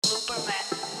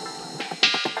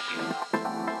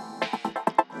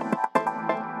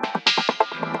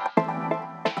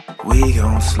we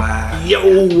gon' slide.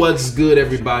 Yo, what's good,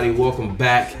 everybody? Welcome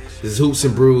back. This is Hoops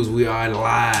and Brews. We are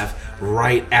live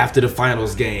right after the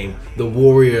finals game. The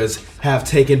Warriors have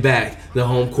taken back the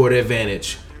home court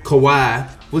advantage. Kawhi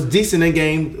was decent in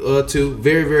game two.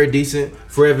 Very, very decent.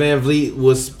 Fred VanVleet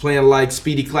was playing like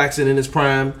Speedy Claxton in his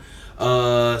prime.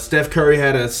 Steph Curry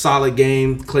had a solid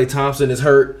game. Klay Thompson is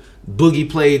hurt. Boogie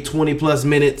played 20-plus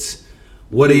minutes.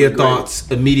 What are your thoughts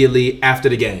immediately after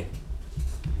the game?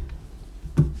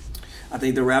 I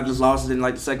think the Raptors lost it in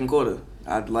the second quarter.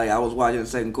 I was watching the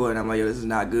second quarter and I'm like, yo, this is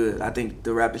not good. I think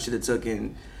the Raptors should have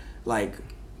taken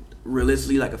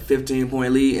realistically a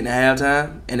 15-point lead in the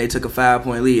halftime, and they took a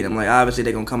 5-point lead. I'm like, obviously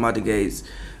they're gonna come out the gates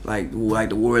like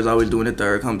the Warriors always do in the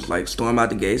third, comes storm out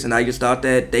the gates. And I just thought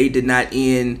that they didn't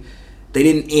end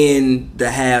the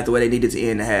half the way they needed to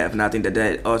end the half, and I think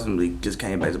that ultimately just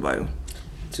came back to bite them.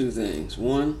 Two things.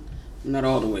 One, I'm not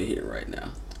all the way here right now.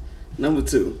 Number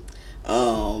two,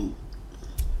 I'm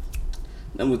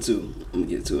gonna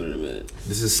get to it in a minute.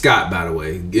 This is Scott, by the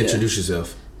way. Introduce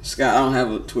yourself. Scott, I don't have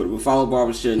a Twitter, but follow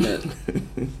BarberShitNet.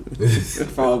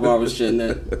 Follow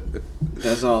BarberShitNet.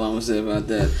 That's all I'm gonna say about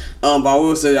that. But I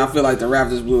will say I feel like the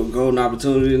Raptors blew a golden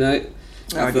opportunity tonight.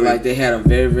 I feel like they had a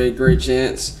very, very great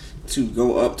chance to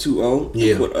go up 2-0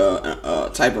 and put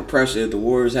a type of pressure the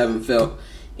Warriors haven't felt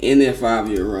in their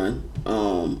 5-year run.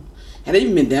 Had they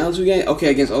even been down 2 games? Okay,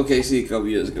 against OKC a couple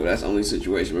years ago. That's the only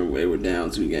situation where they were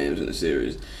down 2 games in the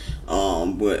series.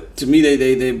 But to me,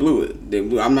 they blew it.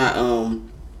 I'm not.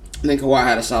 I think Kawhi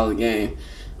had a solid game.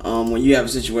 When you have a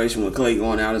situation with Klay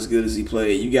going out as good as he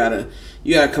played, you gotta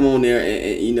come on there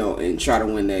and try to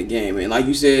win that game. And like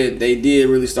you said, they did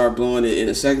really start blowing it in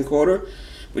the second quarter.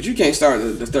 But you can't start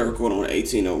the third quarter on an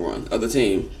 18-0 run. Other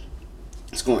team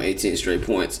scoring 18 straight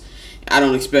points. I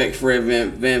don't expect Fred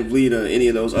VanVleet or any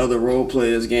of those other role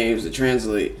players' games to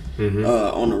translate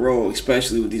on the road,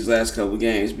 especially with these last couple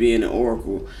games being an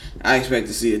Oracle. I expect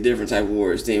to see a different type of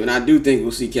Warriors team, and I do think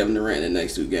we'll see Kevin Durant in the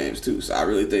next 2 games too. So I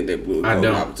really think they blew a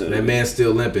golden opportunity. That man's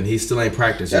still limping. He still ain't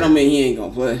practiced yet. That don't mean he ain't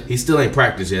gonna play. He still ain't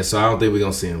practiced yet, so I don't think we're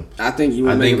gonna see him. I think you.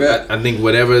 I think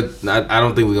whatever. I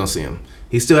don't think we're gonna see him.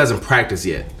 He still hasn't practiced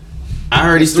yet. I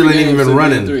heard he still ain't even been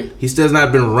running. He still has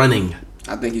not been running.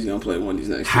 I think he's gonna play one of these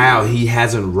next. How he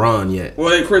hasn't run yet?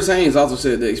 Well, Chris Haynes also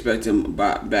said they expect him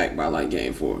back by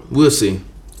game 4. We'll see.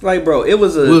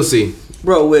 We'll see.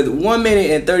 Bro, with 1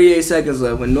 minute and 38 seconds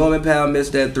left, when Norman Powell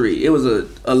missed that 3, it was a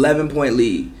 11-point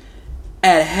lead.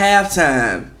 At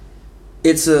halftime,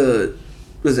 it's a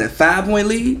 5-point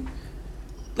lead.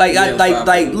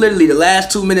 Literally the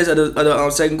last 2 minutes of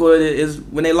the second quarter is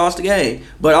when they lost the game.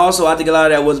 But also, I think a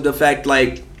lot of that was the fact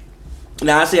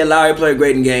now I said Lowry played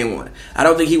great in game 1. I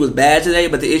don't think he was bad today,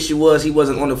 but the issue was he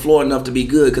wasn't on the floor enough to be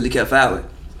good because he kept fouling.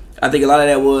 I think a lot of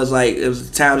that was it was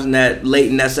times late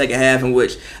in that second half in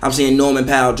which I'm seeing Norman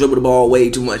Powell dribble the ball way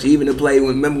too much. Even the play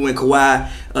remember when Kawhi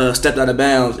stepped out of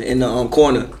bounds in the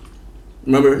corner.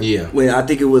 Remember? Yeah. When I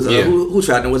think it was who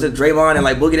trapped him? Was it Draymond and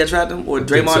Boogie that trapped him, or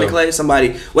Draymond and Klay?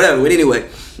 Somebody, whatever. But anyway,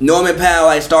 Norman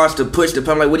Powell starts to push the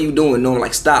pump. What are you doing,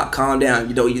 Norman? Stop, calm down.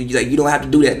 You don't have to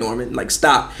do that, Norman.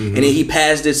 Stop. Mm-hmm. And then he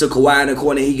passed it to Kawhi in the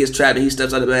corner. And he gets trapped and he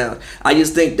steps out of bounds. I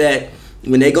just think that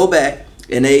when they go back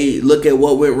and they look at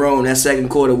what went wrong, that second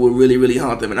quarter will really, really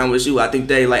haunt them. And I'm with you. I think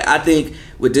I think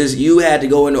with this, you had to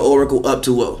go into Oracle up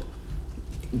 2-0.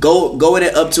 Go in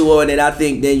it up 2-0, and then I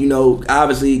think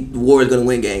obviously the Warriors going to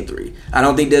win game 3. I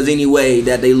don't think there's any way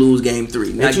that they lose game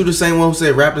 3. Ain't you the same one who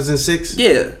said Raptors in 6?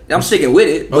 Yeah, I'm sticking with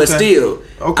it, but still,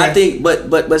 I think,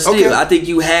 but still, I think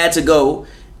you had to go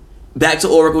back to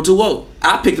Oracle 2-0.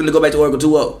 I picked them to go back to Oracle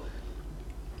 2-0.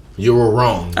 You were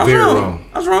wrong. Very wrong.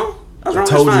 I was wrong. I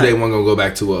told you they weren't gonna go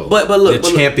back 2-0. But look,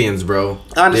 they're champions, bro.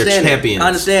 I understand. They're champions. That. I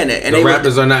understand that. And the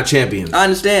Raptors are not champions. I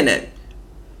understand that.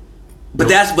 But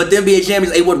them being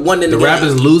champions, they would have won in the game.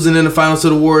 Raptors losing in the finals to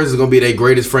the Warriors is gonna be their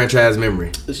greatest franchise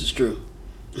memory. This is true.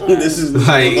 This is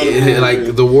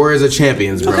the Warriors are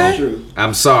champions, bro. Okay.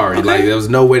 I'm sorry. Okay. There was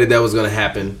no way that was gonna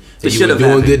happen. It you were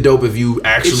doing good dope if you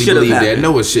actually believed that.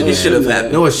 No, it shouldn't. It should have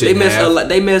happened. No, it shouldn't.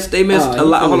 They missed a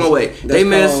lot. Hold on, wait. They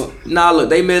missed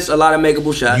a lot of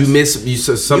makeable shots.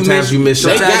 Sometimes you miss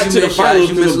shots. They got to the finals.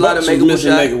 You miss a lot of makeable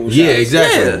shots. Yeah,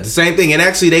 exactly. Yeah. The same thing. And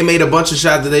actually, they made a bunch of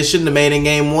shots that they shouldn't have made in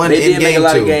game 1. They in did game make a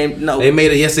lot 2. of game. No, they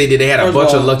made it. Yes, they did. They had a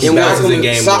bunch of lucky bounces in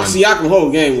game 1. Siakam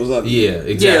whole game was lucky. Yeah,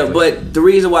 exactly. Yeah, but the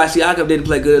reason why Siakam didn't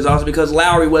play good is also because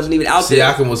Lowry wasn't even out there.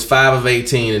 Siakam was 5 of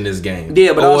 18 in this game.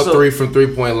 Yeah, but 0 also 3 from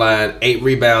 3-point line, 8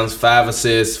 rebounds, 5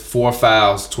 assists, 4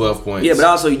 fouls, 12 points. Yeah, but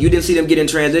also you didn't see them get in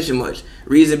transition much.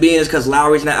 Reason being is because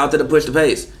Lowry's not out there to push the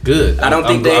pace. Good.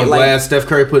 I'm glad Steph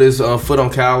Curry put his foot on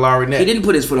Kyle Lowry's neck. He didn't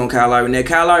put his foot on Kyle Lowry's neck.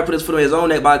 Kyle Lowry put his foot on his own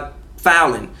neck by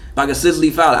fouling. by consistently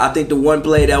fouling. I think the one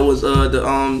play that was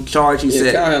the charge he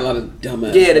said. Kyle had a lot of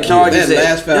dumbass. Yeah, the charge he that said.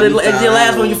 last foul The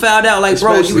last one you fouled out, like,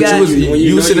 bro, you got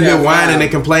you should have been whining foul.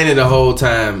 and complaining the whole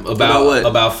time About what?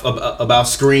 about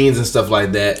screens and stuff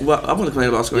like that. Well, I want to complain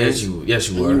about screens. Yes,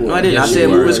 you were. No, I didn't. Yes, I said you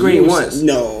move a were. screen once.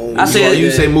 No. I said You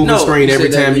say moving screen every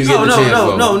time you get the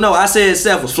chance. No. I said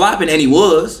Seth was flopping, and he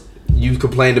was. You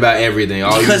complained about everything.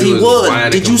 All Because you do he is was. whine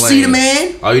and Did you complain. see the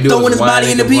man All you do throwing is his whine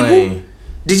body and into complain. people?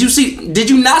 Did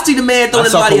you not see the man throwing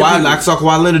his body into people? I saw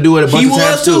Kawhi Leonard do it a bunch He of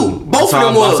times was too. Both of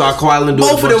them was. I saw Kawhi Leonard do it a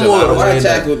Both of bunch them was. I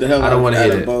tackled the hell I don't want to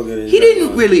hit it. He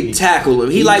didn't really tackle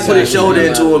him. He like put his shoulder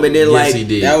into him and then Yes, like. he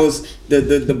did. That was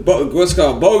the what's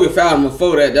called Bogut fouled him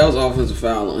before that. That was offensive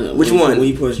foul on him. Which one? When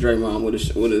he pushed Draymond with his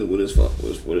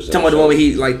Talking about the one where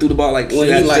he like threw the ball like when he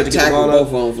had like to get the tackled ball both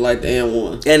up. of them for like the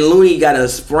and1. And Looney got a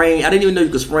sprain. I didn't even know you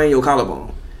could sprain your collarbone.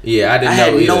 Yeah, I didn't I know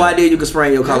had either. no idea you could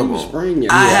sprain your How you collarbone. sprain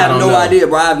your- I Yeah, I have don't no know. idea,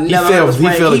 bro. I've never heard of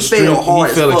sprain. He fell hard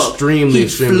as fuck. extremely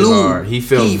hard. He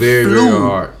fell very, very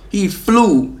hard. He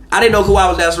flew. I didn't know Kawhi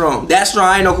was that strong. That strong.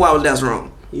 I didn't know Kawhi was that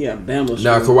strong. Yeah, Bama.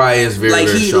 No, Kawhi is very, Like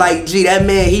very he, strong. like gee, that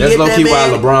man. He That's hit low that key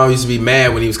man. why LeBron used to be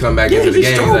mad when he was coming back Yeah, into the he's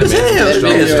game. strong as hell.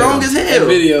 Strong Strong as hell. That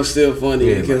video's still funny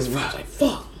Yeah, because bro, like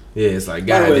fuck. Yeah, it's like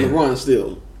By the way, goddamn. LeBron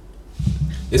still.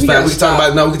 It's We fine. gotta We can talk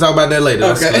stop. about we can talk about that later.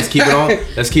 Okay. Let's keep it on.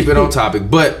 Let's keep it on topic.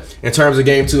 But in terms of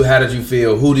game 2, how did you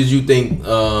feel? Who did you think?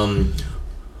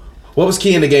 What was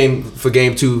key in the game for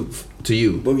game 2 to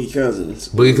you? Boogie Cousins.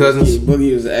 Boogie Cousins?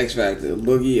 Boogie was the X factor.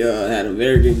 Boogie had a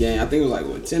very good game. I think it was like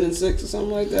what 10-6 or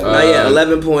something like that. Yeah,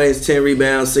 11 points, 10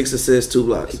 rebounds, 6 assists, 2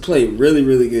 blocks. He played really,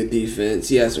 really good defense.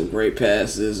 He had some great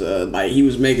passes. Like he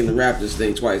was making the Raptors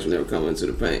think twice when they were coming into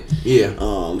the paint. Yeah.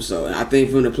 So I think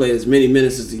for him to play as many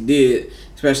minutes as he did,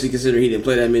 especially considering he didn't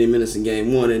play that many minutes in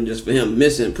game 1, and just for him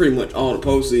missing pretty much all the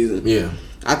postseason. Yeah.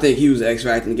 I think he was the X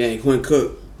factor in the game. Quinn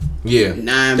Cook. Yeah.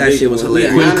 9 That big shit was ones.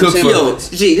 hilarious. Quinn Cook for- Yo,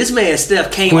 gee, this man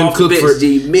Steph came Quinn off the Cook bench. for-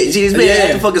 Gee, this man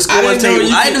had the fucking I scoring didn't know table.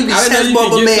 you I could- didn't know you I didn't chest know you bump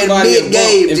could a give man somebody a mid bump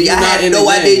game. if Gee, you're I not had in no the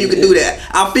idea game. you could do that.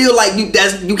 I feel like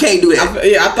you can't do that.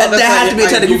 I thought that has to be a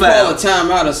technical you foul. call a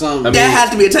timeout or something. That has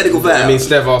to be a technical foul. I mean,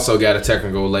 Steph also got a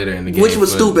technical later in the game, Which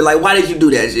was but- stupid. Like, why did you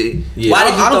do that, G? Yeah. Why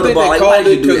did you I throw don't the think ball? they Like, why called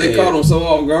did it you do because that? they caught him so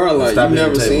off guard. Like Stop you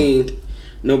hitting never the table. seen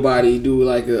nobody do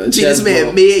like a Gee, chest this man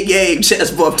bump mid-game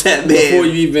chest bumped that before man.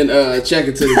 you even check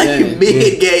into the game.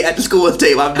 Mid-game at the score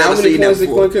table. I've How never many seen that points did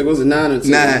before. Quinn Cook? Was it 9 or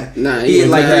 10? 9. He He had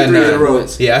like had 3 in a 9 row.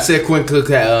 points. Yeah, I said Quinn Cook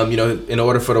had, in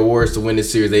order for the Warriors to win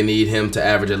this series, they need him to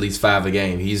average at least 5 a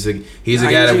game. He's a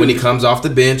guy that when he comes off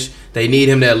the bench, they need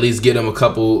him to at least get him a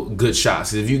couple good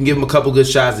shots. If you can give him a couple good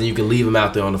shots, then you can leave him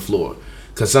out there on the floor.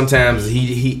 Because sometimes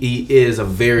he is a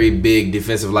very big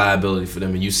defensive liability for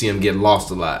them, and you see him get lost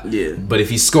a lot. Yeah. But if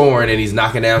he's scoring and he's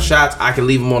knocking down shots, I can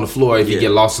leave him on the floor if he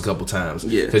get lost a couple times.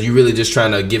 Yeah. Because you're really just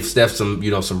trying to give Steph some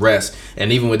rest.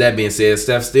 And even with that being said,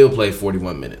 Steph still played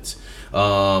 41 minutes.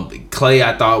 Clay,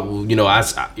 I thought,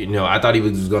 I thought he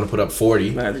was going to put up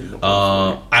 40.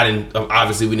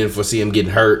 Obviously we didn't foresee him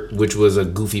getting hurt, which was a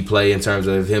goofy play in terms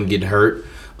of him getting hurt.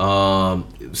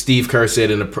 Steve Kerr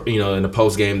said in the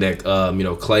post game that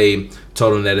Clay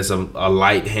told him that it's a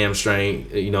light hamstring,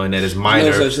 and that it's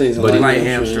minor. No such thing as a but light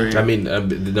hamstring. I mean,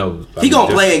 no. He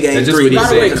gonna play in game that's just 3. what he By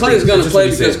the way, said. Clay's gonna That's play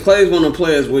just what he because said. Clay's one of the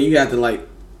players where you have to like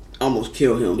almost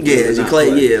kill him. Yeah, to not Clay.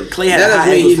 play. Yeah, Clay had That a doesn't high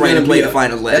mean ankle he's sprain gonna and played be the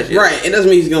finals last year. Right. It doesn't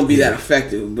mean he's gonna be that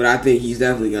effective, but I think he's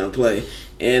definitely gonna play.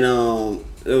 And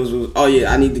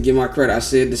I need to give my credit. I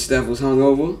said that Steph was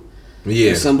hungover.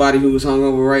 Yeah. As somebody who was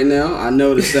hungover right now, I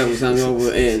know that Steph was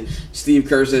hungover, and Steve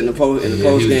Kerr said in the post he game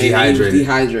was he was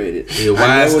dehydrated. Yeah,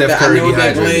 why is Steph Curry I know what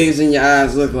that dehydrated? glaze in your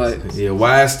eyes look like. Yeah,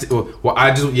 why?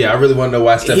 I really want to know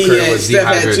why Steph Curry was Steph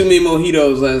had too dehydrated. many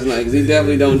mojitos last night because he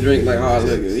definitely don't drink like hard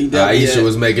liquor. He definitely Aisha had-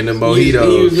 was making the He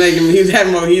mojito. was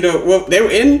having mojito. Well, they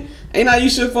were in. Ain't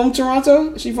Aisha from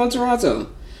Toronto? She from Toronto.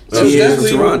 She was She is from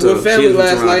definitely Toronto. with She family is from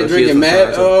last Toronto. night She is drinking from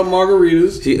mad Toronto.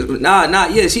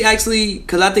 margaritas. She actually,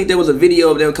 because I think there was a video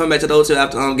of them coming back to the hotel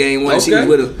after game 1. She was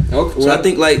with him. Okay, So well, I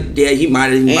think, he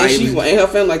might have. and her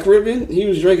family like Caribbean. He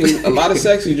was drinking a lot of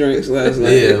sexy drinks last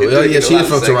night. Yeah, she is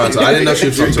from Toronto. I didn't know she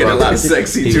was from Drinking a Toronto. lot of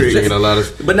sexy He was drinks. drinking a lot of.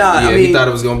 But nah, I he mean- thought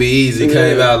it was gonna be easy. Yeah.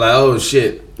 Came out like, oh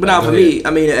shit. But now Go for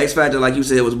ahead. me, the X factor, like you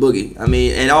said, was Boogie.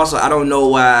 And also I don't know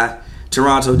why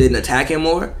Toronto didn't attack him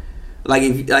more. Like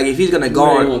if he's gonna Who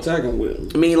guard. they gonna attack him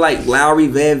with? Like Lowry,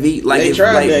 Van Vliet, like They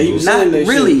tried that. He was saying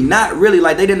they not really.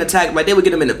 Like they didn't attack. Like they would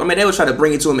get him in the. They would try to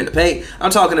bring it to him in the paint. I'm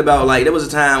talking about like there was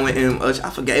a time when I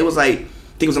forget. It was like I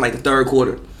think it was in like the third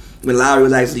quarter when Lowry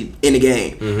was actually in the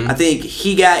game. Mm-hmm. I think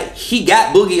he got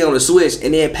Boogie on the switch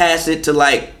and then passed it to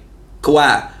like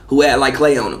Kawhi, who had like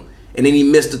Clay on him. and then he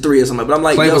missed the 3 or something. But I'm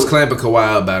like, Clay was clamping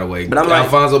Kawhi up, by the way. But I'm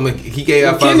like, he gave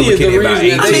Alfonso McKinney about 8.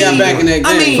 They got back in that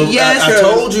game. Yes, I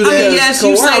told you that. Yes,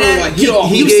 you say that.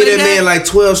 He gave that man like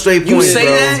 12 straight points,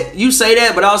 You say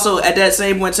that, but also at that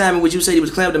same point in time in which you said he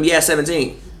was clamping him, he had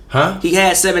 17. Huh? He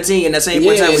had 17 in that same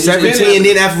point in time. 17, and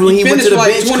then after when he went to the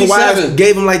bench, Kawhi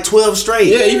gave him like 12 straight.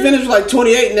 Yeah, he finished like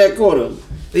 28 in that quarter.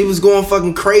 He was going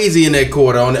fucking crazy in that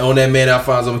quarter on that man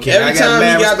Alfonso McKinney. Every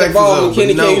time he got the ball,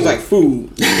 McKinney came, he was like,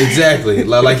 food. Exactly.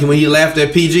 like when he laughed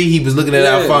at PG, he was looking at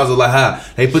Alfonso like, ha.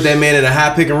 They put that man in a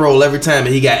high pick and roll every time,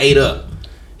 and he got 8 up.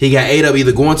 He got 8 up,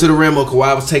 either going to the rim or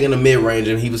Kawhi was taking the mid range,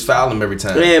 and he was fouling him every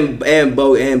time. And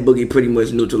Boogie pretty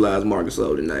much neutralized Marc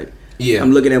Gasol tonight. Yeah,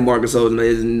 I'm looking at Marc Gasol, and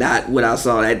it's not what I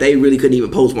saw. That they really couldn't even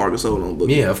post Marc Gasol on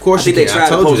Boogie. Yeah, of course. I think they tried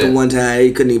to post him one time.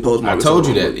 He couldn't even post Marc Gasol. I told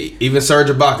you that. Even Serge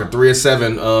Ibaka, 3 of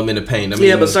 7 in the paint. I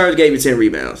mean, but Serge gave you 10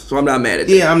 rebounds, so I'm not mad at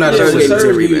that. Yeah, I'm not. Serge gave you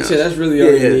 10 rebounds. That's really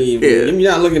all you need.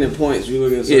 You're not looking at points. You're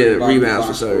looking at rebounds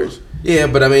for Serge. Yeah,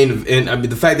 but I mean,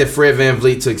 the fact that Fred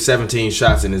VanVleet took 17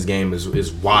 shots in this game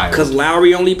is wild. Because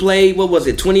Lowry only played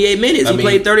 28 minutes. He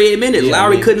played 38 minutes.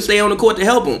 Lowry couldn't stay on the court to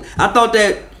help him. I thought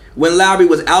that when Lowry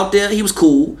was out there, he was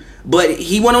cool, but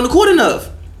he wasn't on the court enough.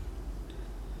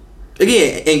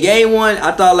 Again, in game 1,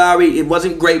 I thought Lowry, it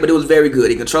wasn't great, but it was very good.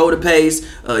 He controlled the pace.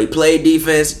 He played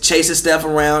defense, chasing Steph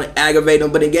around, aggravating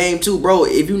him. But in game 2, bro,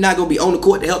 if you're not going to be on the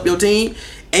court to help your team,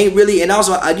 ain't really. And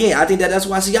also, again, I think that's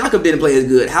why Siakam didn't play as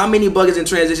good. How many buckets in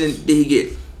transition did he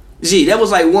get? Gee, that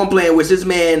was like one play in which this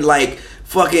man like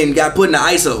fucking got put in the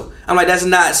ISO. I'm like, that's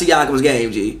not Siakam's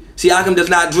game, G. Siakam does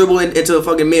not dribble into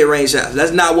fucking mid-range shots.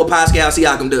 That's not what Pascal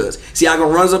Siakam does.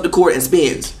 Siakam runs up the court and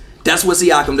spins. That's what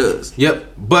Siakam does.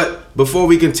 Yep. But before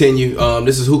we continue,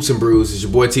 this is Hoops and Brews. It's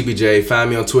your boy TPJ.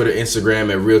 Find me on Twitter,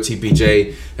 Instagram at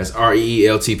RealTPJ. That's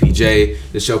REELTPJ.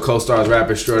 The show co-stars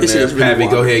rapper extraordinaire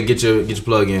Pavi. Go ahead, get your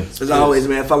plug in. As always,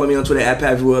 man, follow me on Twitter at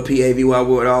PavyWorld, PAVY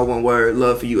World, all one word.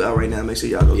 Love for you out right now. Make sure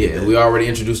y'all go get that. We already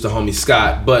introduced the homie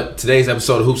Scott, but today's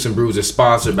episode of Hoops and Brews is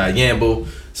sponsored by Yamble.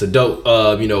 It's a dope,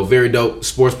 very dope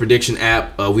sports prediction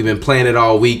app. We've been playing it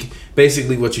all week.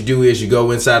 Basically, what you do is you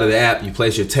go inside of the app, you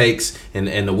place your takes, and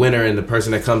the winner and the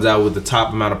person that comes out with the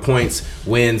top amount of points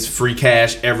wins free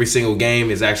cash every single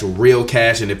game. It's actual real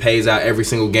cash, and it pays out every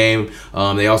single game.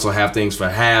 They also have things for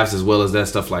halves as well as that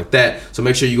stuff like that. So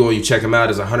make sure you go and you check them out.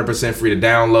 It's 100% free to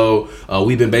download.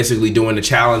 We've been basically doing the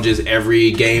challenges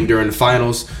every game during the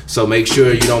finals. So make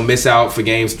sure you don't miss out for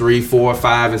games 3, 4,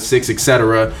 5, and 6,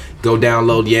 etc. Go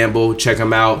download Yamble, check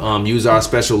them out. Use our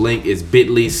special link. It's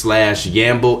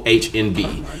bit.ly/Yamble HNB.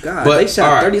 Oh my God, they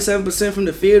shot 37% from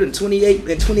the field and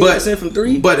 28% from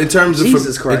 3. But in terms of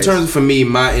for me,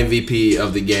 my MVP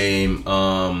of the game,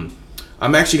 I'm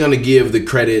actually gonna give the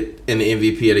credit and the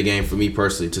MVP of the game for me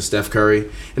personally to Steph Curry.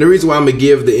 And the reason why I'm gonna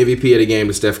give the MVP of the game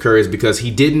to Steph Curry is because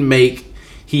he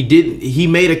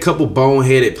made a couple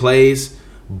boneheaded plays,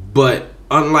 but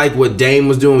unlike what Dame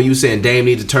was doing when you saying Dame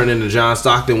needed to turn into John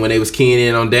Stockton when they was keying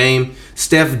in on Dame,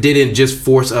 Steph didn't just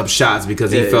force up shots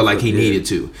because he felt like he needed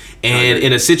to. And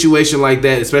in a situation like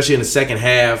that, especially in the second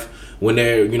half, when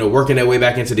they're working their way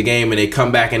back into the game and they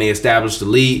come back and they establish the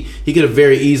lead, he could have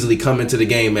very easily come into the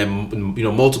game at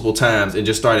multiple times and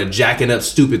just started jacking up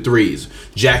stupid threes,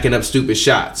 jacking up stupid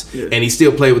shots, and he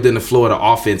still played within the flow of the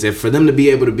offense. And for them to be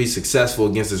able to be successful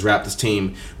against this Raptors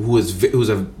team, who's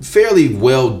a fairly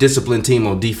well disciplined team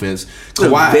on defense,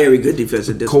 Kawhi, very good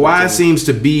defensive discipline. Kawhi seems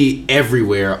to be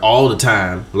everywhere all the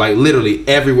time, like literally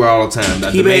everywhere all the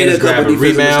time. He made a couple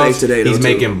defensive mistakes today. He's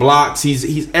making blocks.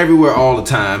 He's everywhere all the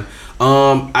time.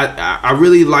 I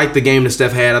really liked the game that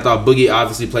Steph had. I thought Boogie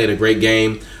obviously played a great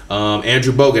game.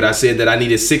 Andrew Bogut, I said that I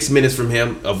needed 6 minutes from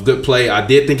him of good play. I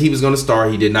did think he was going to start.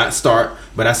 He did not start,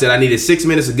 but I said I needed 6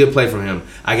 minutes of good play from him.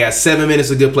 I got 7 minutes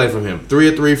of good play from him. 3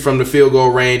 of 3 from the field goal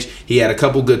range. He had a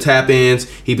couple good tap-ins.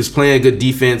 He was playing good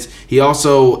defense. He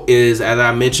also is, as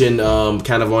I mentioned,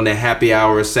 kind of on that happy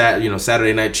hour,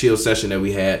 Saturday night chill session that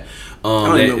we had.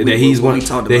 He's one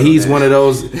of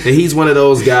those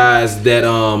guys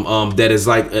that is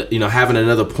like having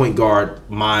another point guard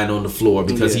mind on the floor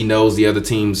because he knows the other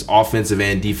team's offensive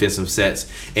and defensive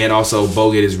sets, and also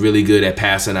Bogut is really good at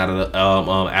passing out of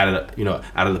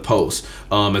the post,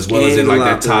 as well as in like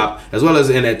that top, as well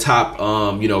as in that top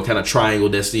kind of triangle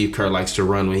that Steve Kerr likes to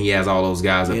run when he has all those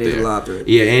guys up there. He's a lob threat.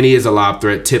 Yeah, and he is a lob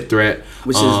threat, tip threat,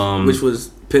 which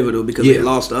was pivotal because they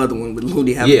lost the other one with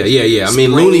Looney having I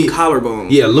mean, Looney collarbone.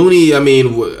 Yeah, Looney. I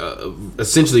mean,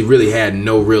 essentially really had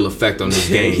no real effect on this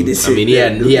game. He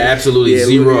had absolutely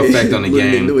zero effect on the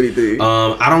game.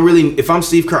 I don't really. If I'm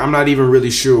Steve Kerr, I'm not even really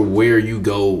sure where you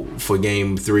go for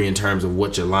Game 3 in terms of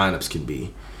what your lineups can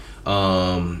be.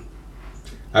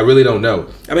 I really don't know.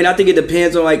 I mean, I think it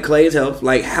depends on like Klay's health.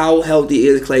 Like, how healthy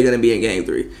is Klay going to be in Game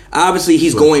 3? Obviously,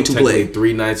 he's going to play.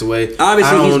 3 nights away.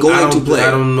 Obviously, he's going to play.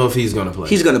 I don't know if he's going to play.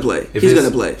 He's going to play. He's going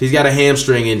to play. If he's got a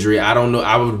hamstring injury, I don't know.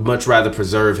 I would much rather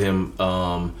preserve him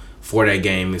for that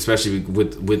game, especially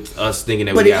with us thinking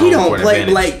that. But we if got he home don't court play,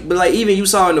 advantage. but even you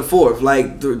saw in the fourth,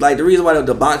 the reason why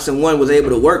the boxing one was able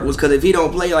to work was because if he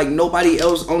don't play, like nobody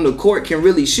else on the court can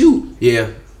really shoot.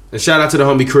 Yeah. And shout out to the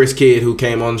homie Chris Kidd who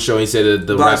came on the show. He said that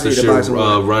the Raptors should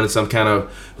run some kind of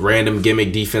random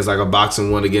gimmick defense like a boxing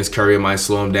one against Curry. It might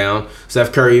slow him down.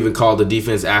 Steph Curry even called the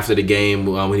defense after the game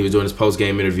when he was doing his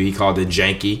post-game interview. He called it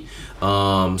janky.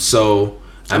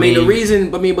 The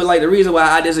reason why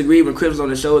I disagree when Chris was on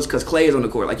the show is because Klay is on the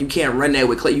court. Like, you can't run that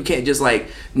with Klay. You can't just like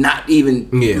not even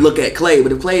look at Klay.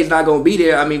 But if Klay's not gonna be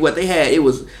there, I mean, what they had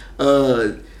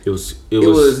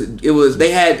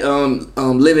they had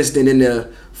Livingston in there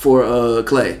for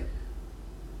Klay.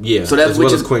 Yeah, so that's as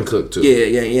well as Quinn Cook too.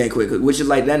 Yeah, Quinn Cook, which is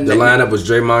like that. The lineup was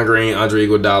Draymond Green, Andre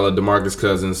Iguodala, DeMarcus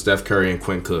Cousins, Steph Curry, and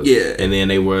Quinn Cook. Yeah, and then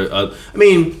they were.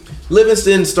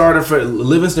 Livingston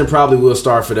probably will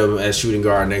start for them as shooting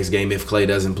guard next game if Klay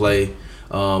doesn't play.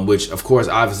 Which of course,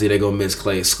 obviously, they're gonna miss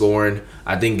Klay scoring.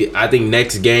 I think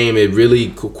next game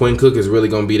Quinn Cook is really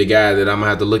gonna be the guy that I'm gonna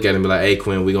have to look at and be like, hey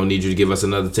Quinn, we're gonna need you to give us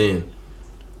another 10.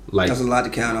 Like, that's a lot to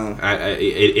count on.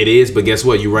 It is, but guess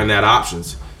what? You run out of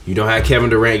options. You don't have Kevin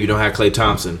Durant. You don't have Klay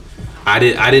Thompson. I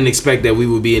didn't expect that we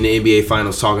would be in the NBA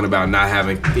Finals talking about not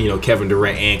having Kevin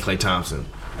Durant and Klay Thompson.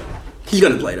 He's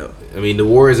gonna play though. I mean, the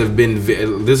Warriors have been.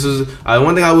 This is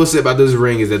one thing I will say about this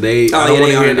ring is that I don't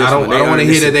want to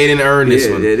hear that they didn't earn this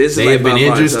one. They have been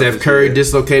injured. Steph Curry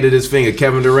dislocated his finger.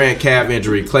 Kevin Durant calf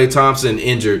injury. Klay Thompson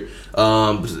injured.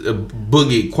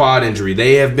 Boogie quad injury.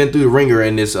 They have been through the ringer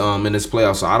in this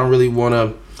playoff. So I don't really want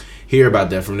to hear about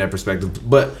that from that perspective.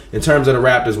 But in terms of the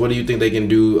Raptors, what do you think they can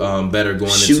do better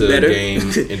going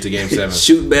into game 7?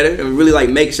 Shoot better and really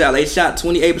make shots. They shot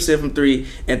 28% from 3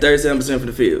 and 37% from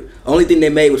the field. Only thing they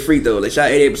made was free throw. They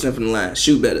shot 88% from the line.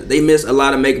 Shoot better. They missed a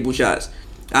lot of makeable shots.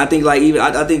 I think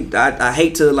I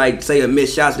hate to say a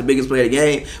missed shot's the biggest play of the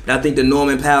game, but I think the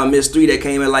Norman Powell missed 3 that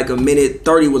came at a minute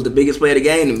 30 was the biggest play of the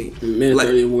game to me. Minute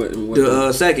 30 what?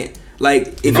 The second.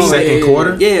 Second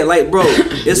quarter? Yeah, bro,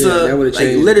 it's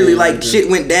literally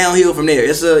shit went downhill from there.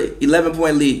 It's a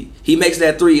 11-point lead. He makes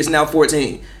that 3, it's now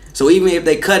 14. So even if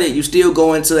they cut it, you still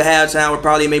go into halftime with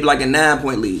probably maybe a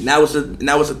 9-point lead. Now it's a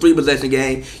 3-possession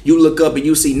game. You look up and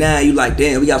you see 9, you like,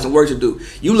 damn, we got some work to do.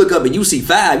 You look up and you see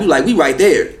 5, you like, we right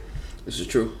there. This is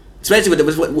true. Especially with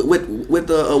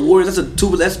the Warriors,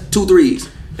 that's 2 threes.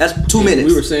 That's 2 minutes.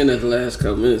 We were saying that the last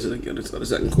couple minutes of the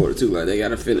second quarter too. Like, they got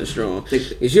to finish strong.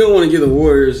 If you don't want to give the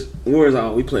Warriors,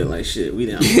 we play like shit. We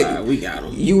down 5. We got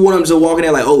them. You want them to walk in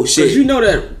there like, oh shit. Because you know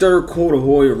that third quarter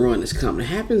Warrior run is coming. It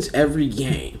happens every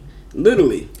game.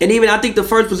 Literally. And even I think the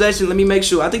first possession, let me make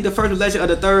sure. I think the first possession of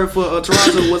the third for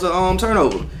Toronto was a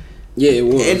turnover. Yeah, it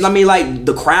was. And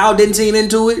the crowd didn't seem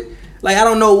into it. I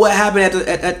don't know what happened at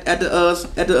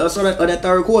the start of that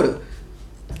third quarter.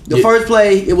 The first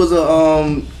play, it was a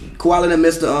Kawhi Leonard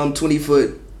missed the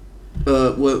 20-foot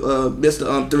missed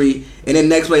the 3, and then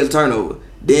next play is a turnover.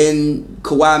 Then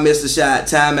Kawhi missed the shot,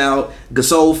 timeout,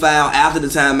 Gasol foul after the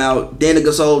timeout, then a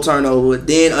Gasol turnover,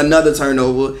 then another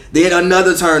turnover, then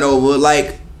another turnover.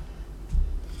 I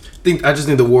just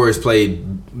think the Warriors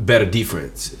played better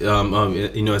defense.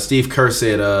 Steve Kerr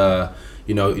said,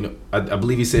 I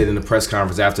believe he said in the press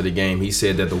conference after the game, he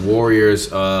said that the Warriors,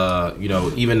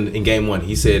 even in game 1,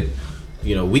 he said,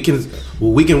 we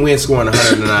can win scoring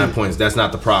 109 points. That's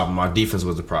not the problem. Our defense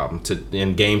was the problem.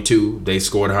 In game 2, they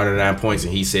scored 109 points,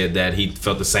 and he said that he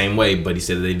felt the same way, but he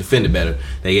said that they defended better.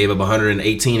 They gave up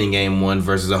 118 in game 1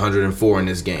 versus 104 in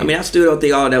this game. I mean, I still don't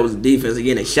think all that was defense.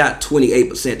 Again, they shot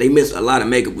 28%. They missed a lot of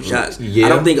makeable shots. Yeah. I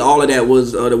don't think all of that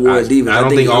was the Warriors' defense. I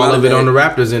don't think all of it on the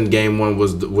Raptors in game 1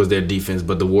 was their defense,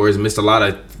 but the Warriors missed a lot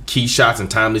of key shots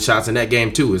and timely shots in that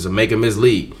game too. It's a make or miss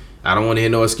league. I don't want to hear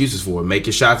no excuses for it. Make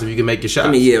your shots if you can make your shots. I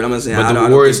mean, yeah, but I'm gonna say, but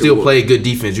the Warriors still played good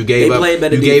defense. You gave up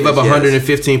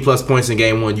 115 plus points in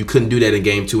game 1. You couldn't do that in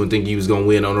game 2 and think you was gonna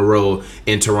win on the road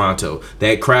in Toronto.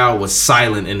 That crowd was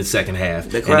silent in the second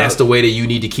half, and that's the way that you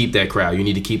need to keep that crowd. You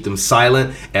need to keep them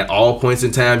silent at all points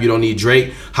in time. You don't need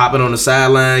Drake hopping on the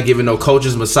sideline, giving no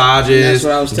coaches massages,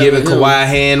 giving Kawhi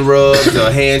hand rubs,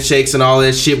 handshakes, and all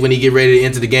that shit when he get ready to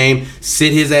enter the game.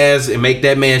 Sit his ass and make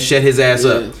that man shut his ass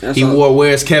up. He wore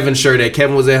Where's Kevin shirt that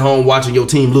Kevin was at home watching your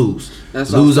team lose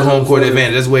the home court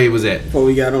advantage. That's where he was at. Before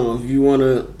we got on, if you want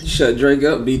to shut Drake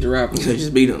up, beat the Raptors.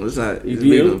 Just beat him. It's not, you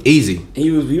beat him easy.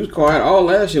 He was quiet all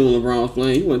last year when LeBron was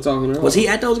playing. He wasn't talking at all. Was he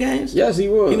at those games? Yes, he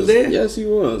was. He was there. Yes, he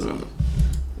was.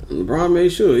 LeBron made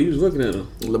sure he was looking at him.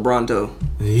 LeBronto.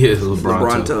 Yeah,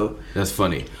 LeBronto. That's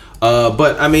funny.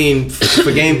 But I mean,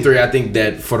 for Game 3, I think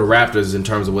that for the Raptors, in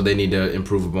terms of what they need to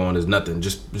improve upon, is nothing.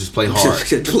 Just play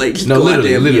hard.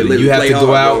 Literally, you have to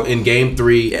go out in Game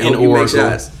 3 in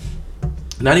Oracle.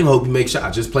 Not even hope you make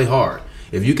shots. Just play hard.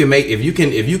 If you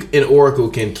in Oracle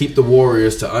can keep the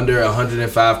Warriors to under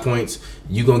 105 points,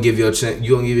 you're gonna give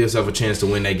yourself a chance to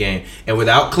win that game. And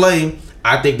without Clay,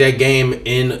 I think that game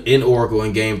in Oracle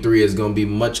in Game 3 is going to be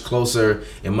much closer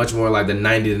and much more like the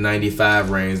 90 to 95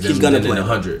 range than in the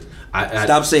 100.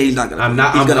 Stop saying he's not going to play.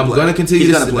 I'm going to continue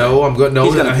to no. I'm going. No,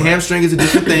 a hamstring is a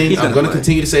different thing. I'm going to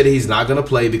continue to say that he's not going to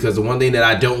play because the one thing that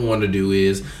I don't want to do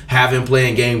is have him play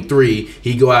in Game 3.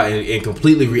 He go out and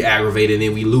completely re-aggravate, and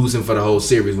then we lose him for the whole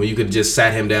series when you could just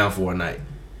sat him down for a night.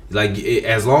 Like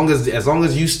as long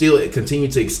as you still continue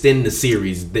to extend the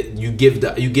series, that you give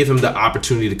him the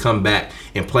opportunity to come back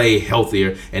and play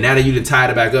healthier. And now that you done tied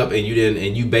it back up and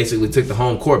you basically took the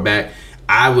home court back,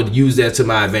 I would use that to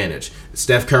my advantage.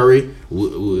 Steph Curry,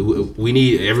 we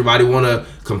need everybody want to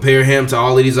compare him to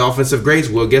all of these offensive greats.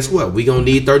 Well, guess what? We gonna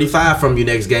need 35 from you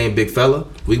next game, big fella.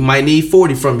 We might need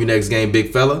 40 from you next game,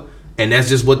 big fella. And that's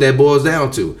just what that boils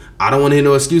down to. I don't want to hear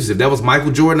no excuses. If that was Michael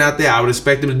Jordan out there, I would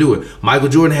expect him to do it. Michael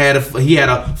Jordan had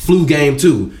a flu game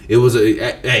too. It was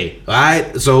hey, all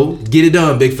right. So get it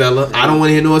done, big fella. I don't want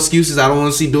to hear no excuses. I don't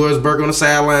want to see Doris Burke on the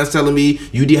sidelines telling me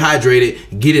you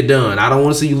dehydrated. Get it done. I don't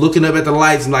want to see you looking up at the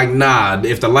lights and like, nah.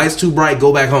 If the light's too bright,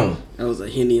 go back home. That was a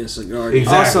Henny and cigar.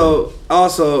 Exactly.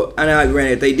 Also, I know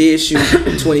granted they did shoot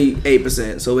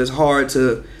 28%, so it's hard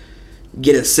to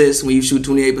get assists when you shoot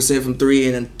 28% from 3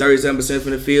 and then 37%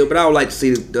 from the field. But I would like to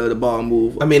see the ball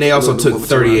move. I mean, they also took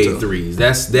 38 threes.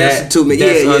 That's too many.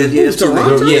 That's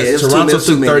Toronto. Toronto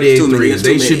took 38 threes.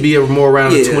 They should be more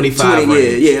around the 25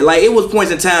 range. Yeah. Like it was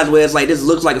points and times where it's like this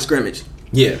looks like a scrimmage.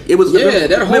 Yeah, it was. Yeah,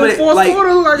 that whole fourth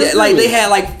quarter looked like they had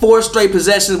like 4 straight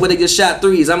possessions where they just shot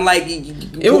threes. I'm like,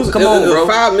 come on, bro.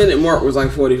 The 5-minute mark was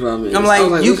like 45 minutes.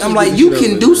 I'm like, you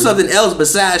can do something else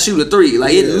besides shoot a 3.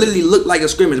 Like it literally looked like a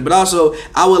scrimmage. But also,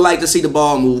 I would like to see the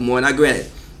ball move more. And I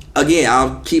granted, again,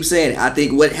 I'll keep saying it. I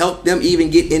think what helped them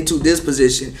even get into this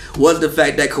position was the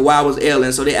fact that Kawhi was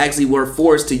ailing, so they actually were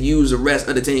forced to use the rest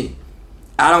of the team.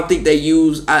 I don't think they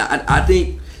used. I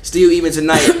think. Still, even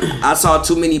tonight, I saw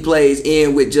too many plays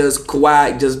in with just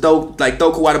Kawhi, just throw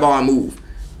Kawhi the ball and move.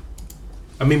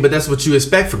 I mean, but that's what you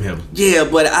expect from him. Yeah,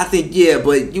 but I think,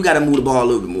 but you got to move the ball a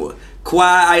little bit more.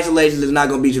 Kawhi isolation is not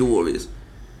going to beat you the Warriors.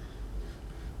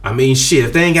 I mean, shit,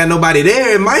 if they ain't got nobody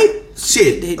there, it might.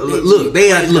 Shit,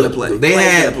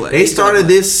 they started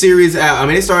this series out. I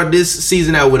mean, they started this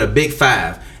season out with a big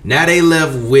 5. Now they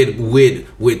left with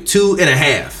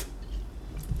 2.5.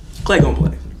 Clay gonna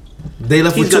play. They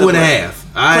left with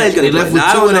 2.5. All right, they left with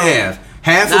 2.5.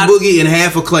 Half for Boogie and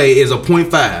half for Clay is a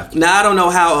 0.5. Now I don't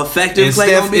know how effective Clay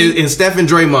gonna be. And Steph and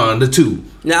Draymond, the 2.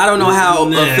 Now I don't know how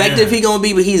effective he gonna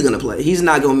be, but he's gonna play. He's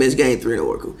not gonna miss Game 3 in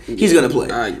Oracle. He's gonna play.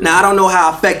 Now I don't know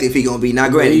how effective he gonna be. Now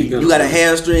granted, you got a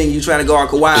hamstring, you trying to guard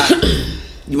Kawhi.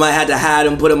 You might have to hide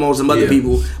him, put him on some other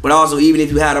people. But also, even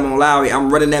if you had him on Lowry,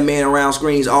 I'm running that man around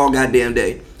screens all goddamn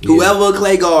day. Whoever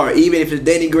Clay guard, even if it's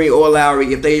Danny Green or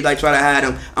Lowry, if they like try to hide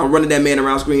him, I'm running that man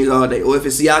around screens all day. Or if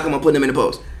it's Siakam, I'm putting him in the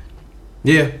post.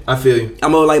 Yeah, I feel you.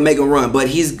 I'm gonna make him run, but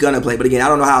he's gonna play. But again, I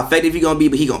don't know how effective he's gonna be,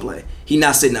 but he gonna play. He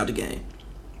not sitting out the game.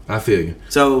 I feel you.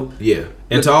 So yeah,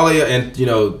 and to all of you, and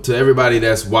to everybody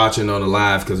that's watching on the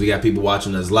live, because we got people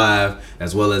watching us live,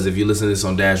 as well as if you listen to this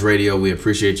on Dash Radio, we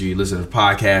appreciate you. You listen to the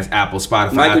podcast, Apple,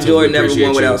 Spotify. Michael iTunes, Jordan never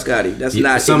won without Scotty. That's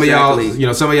not some exactly. of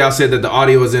y'all. Some of y'all said that the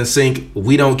audio is in sync.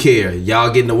 We don't care.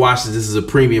 Y'all getting to watch this. This is a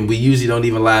premium. We usually don't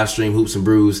even live stream Hoops and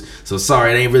Brews. So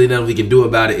sorry, it ain't really nothing we can do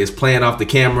about it. It's playing off the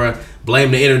camera.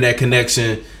 Blame the internet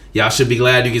connection. Y'all should be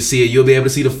glad you can see it. You'll be able to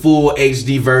see the full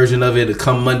HD version of it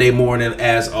come Monday morning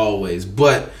as always.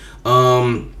 But,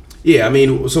 yeah, I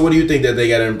mean, so what do you think that they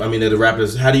got that the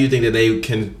Raptors, how do you think that they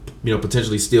can,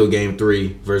 potentially steal Game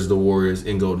 3 versus the Warriors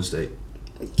in Golden State?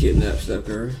 Kidnap Steph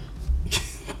Curry.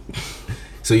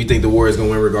 So you think the Warriors going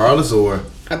to win regardless, or?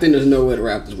 I think there's no way the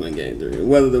Raptors win Game 3.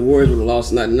 Whether the Warriors would have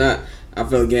lost or not, I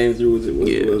felt Game 3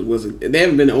 was they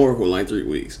haven't been in Oracle in like 3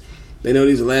 weeks. They know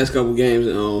these are the last couple games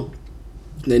and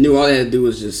they knew all they had to do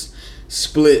was just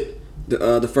split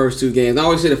the first 2 games. I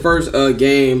always say the first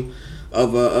game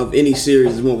of any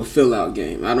series is more of a fill-out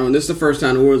game. This is the first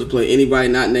time the Warriors have played anybody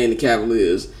not named the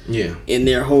Cavaliers in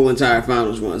their whole entire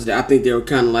finals runs. I think they were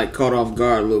kind of like caught off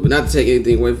guard a little bit. Not to take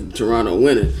anything away from Toronto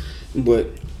winning,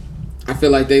 but I feel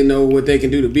like they know what they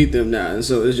can do to beat them now. And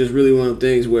so it's just really one of the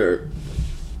things where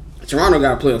Toronto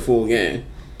got to play a full game.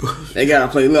 They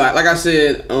gotta play. Look, like I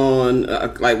said on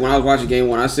like when I was watching game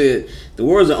 1, I said the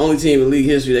Warriors are the only team in league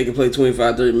history that can play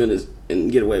 25, 30 minutes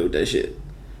and get away with that shit.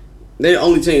 They're the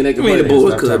only team that can play. The that.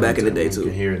 Bulls could back in the day too.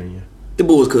 Can hear it in you. The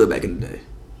Bulls could back in the day.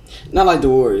 Not like the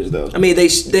Warriors though. I mean,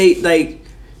 they like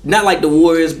not like the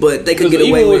Warriors, but they could get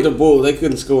away with the Bulls. They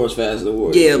couldn't score as fast as the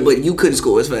Warriors. Yeah, but you couldn't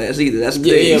score as fast either. That's the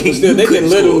thing. Yeah, but still, they can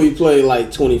literally play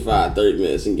like 25, 30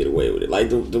 minutes and get away with it. Like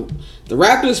the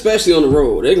Raptors, especially on the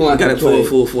road, they're gonna have to play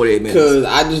full 48 minutes. Because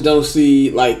I just don't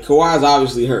see like Kawhi's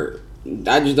obviously hurt.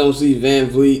 I just don't see Van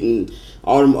Vliet and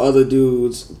all them other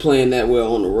dudes playing that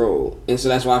well on the road, and so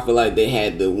that's why I feel like they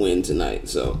had to win tonight.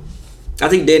 So I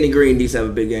think Danny Green needs to have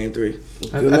a big game 3.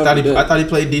 I thought he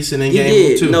played decent in he game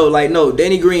did. 2. No.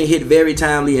 Danny Green hit very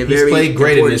timely and He's very played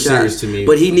great in this important series to me.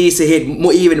 But he needs to hit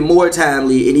even more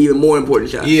timely and even more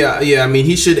important shots. Yeah. I mean,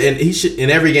 he should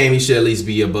in every game he should at least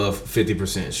be above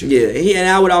 50% shooting. Yeah, and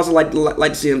I would also like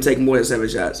to see him take more than 7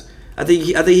 shots. I think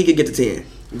he could get to 10.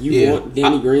 You want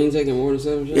Danny Green taking more than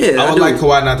 7 shots? Yeah, I would like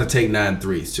Kawhi not to take 9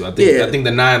 threes too. I think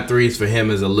the 9 threes for him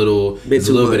is a little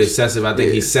bit excessive. I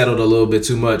think he settled a little bit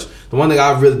too much. The one thing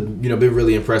I've really been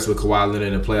really impressed with Kawhi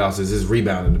Leonard in the playoffs is his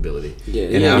rebounding ability.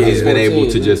 And how he's been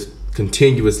able to just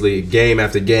continuously, game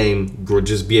after game,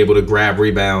 just be able to grab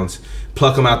rebounds,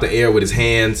 pluck them out the air with his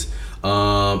hands.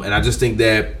 And I just think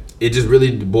that it just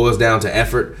really boils down to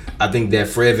effort. I think that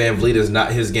Fred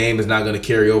VanVleet his game is not going to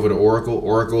carry over to Oracle.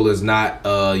 Oracle is not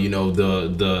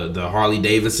the Harley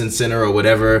Davidson Center or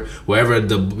wherever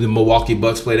the Milwaukee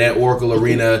Bucks play. That Oracle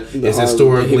Arena is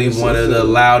historically one of the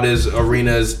loudest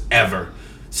arenas ever.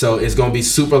 So it's going to be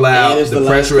super loud. The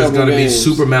pressure is going to be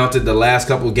super mounted the last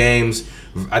couple of games.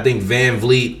 I think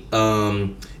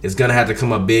VanVleet is going to have to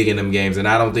come up big in them games, and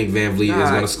I don't think VanVleet is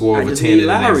going to score over 10 in the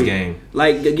next game.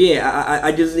 Like, again,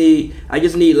 I just need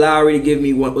Lowry to give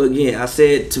me one. Again, I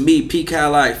said, to me, Pete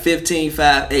Carlisle, 15,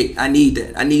 5, 8. I need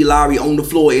that. I need Lowry on the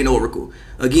floor in Oracle.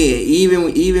 Again,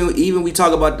 even we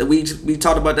talk about we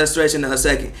talked about that stretch in a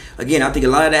second. Again, I think a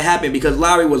lot of that happened because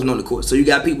Lowry wasn't on the court. So you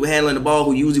got people handling the ball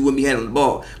who usually wouldn't be handling the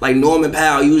ball. Like Norman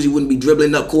Powell usually wouldn't be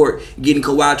dribbling up court, getting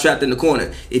Kawhi trapped in the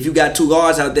corner. If you got 2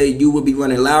 guards out there, you would be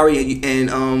running Lowry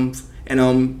and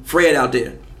Fred out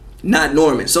there, not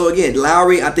Norman. So again,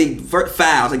 Lowry, I think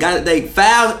fouls. I got to think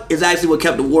fouls is actually what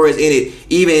kept the Warriors in it,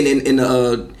 even in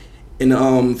the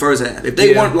first half. If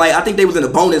they weren't, like, I think they was in a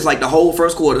bonus like the whole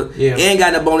first quarter, and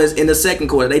got in a bonus in the second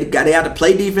quarter. They had to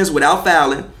play defense without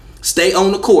fouling, stay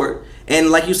on the court, and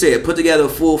like you said, put together a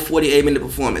full 48-minute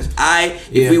performance.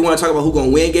 If we want to talk about who's gonna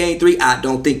win Game 3, I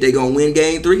don't think they're gonna win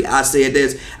Game 3. I said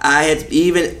this. I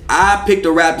picked the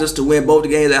Raptors to win both the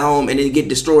games at home and then get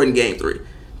destroyed in Game 3.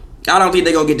 I don't think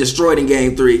they're gonna get destroyed in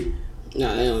Game 3.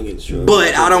 No, they don't get destroyed.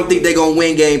 But I don't think they're gonna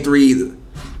win Game 3 either.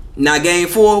 Now, Game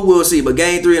 4, we'll see. But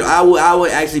Game 3, I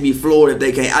would actually be floored if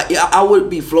they came. I would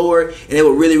be floored, and it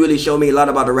would really, really show me a lot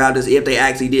about the Raptors if they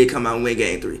actually did come out and win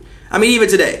Game 3. I mean, even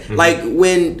today, like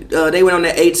when they went on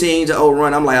that 18-0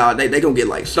 run, I'm like, oh, they gonna get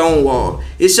like stonewalled.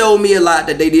 It showed me a lot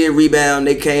that they did rebound.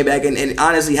 They came back and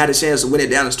honestly had a chance to win it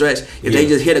down the stretch. If they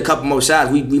just hit a couple more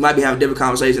shots, we might be having a different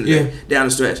conversation today, down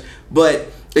the stretch. But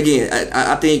again,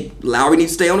 I think Lowry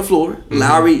needs to stay on the floor.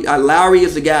 Lowry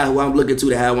is the guy who I'm looking to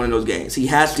have one of those games. He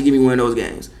has to give me one of those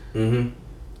games.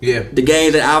 Yeah, the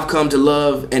games that I've come to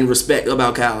love and respect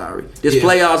about Kyle Lowry. This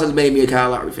playoffs has made me a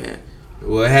Kyle Lowry fan.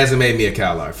 Well, it hasn't made me a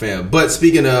Kyle Lowry fan. But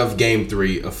speaking of Game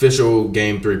 3, official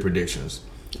Game 3 predictions.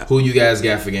 Who you guys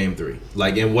got for Game 3?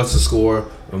 Like, and what's the score?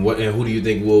 And who do you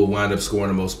think will wind up scoring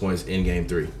the most points in Game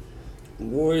 3?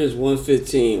 Warriors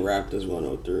 115, Raptors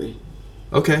 103.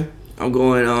 Okay. I'm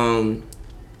going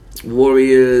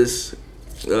Warriors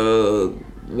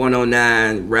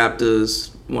 109,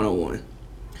 Raptors 101.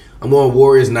 I'm going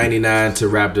Warriors 99 to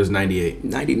Raptors 98.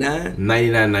 99?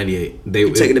 99-98.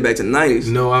 You're taking it back to the 90s?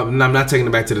 No, I'm not taking it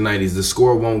back to the 90s. The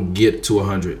score won't get to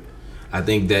 100. I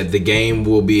think that the game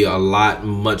will be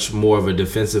much more of a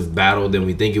defensive battle than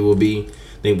we think it will be. I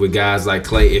think with guys like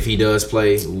Klay, if he does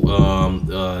play, his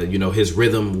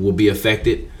rhythm will be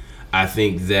affected. I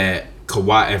think that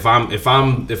Kawhi, if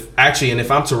I'm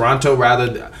Toronto,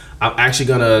 rather, I'm actually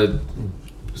gonna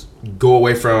go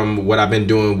away from what I've been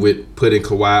doing with putting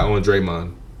Kawhi on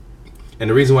Draymond. And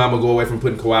the reason why I'm going to go away from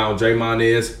putting Kawhi on Draymond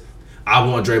is I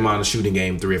want Draymond to shoot in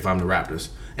Game 3 if I'm the Raptors.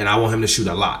 And I want him to shoot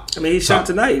a lot. I mean, he shot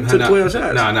tonight. He took 12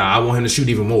 shots. No, I want him to shoot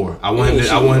even more. I want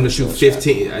him to shoot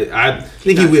 15. I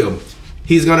think he will.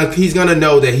 He's gonna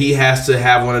know that he has to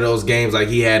have one of those games like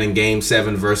he had in Game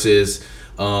 7 versus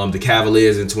the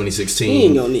Cavaliers in 2016. He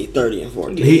ain't gonna need 30 and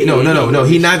 40. He's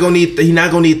not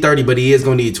gonna need 30, but he is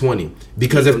gonna need 20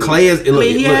 because if Klay is,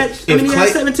 he had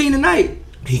 17 tonight.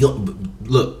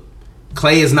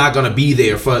 Clay is not going to be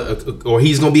there or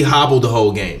he's going to be hobbled the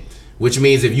whole game. Which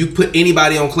means if you put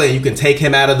anybody on Clay, you can take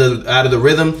him out of the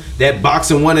rhythm. That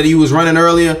boxing one that he was running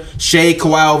earlier, shade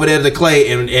Kawhi over there to Clay,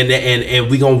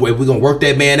 and we gonna work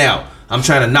that man out. I'm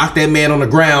trying to knock that man on the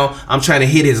ground. I'm trying to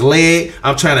hit his leg.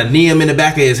 I'm trying to knee him in the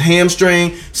back of his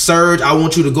hamstring. Serge, I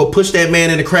want you to go push that man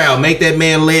in the crowd. Make that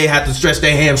man leg have to stretch that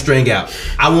hamstring out.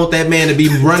 I want that man to be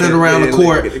running around the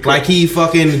court like he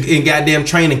fucking in goddamn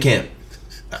training camp.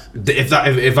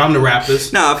 If I'm the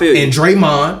Raptors, I feel you. And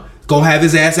Draymond gonna have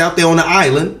his ass out there on the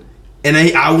island, and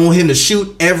I want him to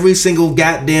shoot every single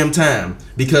goddamn time,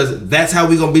 because that's how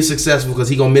we gonna be successful, because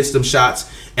he gonna miss them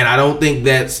shots. And I don't think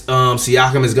that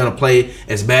Siakam is gonna play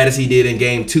as bad as he did in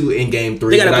game 2 and game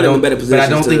 3. But I don't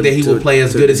think that he will play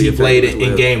as good as he played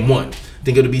in game 1. I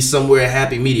think it'll be somewhere a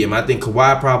happy medium. I think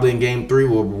Kawhi probably in game 3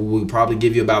 will probably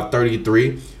give you about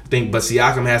 33. But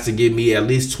Siakam has to give me at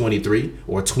least 23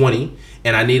 or 20,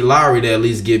 and I need Lowry to at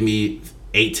least give me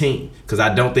 18, because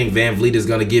I don't think Van Vliet is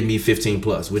going to give me 15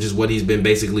 plus, which is what he's been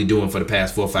basically doing for the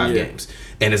past 4 or 5 games,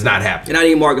 and it's not happening. And I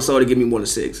need Marc Gasol to give me more than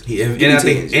 6. And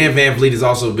Van Vliet has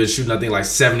also been shooting, I think, like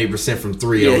 70% from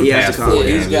 3 over the past 4 games.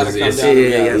 He's got to come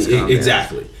down.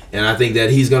 Exactly. And I think that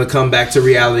he's going to come back to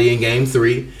reality in game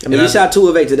 3. I mean, he shot 2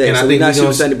 of 8 today, so he's not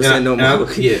shooting 70% no more.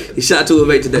 He shot 2 of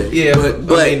 8 today. Yeah,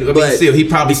 but still, he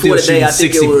probably still shooting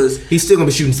 60%. He's still going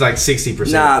to be shooting like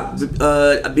 60%.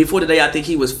 Nah, before today, I think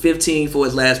he was 15 for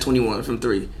his last 21 from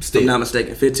 3. If I'm not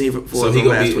mistaken. 15 for his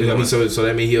last 21. So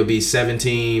that means he'll be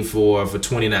 17 for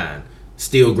 29.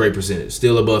 Still great percentage.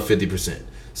 Still above 50%.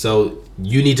 So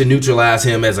you need to neutralize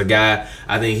him as a guy.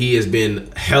 I think he has been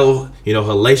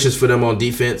hellacious for them on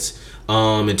defense,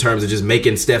 in terms of just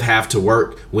making Steph have to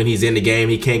work when he's in the game.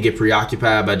 He can't get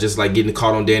preoccupied by just like getting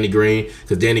caught on Danny Green,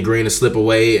 because Danny Green will slip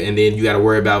away, and then you got to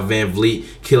worry about Van Vliet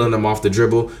killing him off the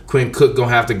dribble. Quinn Cook gonna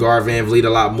have to guard Van Vliet a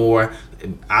lot more.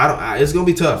 It's gonna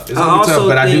be tough.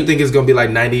 But I do think it's gonna be like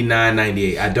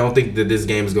 99-98. I don't think that this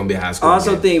game is gonna be a high score. I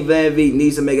also think Van Vliet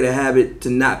needs to make it a habit to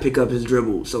not pick up his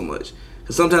dribble so much.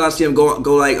 Sometimes I see him go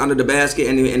like under the basket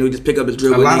and we just pick up his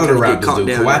dribble. A lot of the Raptors do.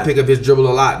 Down. Kawhi pick up his dribble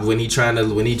a lot when he trying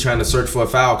to search for a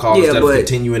foul call instead of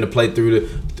continuing to play through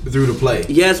the play.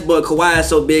 Yes, but Kawhi is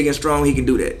so big and strong, he can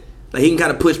do that. Like, he can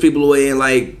kind of push people away and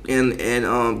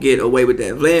get away with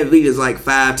that. Van Vliet is like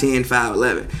 5'10",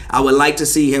 5'11". I would like to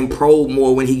see him probe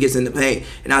more when he gets in the paint,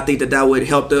 and I think that would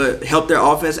help their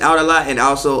offense out a lot, and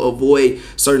also avoid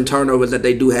certain turnovers that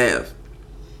they do have.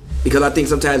 Because I think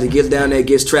sometimes he gets down there,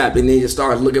 gets trapped, and then he just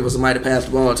starts looking for somebody to pass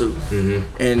the ball to.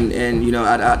 Mm-hmm. And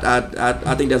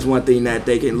I think that's one thing that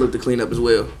they can look to clean up as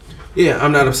well. Yeah,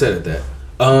 I'm not upset at that.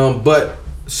 But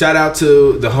shout out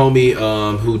to the homie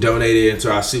who donated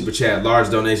into our super chat.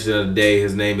 Large donation of the day.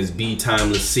 His name is B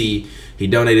Timeless C. He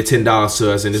donated $10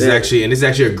 to us, and this is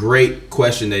actually a great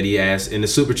question that he asked. In the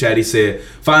super chat, he said,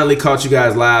 "Finally caught you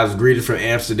guys live. Greeted from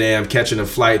Amsterdam, catching a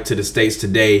flight to the States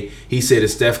today." He said,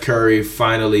 "Is Steph Curry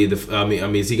finally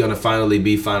is he gonna finally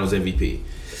be Finals MVP?"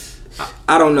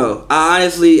 I don't know. I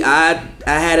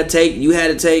had a take. You had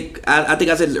a take. I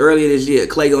think I said this earlier this year.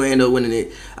 Clay gonna end up winning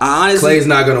it. Clay's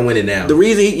not gonna win it now. The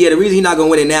reason he's not gonna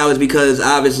win it now is because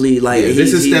obviously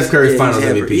this is Steph Curry's Finals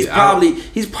MVP.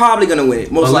 He's probably gonna win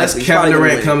it. Unless Kevin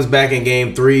Durant comes back in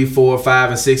game 3, 4,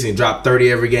 5, and 6 and drop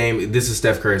 30 every game, this is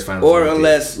Steph Curry's Finals MVP. Or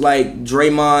unless like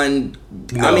Draymond.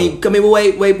 No. I mean,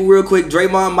 wait, real quick.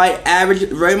 Draymond might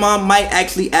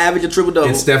actually average a triple double.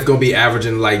 And Steph gonna be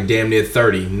averaging like damn near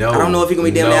 30. No, I don't know if he's gonna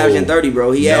be damn near averaging 30,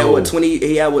 bro. He had what 20?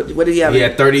 He had what did he have? He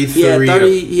had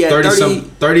 33. He had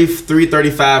 33,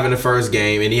 35 in the first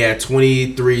game, and he had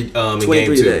 23 in game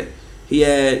 2. Today. He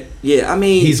had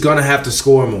he's gonna have to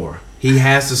score more. He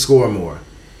has to score more.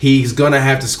 He's gonna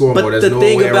have to score more. There's no way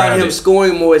around it. But the thing about him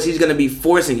scoring more is he's gonna be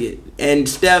forcing it, and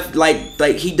Steph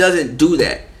like he doesn't do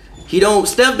that.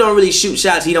 Steph don't really shoot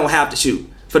shots he don't have to shoot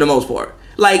for the most part.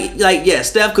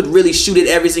 Steph could really shoot it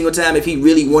every single time if he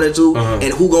really wanted to,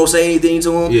 and who gonna say anything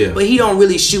to him? Yeah. But he don't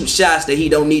really shoot shots that he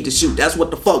don't need to shoot. That's what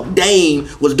the fuck Dame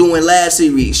was doing last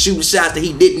series, shooting shots that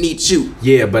he didn't need to shoot.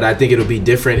 Yeah, but I think it'll be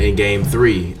different in game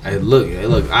 3.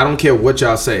 Look, I don't care what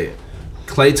y'all say.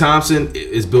 Klay Thompson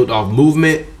is built off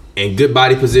movement and good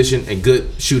body position and good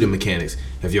shooting mechanics.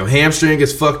 If your hamstring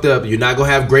is fucked up, you're not going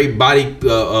to have great body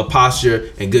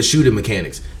posture and good shooting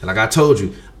mechanics. And like I told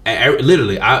you,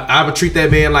 I would treat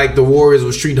that man like the Warriors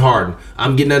was treating Harden.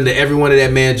 I'm getting under every one of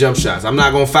that man's jump shots. I'm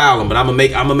not going to foul him, but I'm going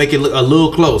to make it look a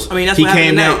little close. I mean, that's what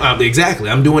happened tonight. Exactly.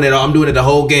 I'm doing it the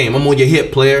whole game. I'm on your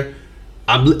hip, player.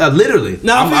 I'm literally.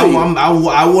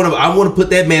 I want to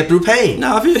put that man through pain.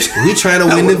 No, I feel we trying to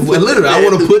win this. Literally, I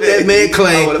want to put that man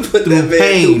Clay through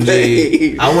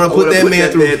pain. I want to put that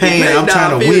man through pain. I'm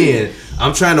trying to win.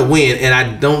 I'm trying to win, and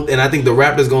I think the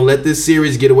Raptors gonna let this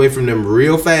series get away from them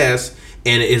real fast,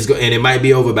 and it might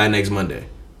be over by next Monday.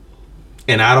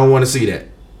 And I don't want to see that.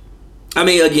 I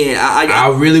mean, again, I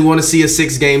really want to see a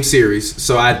 6-game series.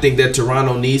 So I think that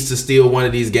Toronto needs to steal one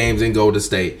of these games in Golden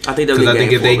State. I think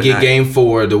if they get Game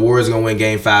 4, the Warriors gonna win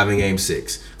Game 5 and Game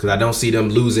 6. Because I don't see them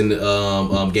losing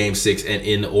Game 6 and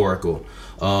in the Oracle.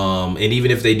 And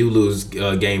even if they do lose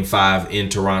Game 5 in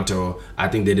Toronto, I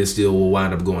think that it still will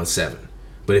wind up going 7.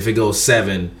 But if it goes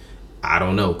 7, I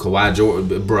don't know. Kawhi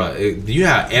Jordan, bruh, do you know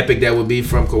how epic that would be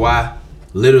from Kawhi?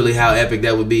 Literally how epic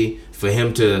that would be for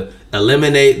him to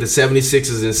eliminate the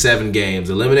 76ers in 7 games,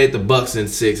 eliminate the Bucks in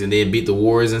 6, and then beat the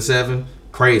Warriors in 7.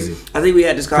 Crazy. I think we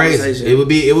had this conversation. Crazy.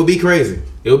 It would be crazy.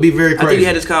 It would be very crazy. I think we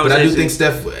had this conversation. But I do think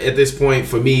Steph, at this point,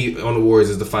 for me, on the Warriors,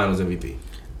 is the Finals MVP.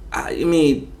 I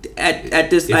mean, at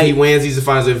this, if he wins, he's the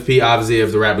Finals MVP. Obviously,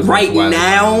 if the Raptors right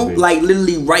now, like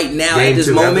literally right now, game at this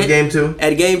 2, moment, Game 2,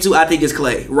 at Game 2, I think it's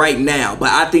Klay right now. But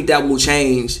I think that will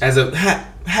change.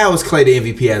 How is Klay the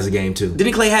MVP as a Game 2?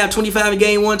 Didn't Klay have 25 in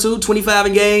Game 1 too? 25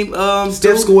 in Game.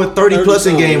 Steph scored 30 plus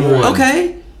in Game 1.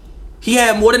 Okay, he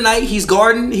had more tonight. He's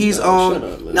guarding. He's shut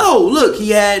up, man. No, look,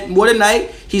 he had more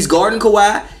tonight. He's guarding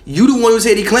Kawhi. You the one who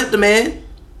said he clamped the man.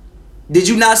 Did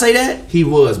you not say that? He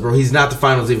was, bro. He's not the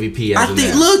Finals MVP. I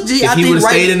think. Look, G. If he would have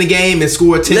stayed in the game and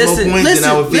scored 10 more points, then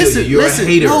I would feel you. You're a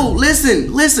hater. No,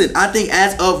 listen. I think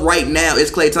as of right now, it's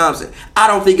Klay Thompson. I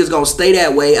don't think it's gonna stay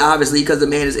that way, obviously, because the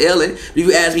man is ailing. But if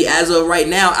you ask me, as of right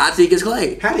now, I think it's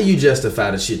Klay. How do you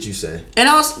justify the shit you say? And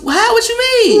how? What you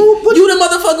mean? You the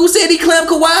motherfucker who said he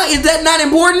clamped Kawhi? Is that not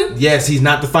important? Yes, he's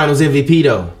not the Finals MVP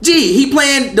though. Gee, he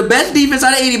playing the best defense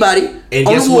out of anybody. And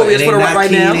on guess the what? Warriors And they not right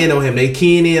keying now. in on him. They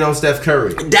keying in on Steph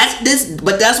Curry. But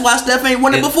that's why Steph ain't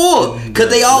won it before. Because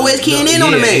they always keying in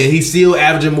on the man. And he's still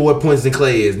averaging more points than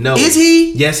Klay is. No. Is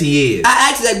he? Yes, he is.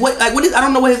 I asked what is, I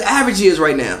don't know what his average is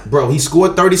right now. Bro, he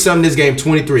scored 30-something this game,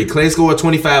 23. Klay scored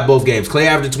 25 both games. Klay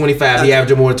averaged 25. He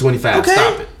averaged more than 25. Okay.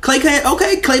 Stop it.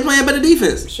 Klay playing better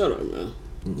defense. Shut up, man.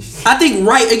 I think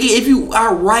if you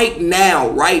are right now,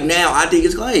 I think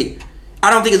it's Klay. I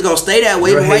don't think it's gonna stay that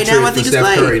way, Your but right now I hatred think for it's Steph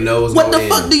Klay. Curry knows What no the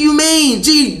end. fuck do you mean?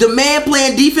 Gee, the man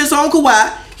playing defense on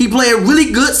Kawhi. He playing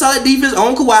really good, solid defense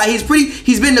on Kawhi.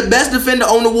 He's been the best defender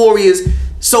on the Warriors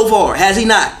so far, has he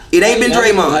not? It ain't been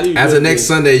Draymond. As of next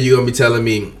Sunday, you're gonna be telling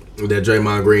me that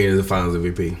Draymond Green is the Finals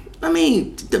MVP. I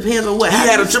mean, depends on what He had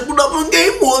a happens. triple-double in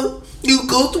Game 1. You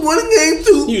go to 1 in Game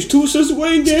 2. He was 2 assists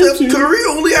away in Game 2. Steph Curry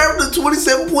only averaged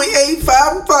 27.8,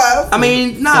 5 and 5. I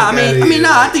mean,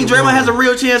 I think Draymond has a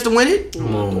real chance to win it.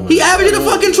 He averaged a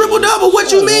fucking triple-double.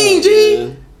 What you mean,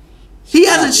 G? He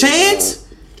has a chance?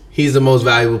 He's the most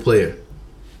valuable player.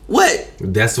 What?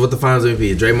 That's what the Finals MVP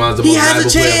is. Draymond's the He most has a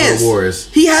valuable player for chance. the Warriors.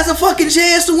 He has a fucking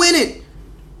chance to win it.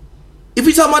 If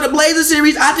we talking about the Blazers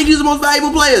series, I think he's the most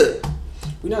valuable player.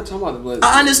 We're not talking about the Blazers.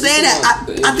 I understand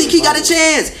that. I think he got a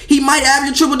chance. He might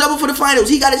average a triple-double for the finals.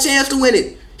 He got a chance to win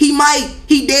it. He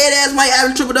dead ass might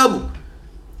average a triple-double.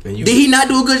 Did he not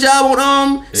do a good job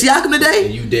on Siakam today?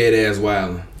 And you dead ass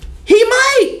wildin'. He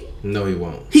might. No, he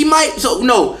won't. He might. So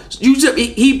no, you just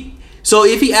So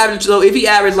if he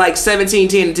averaged like 17,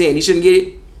 10, and 10, he shouldn't get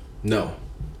it. No.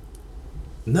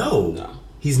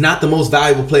 He's not the most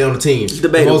valuable player on the team. The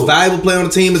most valuable player on the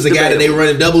team is the guy that they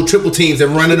running double, triple teams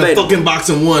and running a fucking box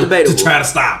and one to try to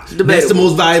stop. That's the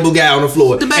most valuable guy on the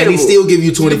floor. And he still give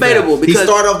you 25. He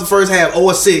started off the first half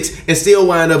 0-6 and still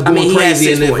wind up going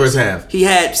crazy in the first half. He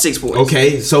had 6 points.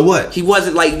 Okay, so what? He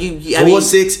wasn't like you.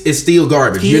 0-6 is still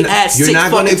garbage. He had 6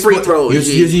 fucking free throws.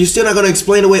 You're still not going to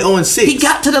explain away 0-6. He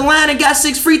got to the line and got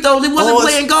 6 free throws. He wasn't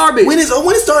playing garbage. When is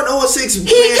starting 0-6?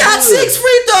 He got 6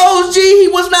 free throws. He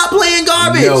was not playing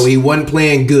garbage. No, he wasn't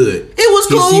playing good. It was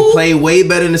cool. He played way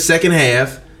better in the second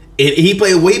half. He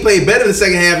played better in the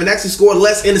second half and actually scored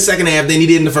less in the second half than he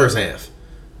did in the first half.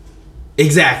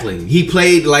 Exactly. He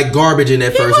played like garbage in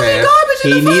that first half.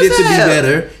 He needed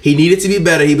to be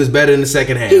better. He was better in the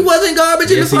second half. He wasn't garbage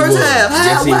in the first half.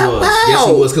 Yes, he was. Yes,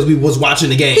 he was, because we was watching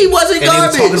the game. He wasn't garbage.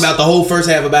 And they were talking about the whole first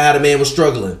half about how the man was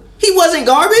struggling. He wasn't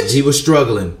garbage. He was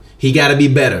struggling. He got to be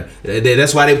better.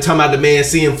 That's why they were talking about the man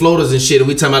seeing floaters and shit, and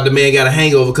we talking about the man got a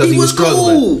hangover because he was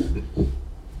struggling. Cool.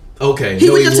 Okay. He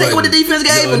was just taking what the defense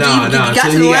gave him. He got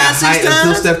to the line 6 times.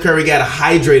 Until Steph Curry got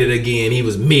hydrated again, he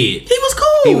was mid. He was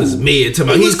cool. He was mid.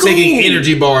 He's taking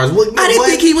energy bars. I didn't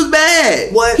think he was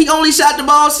bad. What? He only shot the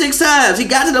ball 6 times. He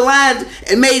got to the line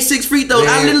and made 6 free throws.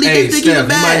 I literally didn't think he was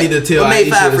bad. You might need to tell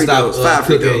Aisha to stop 5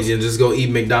 free cooking throws. and just go eat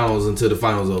McDonald's until the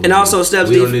finals over. And also Steph's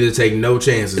we don't need to take no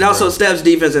chances. And also Steph's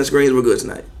defense and screens were good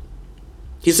tonight.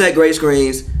 He set great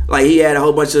screens. Like he had a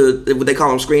whole bunch of what they call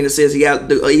them screen assists. He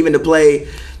got even to play.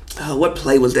 what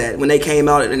play was that when they came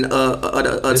out in a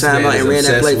timeout and ran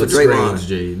that play for Draymond?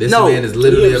 Screens, this man is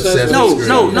literally obsessed with screens.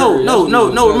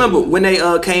 No. Remember when they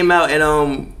came out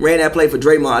and ran that play for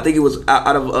Draymond? I think it was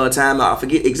out of timeout. I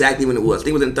forget exactly when it was. I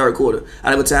think it was in the third quarter.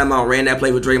 Out of a timeout, ran that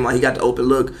play for Draymond. He got the open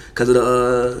look because of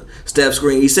the Steph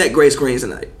screen. He set great screens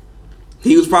tonight.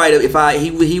 He was probably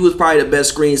he was probably the best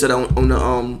screen setter on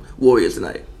the Warriors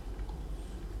tonight.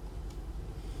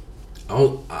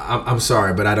 I'm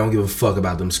sorry, but I don't give a fuck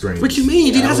about them screens. What you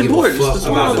mean, G? That's important. It's the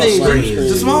small things.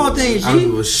 It's the small things, G. I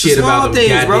don't give a shit about them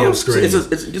goddamn screens.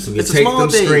 It's you the small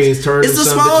take them screens, turn them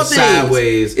some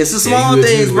sideways. It's the small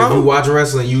things, bro. If you watch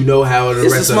wrestling, you know how the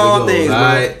rest of it goes. All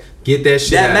right? Get that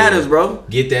shit. That matters, bro.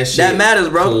 Get that shit. That matters,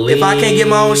 bro. If I can't get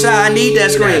my own shot, I need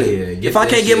that screen. If I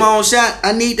can't get my own shot,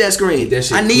 I need that screen.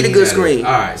 I need a good screen.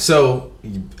 All right, so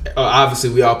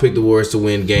obviously we all picked the Warriors to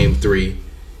win Game 3.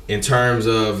 In terms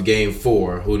of Game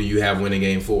 4, who do you have winning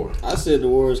Game 4? I said the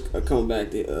Warriors are coming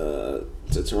back to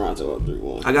Toronto up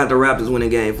 3-1. I got the Raptors winning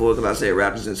Game 4 because I said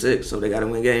Raptors in 6, so they got to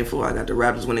win Game 4. I got the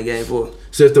Raptors winning Game 4.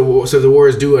 So if the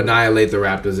Warriors do annihilate the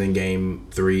Raptors in Game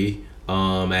 3,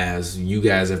 as you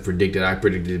guys have predicted, I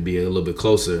predicted it to be a little bit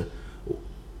closer.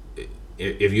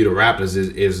 If you the Raptors,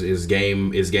 is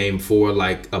game 4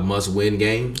 like a must-win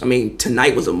game? I mean,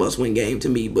 tonight was a must-win game to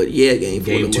me, but yeah, Game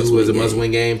 4 Game 2 was a must-win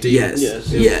game to you?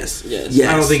 Yes.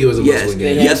 I don't think it was a must-win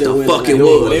game. Yes, the fuck it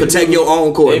was. Protect your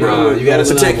own court, bro. You gotta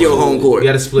protect your home court. You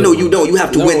gotta split. No, you don't. You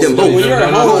have to win them both. You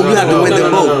have to win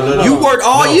them both. You worked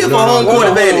all year for home court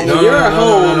advantage. You're at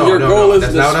home. Your goal is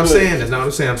That's not what I'm saying. That's not what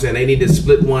I'm saying. I'm saying they need to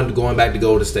split one going back to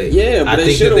Golden State. Yeah, but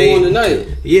they should have won tonight.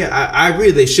 Yeah, I agree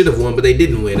they should have won, but they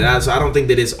didn't win. So I don't think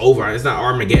that it's over. It's not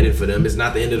Armageddon for them. It's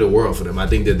not the end of the world for them. I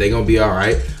think that they're going to be all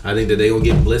right. I think that they're going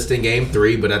to get blitzed in Game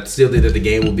 3, but I still think that the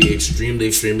game will be extremely,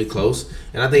 extremely close.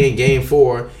 And I think in Game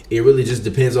 4, it really just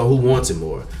depends on who wants it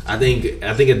more. I think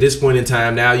at this point in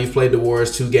time now, you've played the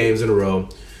Warriors 2 games in a row.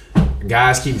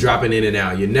 Guys keep dropping in and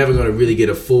out. You're never going to really get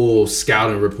a full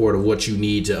scouting report of what you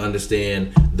need to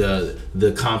understand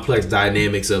the complex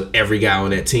dynamics of every guy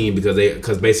on that team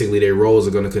because basically their roles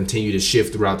are going to continue to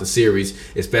shift throughout the series,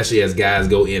 especially as guys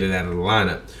go in and out of the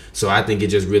lineup. So I think it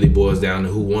just really boils down to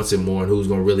who wants it more and who's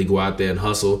going to really go out there and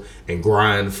hustle and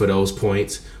grind for those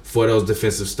points, for those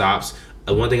defensive stops.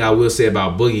 One thing I will say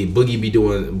about Boogie be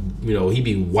doing, he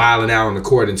be wilding out on the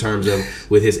court in terms of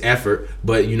with his effort.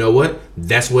 But you know what?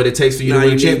 That's what it takes for you to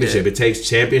win a championship. It takes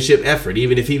championship effort,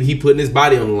 even if he putting his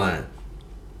body on the line.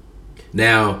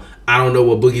 Now, I don't know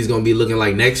what Boogie's going to be looking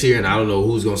like next year, and I don't know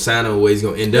who's going to sign him or where he's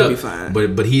going to end up. Be fine.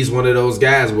 But he's one of those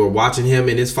guys. We're watching him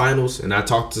in his finals, and I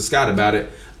talked to Scott about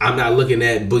it. I'm not looking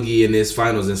at Boogie in his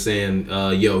finals and saying,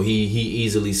 he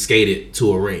easily skated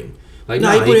to a ring. Like,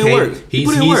 he put in work. He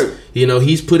put in work.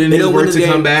 He's put in his work to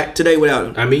come back today without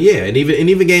him. I mean, yeah, and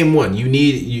even Game 1,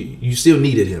 you still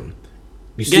needed him.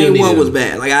 Game 1 was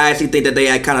bad. Like, I actually think that they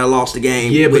had kind of lost the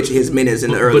game with his minutes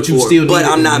in the early fourth. But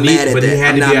I'm not mad at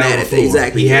that. I'm not mad at that.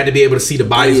 Exactly. He had to be able to see the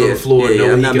bodies on the floor, know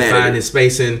when he could find his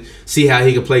spacing, see how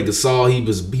he could play Gasol.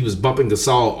 He was bumping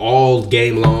Gasol all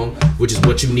game long, which is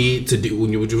what you need to do.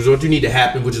 Which is what you need to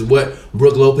happen. Which is what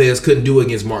Brook Lopez couldn't do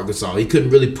against Marc Gasol. He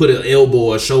couldn't really put an elbow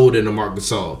or a shoulder into Marc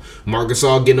Gasol. Marc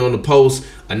Gasol getting on the post,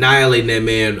 annihilating that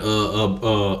man,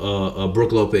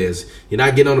 Brook Lopez. You're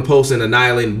not getting on the post and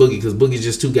annihilating Boogie because Boogie's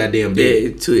just too goddamn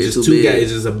big. Yeah, too big. Guys.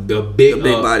 It's just a big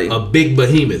body, a big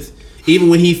behemoth. Even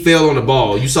when he fell on the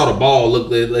ball, you saw the ball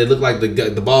it looked like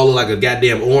the ball looked like a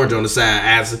goddamn orange on the side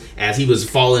as he was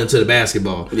falling into the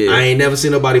basketball. Yeah. I ain't never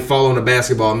seen nobody fall on the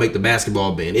basketball and make the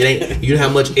basketball bend. It ain't. You know how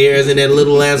much air is in that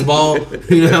little ass ball.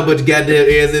 You know how much goddamn air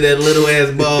is in that little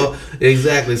ass ball.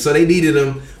 Exactly. So they needed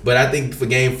him. But I think for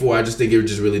Game 4, I just think it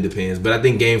just really depends. But I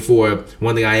think Game 4,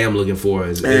 one thing I am looking for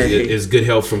is good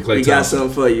help from Klay Thompson. We got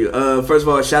something for you. First of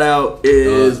all, shout out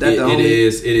is that the homie?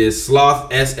 It is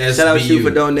Sloth SSBU. Shout out to you for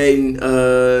donating.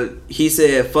 He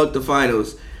said, "Fuck the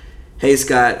finals." Hey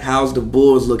Scott, how's the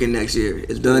Bulls looking next year?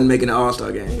 Is Dunn making an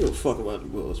All-Star game? I don't give a fuck about the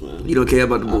Bulls, man. You don't care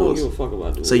about the Bulls? I don't give a fuck about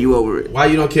the Bulls. So you over it? Why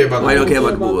you don't care about the Bulls? Why you don't care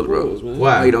about the Bulls, bro?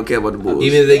 Why you don't care about the Bulls?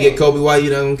 Even if they get Kobe White, you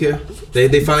don't care?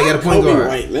 They finally got a point guard.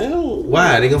 White, man.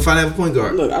 Why? They gonna finally have a point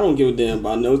guard. Look, I don't give a damn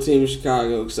about no team in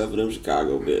Chicago except for them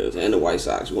Chicago Bears and the White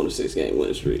Sox won a 6-game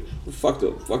winning streak. Fuck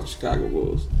the Chicago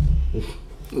Bulls.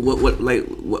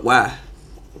 Why?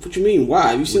 What you mean,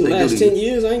 why? You seen the last 10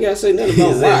 years? I ain't got to say nothing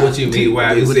about why. What you mean,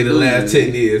 why? You seen the last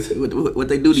 10 years? What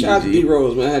they do to you, Shout out to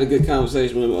D-Rose, man. I had a good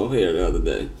conversation with him O'Hare the other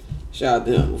day. Shout out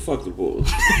to him. Well, fuck the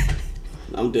Bulls.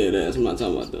 I'm dead ass. I'm not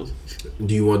talking about them.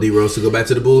 Do you want D-Rose to go back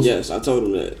to the Bulls? Yes, I told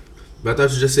him that. But I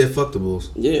thought you just said fuck the Bulls.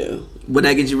 Yeah. Would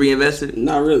that get you reinvested?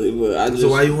 Not really, but I just... So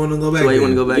why you want to go back? So why you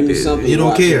want to go back? Give me something. You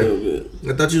don't care. A little bit.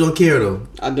 I thought you don't care though.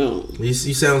 I don't. You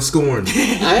sound scorned.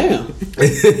 I am.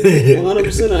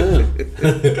 100% I am.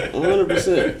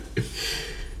 100%.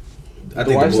 I The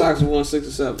think White Sox have won 6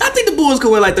 or 7. I think the Bulls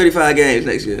could win like 35 games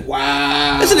next year.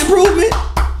 Wow. That's an improvement.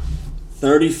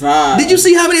 35. Did you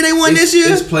see how many they won this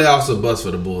year? It's playoffs or bust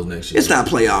for the Bulls next year. It's not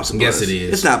playoffs. Yes, it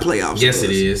is. It's not playoffs. Yes, it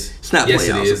is. It's not yes,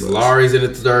 playoffs. it is. Laurie's in the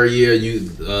 3rd year.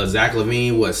 Zach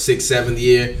LaVine, 6th, 7th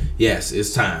year? Yes,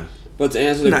 it's time. But to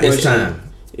answer the It's question, time.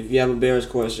 if you have a Bears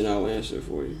question, I will answer it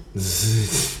for you.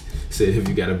 Said if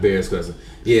you got a Bears question.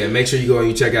 Yeah, make sure you go and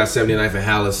you check out 79th and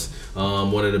Hallis,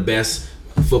 one of the best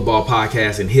football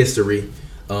podcasts in history.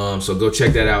 So go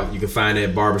check that out. You can find it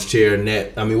at Barber's Chair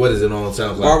Net. I mean, what is it on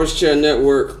SoundCloud? Barber's Chair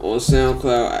Network on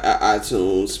SoundCloud,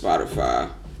 iTunes, Spotify,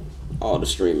 all the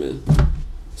streaming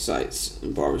sites,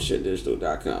 and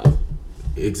barberschairdigital.com.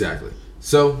 Exactly.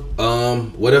 So,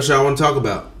 what else y'all want to talk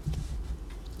about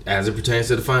as it pertains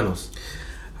to the finals?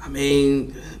 I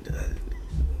mean,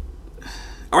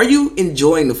 are you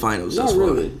enjoying the finals Not thus far?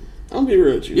 really. I'm gonna be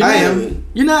real with you. I Not am. really.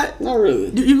 You're not? Not really.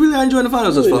 You really not enjoying the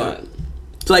finals Really thus far? not.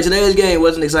 So like today's game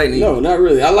wasn't exciting to you? No, not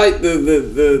really. I like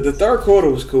the third quarter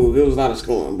was cool. It was a lot of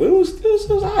scoring, but it was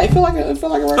alright. It felt like a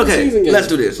regular Okay, season game. let's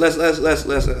do this. Let's do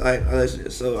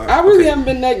this. So, all right, I really okay. haven't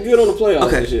been that good on the playoffs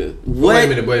Okay. this year. Wait a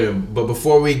minute. But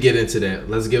before we get into that,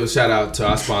 let's give a shout out to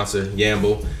our sponsor,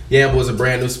 Yamble. Yamble is a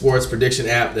brand new sports prediction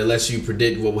app that lets you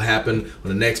predict what will happen on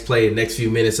the next play, the next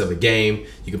few minutes of a game.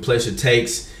 You can place your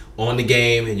takes on the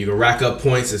game and you can rack up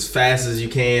points as fast as you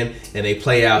can, and they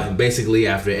play out. And basically,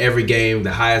 after every game,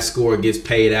 the highest score gets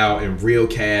paid out in real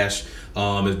cash.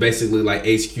 It's basically like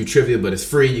HQ Trivia, but it's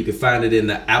free. You can find it in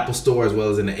the Apple Store as well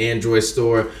as in the Android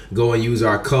Store. Go and use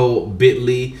our code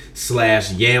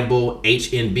bit.ly/Yamble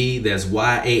HNB. That's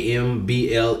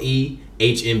YAMBLE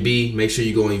HNB. Make sure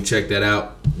you go and check that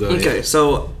out. Go ahead. Okay,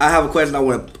 so I have a question I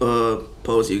want to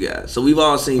pose to you guys. So we've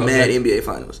all seen mad NBA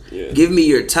Finals. Yeah. Give me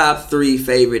your top 3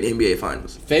 favorite NBA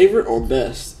Finals. Favorite or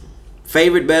best?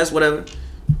 Favorite, best, whatever.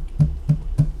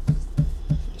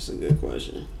 That's a good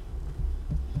question.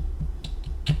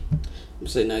 I'm gonna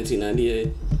say 1998.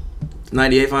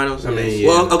 98 Finals? I mean, yeah.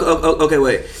 Well, okay,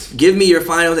 wait. Give me your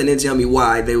finals and then tell me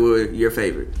why they were your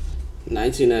favorite.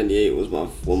 1998 was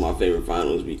one of my favorite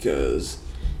finals because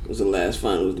it was the last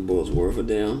finals the Bulls were for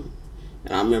them.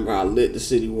 And I remember how lit the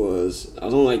city was. I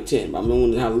was only like 10, but I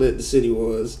remember how lit the city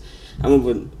was. I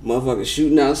remember motherfuckers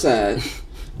shooting outside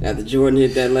after Jordan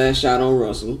hit that last shot on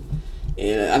Russell.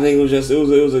 And I think it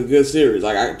was a good series.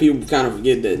 Like people kind of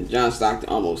forget that John Stockton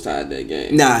almost tied that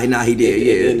game. Nah, he did.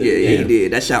 Yeah, he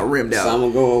did. That shot rimmed out. So I'm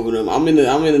gonna go over them. I'm in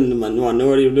the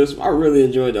minority of this. I really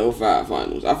enjoyed the 05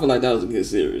 finals. I feel like that was a good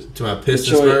series. To my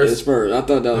Pistons Detroit and Spurs? Spurs. I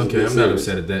thought that was a Okay, good I'm series. not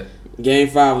upset at that. Game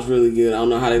 5 was really good. I don't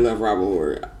know how they left Robert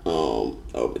Horry.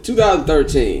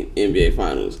 2013 NBA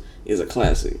Finals is a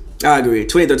classic. I agree.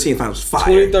 2013 Finals fire.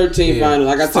 2013 Finals,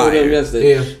 like I told them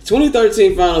yesterday. Yeah.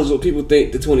 2013 Finals is what people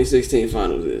think the 2016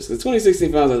 Finals is. The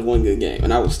 2016 Finals has one good game,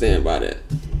 and I will stand by that.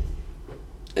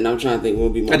 And I'm trying to think what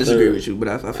would be my I disagree third. with you, but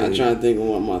I feel I'm you. trying to think of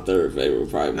what my third favorite would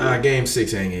probably be. Game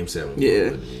 6 and Game 7.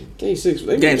 Yeah. Game 6.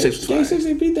 Game 6 was Game fire. 6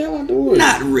 they beat the hell out the Warriors.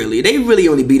 Not really. They really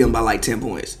only beat them by like 10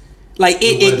 points. Like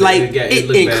it It looked bad it at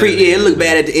looked the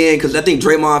bad end. at the end because I think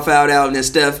Draymond fouled out and then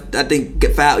Steph I think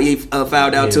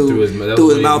fouled out too through his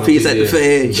mouthpiece at the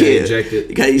fan. Got Yeah,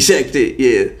 ejected. Got ejected.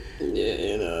 Yeah. Yeah,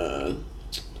 and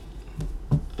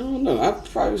I don't know. I'd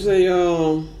probably say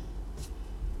I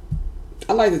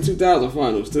like the 2000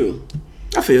 Finals too.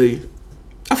 I feel you.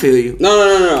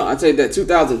 No. I take that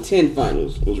 2010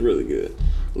 Finals was really good.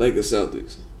 Lakers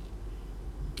Celtics.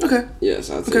 Okay. Yes,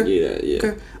 I'll take Okay. you that. Yeah.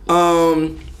 Okay.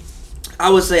 I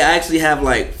would say I actually have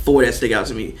like 4 that stick out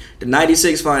to me. The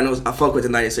 96 Finals, I fuck with the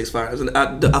 96 Finals. And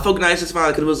I fuck with the 96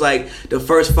 Finals because it was like the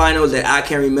first Finals that I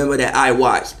can remember that I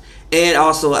watched. And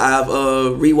also I've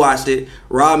rewatched it.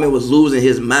 Rodman was losing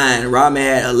his mind. Rodman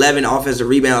had 11 offensive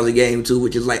rebounds a game too,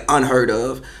 which is like unheard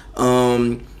of.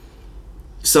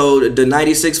 So the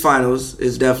 96 Finals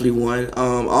is definitely one.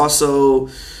 Also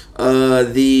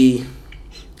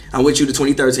I'm with you, the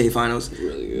 2013 Finals.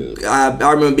 Really good. I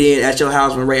remember being at your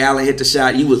house when Ray Allen hit the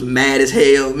shot. You was mad as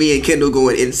hell. Me and Kendall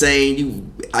going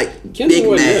insane. Kendall Big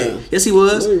wasn't mad. there. Yes, he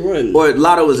was. No, he wasn't. Or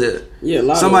Lotto was there. Yeah,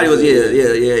 Lotto Somebody was there.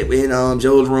 in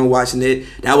Joe's room watching it.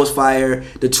 That was fire.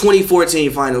 The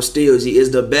 2014 Finals still, G,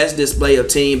 is the best display of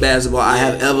team basketball I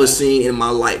have ever seen in my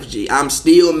life, G. I'm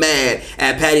still mad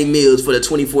at Patty Mills for the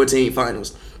 2014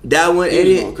 Finals. That one, He and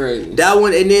was then going crazy. that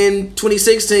one, and then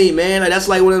 2016, man, like that's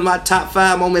like one of my top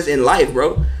 5 moments in life,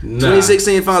 bro. Nah.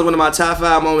 2016 Finals, one of my top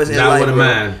 5 moments in Not life. one of bro.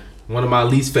 mine. One of my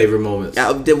least favorite moments.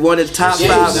 The one of the top Game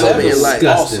 5 seven moments in was life.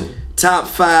 disgusting. Top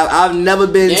 5. I've never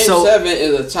been Game 7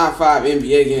 is a top 5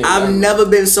 NBA game. I've never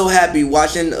been so happy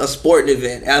watching a sporting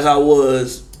event as I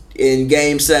was in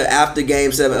Game 7 after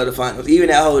Game 7 of the finals. Even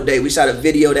that whole day, we shot a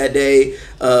video that day.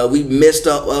 We missed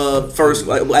up first.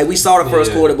 Like we saw the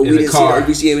first quarter, but we didn't see the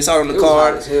RBCA. We saw it on the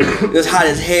car. It was hot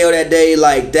as hell that day.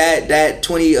 Like that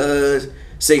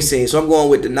 2016. So I'm going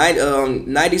with the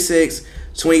 96,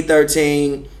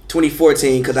 2013.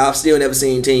 2014, because I've still never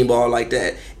seen team ball like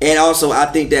that. And also, I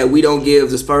think that we don't give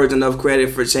the Spurs enough credit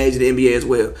for changing the NBA as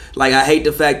well. Like, I hate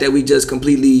the fact that we just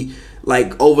completely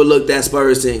overlooked that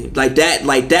Spurs team. Like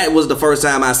that was the first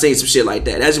time I seen some shit like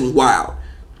that. That just was wild.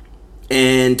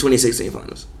 And 2016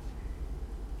 finals.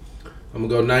 I'm gonna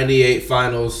go 98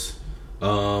 finals.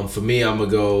 For me, I'm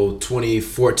gonna go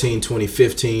 2014,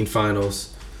 2015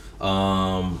 finals.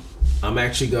 I'm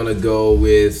actually gonna go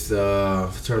with in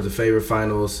terms of favorite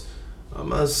finals. I'm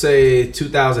gonna say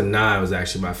 2009 was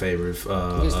actually my favorite.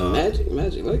 Magic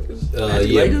Lakers.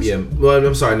 Lakers? Yeah. Well,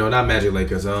 I'm sorry, no, not Magic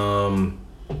Lakers.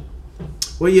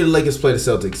 What year the Lakers played the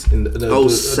Celtics?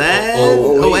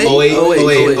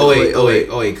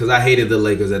 08. Because I hated the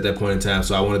Lakers at that point in time,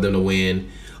 so I wanted them to win.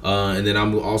 And then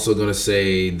I'm also gonna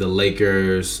say the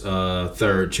Lakers'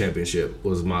 third championship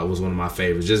was one of my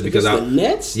favorites, just because the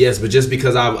Nets. Yes, but just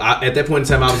because I at that point in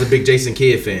time I was a big Jason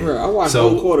Kidd fan. Bro, I watched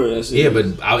one quarter of that series. Yeah, but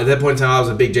at that point in time I was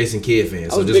a big Jason Kidd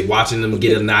fan, so just watching them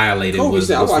get annihilated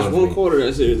was I watched fun one quarter of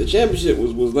that series. The championship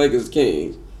was Lakers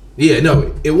Kings. Yeah,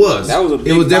 no, it was. That was a big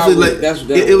it was definitely rivalry.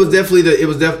 that was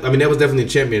definitely the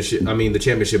championship. I mean, the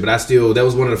championship, but that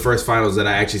was one of the first finals that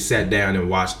I actually sat down and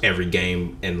watched every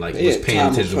game and was paying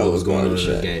attention to what was going on in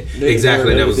the game.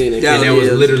 Exactly, there was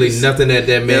literally nothing that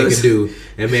man could do.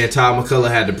 And man, Todd McCullough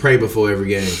had to pray before every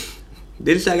game.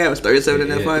 Didn't Shaq have 37 in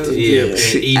that finals? Yeah, and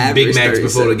eating Big Macs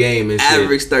before the game and shit.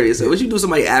 Average 37. What you do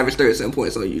somebody average 37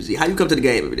 points on UC? How you come to the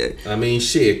game every day? I mean,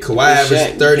 shit, Kawhi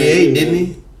averaged 38, didn't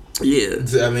he? Yeah,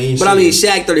 I mean,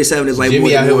 Shaq 37 is like Jimmy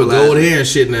more out here with demoralizing. gold hair and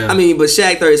shit now. I mean, but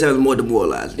Shaq 37 is more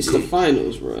demoralizing. It's the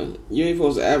finals, bro. You ain't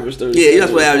supposed to average 37. Yeah, you're not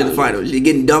supposed to average the finals. You're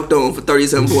getting dunked on for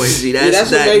 37 points. G.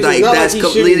 That's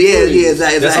completely.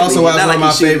 Exactly. That's also why it's one of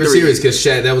my favorite series, because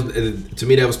Shaq. That was to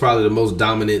me that was probably the most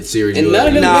dominant series. And none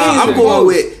of them I'm going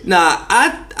with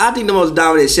I think the most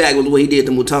dominant Shaq was what he did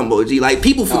to Mutombo. G. Like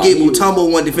people forget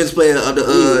Mutombo won defense player of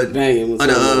the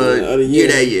year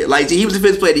that year. Like G, he was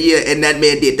defense player of the year, and that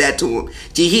man did that to him.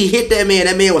 G, he hit that man.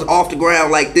 That man was off the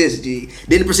ground like this. G,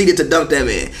 then proceeded to dunk that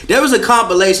man. There was a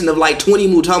compilation of like 20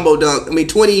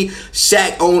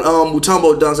 Shaq on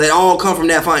Mutombo dunks that all come from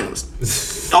that finals.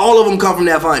 All of them come from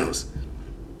that finals.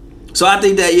 So I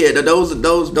think that those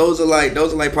are like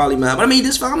probably mine. But I mean,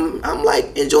 I'm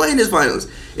like enjoying this finals.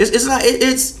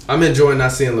 I'm enjoying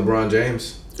not seeing LeBron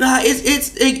James.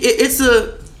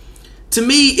 To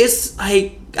me it's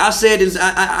like I said is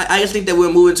I just think that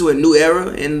we're moving to a new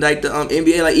era in like the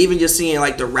NBA. Like even just seeing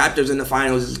like the Raptors in the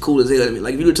finals is cool as hell to me.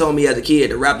 Like if you would told me as a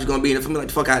kid the Raptors gonna be in it for me, like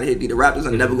the fuck out of here, dude. The Raptors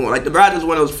are never going. Like the Raptors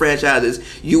one of those franchises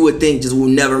you would think just will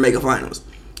never make a finals.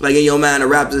 Like in your mind, the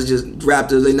Raptors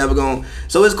they never going.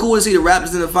 So it's cool to see the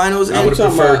Raptors in the finals. I would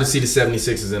have preferred to see the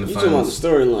 76ers in the finals. You talking about the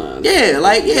storyline? Yeah,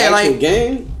 like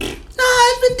game. Nah,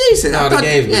 it's been decent. The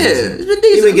game's been decent. It's been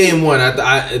decent. Even game one,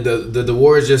 the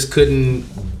Warriors just couldn't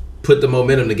put the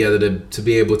momentum together to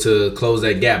be able to close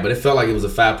that gap. But it felt like it was a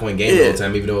 5-point game the whole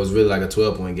time, even though it was really like a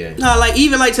 12-point game. No, like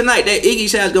even like tonight, that Iggy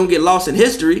shot's gonna get lost in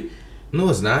history. No,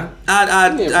 it's not. But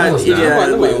I think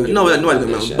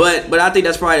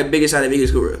that's probably the biggest shot of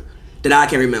Iggy's career that I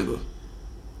can remember.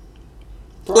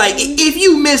 Probably. Like if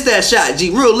you miss that shot, G,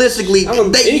 realistically,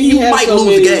 you might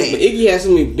lose the game. But Iggy has so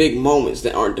many big moments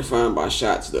that aren't defined by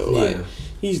shots, though. Like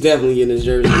he's definitely getting his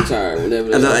jersey retired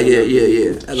whenever. As a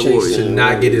Warrior, should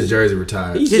not get his jersey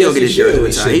retired. He don't get his jersey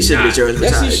retired. He should get his jersey retired.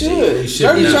 Yes, he should.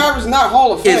 Jersey retired is not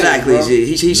Hall of Fame. Exactly, bro.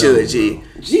 G. He should, G.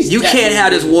 You can't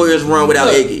have this Warriors run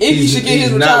without Iggy. Iggy should get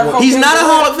his retired. He's not a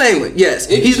Hall of Famer. Yes,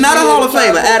 he's not a Hall of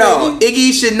Famer at all.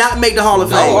 Iggy should not make the Hall of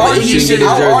Fame. I'll argue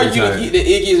that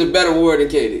Iggy is a better Warrior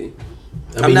than KD.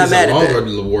 I'm not mad at that.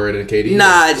 He's a longer Warrior than KD.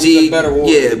 Nah, G. He's a better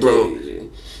Warrior than bro.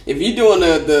 KD. If you're doing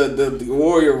the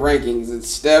Warrior rankings, it's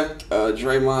Steph,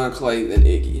 Draymond, Clay, and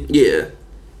Iggy.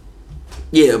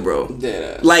 Yeah, bro.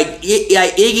 Deadass. Like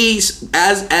Iggy's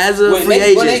as a free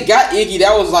agent. When they got Iggy,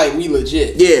 that was like we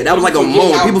legit. Yeah, that was like a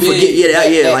moment. People forget.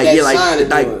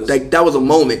 Like that was a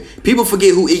moment. People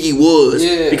forget who Iggy was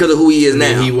because of who he is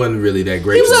now. He wasn't really that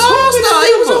great. He was an all-star.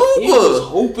 He was a hooper. He was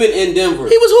hooping in Denver.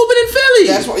 He was hooping in Philly.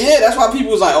 That's why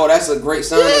people was like, oh, that's a great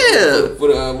signing for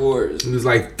the Warriors. He was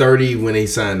like 30 when he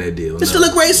signed that deal. It's still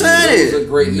a great signing. It was a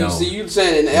great. You see, you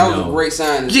saying that was a great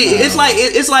signing. Gee, it's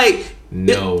like.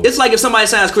 No. It's like if somebody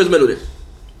signs Chris Middleton.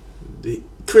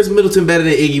 Chris Middleton better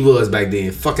than Iggy was back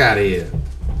then. Fuck out of here.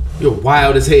 You're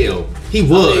wild as hell. He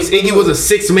was. Iggy was a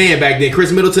 6th man back then.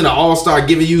 Chris Middleton, an all-star,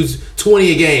 giving you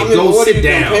 20 a game. Go sit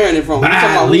down.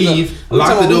 Bye, leave.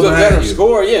 Lock the door behind you.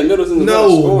 Score? Yeah, Middleton's a better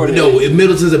scorer. No,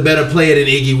 Middleton's a better player than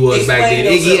Iggy was back then.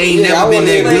 Iggy ain't never been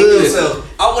that good.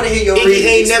 I want to hear your Iggy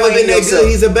ain't never been that good.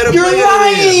 He's a better player. You're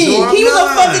right. He was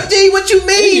a fucking G. What you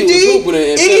mean, G?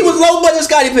 Iggy was low budget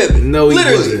Scottie Pippen. No, he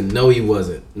wasn't. No, he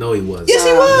wasn't. No, he wasn't. Yes,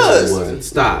 he was. No, he wasn't.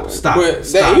 Stop.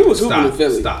 He was hooping in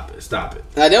Philly. Stop it.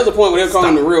 There was a point where they were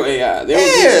calling him the real AI.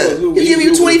 He gave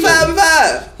you 25 and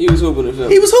 5. He was hooping in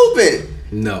Philly. He was hooping.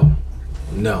 No.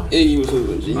 Iggy was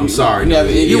hooping. I'm sorry.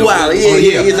 You wild.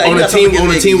 On a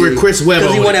team where Chris Webber.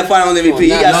 Because he won that Finals MVP. He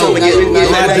got something against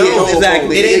me.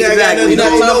 Exactly.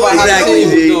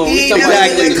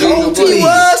 He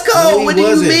was cold. What do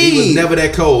you mean? He was never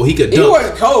that cold. He could dunk. He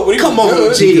wasn't cold, but he Come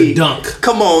on, G. He could dunk.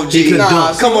 Come on, G. He could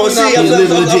dunk. Come on, see. I'm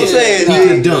saying, He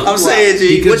could dunk. I'm saying,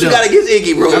 G. What you got against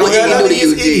Iggy, bro? What Iggy do to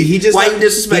you, G? Why you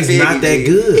disrespect Iggy? He's not that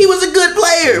good. He was a good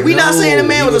player. We not saying the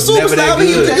man was a superstar, but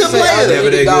he was a good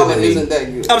player.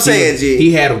 I'm saying, G.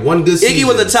 He had one good season. Iggy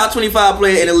was a top 25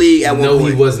 player in the league at one point. No,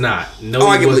 he was not.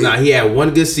 He was not. He had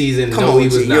one good season. Come on, he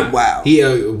was G, not. you're wild. He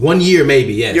 1 year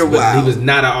maybe, yes. You're but wild. He was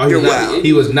not a.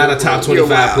 He was not a top 25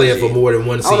 wild, player G. for more than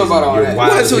one season. I don't know about all You're that.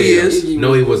 wild 1 or 2 years.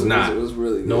 No, he was not. It was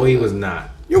really good. No, he was not.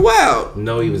 You're wild.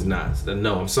 No, he was not.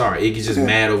 No, I'm sorry. Iggy's just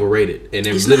mad overrated. And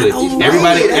then He's literally not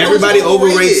overrated. everybody That was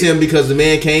overrates overrated. him because the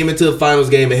man came into the finals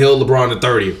game and held LeBron to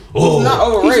 30. Oh, He's not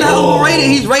overrated. He's not overrated.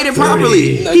 He's rated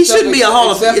properly. No, He shouldn't be a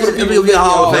Hall of except for Fame. He'll be a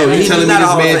Hall of Famer. you He's telling me not a this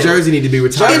Hall of man's Famer. jersey need to be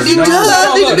retired? If he No, does,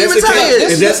 no, he no, can be If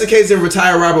retired. that's the case, then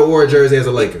retire Robert Ory jersey as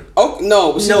a Laker. Oh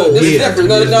no, this No, is yeah. different.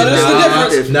 No, this is the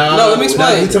difference. No, let me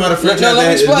explain. We talking about a franchise. Let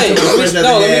me explain.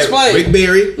 Let me explain. Rick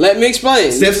Barry, Let me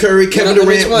explain. Steph Curry, Kevin Let me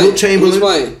Durant, explain. Wilt Chamberlain. Let me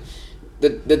explain.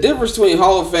 The difference between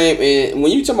Hall of Fame and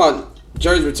when you talk about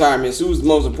jersey retirements, who's the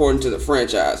most important to the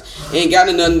franchise, ain't got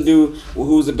nothing to do with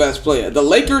who's the best player. The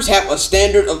Lakers have a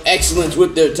standard of excellence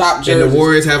with their top jerseys. and the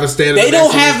Warriors have a standard. They of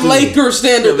don't excellence have too. Lakers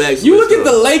standard. Excellence, You look at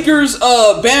though. the Lakers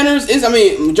banners.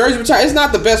 Jersey retire. It's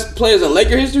not the best players in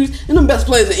Laker history, and the best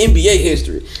players in NBA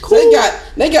history. So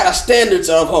they got a standard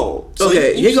to uphold. So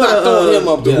Okay, you not throwing him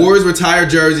up The there. Warriors retired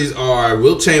jerseys are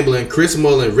Wilt Chamberlain, Chris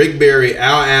Mullin, Rick Barry,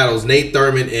 Al Adams, Nate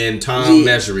Thurman, and Tom G.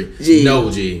 Meschery. G. No,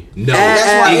 G. No.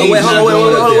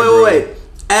 Wait.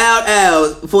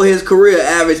 Al for his career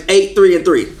averaged 8, 3, and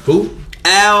 3. Who?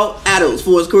 Al Adams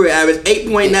for his career averaged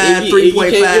 8.9, Iggy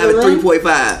 3.5, can't get a and run?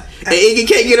 3.5. And Iggy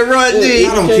can't get a run, G.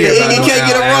 I don't care about Iggy no can't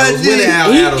get a Al run, Adams. G. When did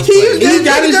Al Adams He play?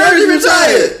 got his jersey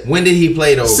retired. When did he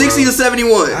play though? 60 bro? to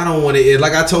 71. I don't want to.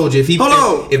 Like I told you,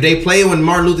 Hold on. if they play when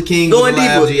Martin Luther King Going was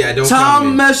alive, deeper. G, I don't Tom count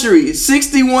him. Meschery,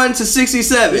 61 to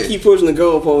 67. Keep pushing the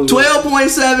goalpost.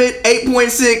 12.7,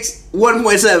 8.6,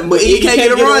 1.7. But Iggy can't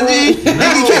get a run, G.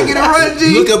 Iggy can't get a run, G.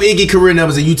 Look up Iggy career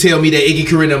numbers and you tell me that Iggy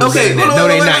career numbers Okay, ain't that. hold No, on,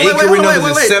 they wait, not. wait, Iggy wait, career wait,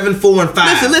 numbers wait. is 7, 4, and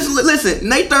 5. Listen.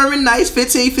 Nate Thurman, nice,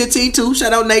 15, 15, 2.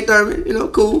 Shout out Nate Thurman. You know,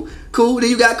 cool. Then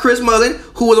you got Chris Mullin,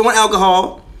 who was on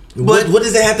alcohol. What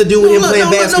does that have to do with him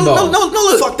playing basketball? No,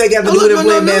 look. Fuck that got to do with him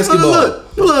playing basketball.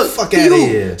 Look. Fuck out of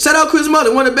here. Shout out Chris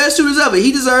Mullin, one of the best shooters ever.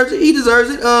 He deserves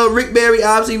it. Rick Barry,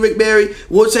 obviously Rick Barry.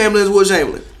 Wilt Chamberlain is Wilt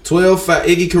Chamberlain. 12-5.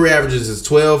 Iggy career averages is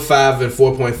 12, 5, and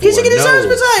 4.4. He should get his jersey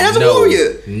retired as a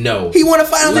Warrior. No. He won a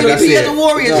Finals Like I MVP as said, a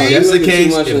Warrior, no, G.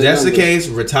 If that's the case,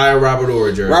 retire Robert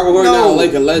Ory jersey. Robert Horry No. not a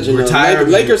Laker legend. Retire-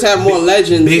 Lakers have more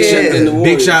legends than the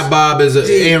Warriors. Big Shot Bob is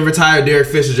and retired Derek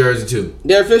Fisher jersey too.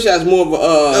 Derek Fisher has more of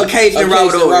a case than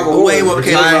Robert Horry. Way more of a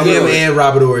case than Retire Robert him Ory. and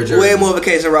Robert Ory jersey. Way more of a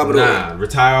case than Robert Ory. Nah,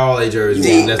 retire all their jerseys.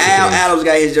 G. That's the Al case. Adams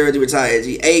got his jersey retired.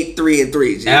 G. 8, 3, and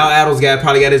 3. G. Al Adams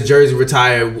probably got his jersey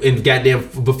retired in goddamn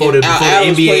before the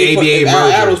NBA ABA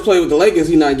Al Adams merger. played with the Lakers.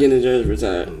 He not getting his jersey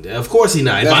retired. Of course he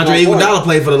not. If That's Andre my point. Iguodala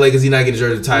played for the Lakers, he not getting his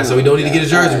jersey retired, so he don't need to get his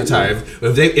jersey alright, retired.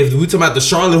 If we talking about the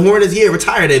Charlotte Hornets, yeah,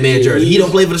 retire that man jersey. He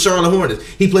don't play for the Charlotte Hornets.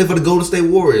 He played for the Golden State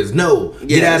Warriors. No, get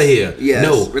Yes. out of here. Yes.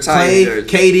 No, Retire Clay, his jersey.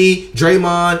 KD,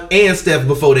 Draymond, and Steph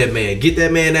before that man. Get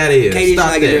that man out of here. KD should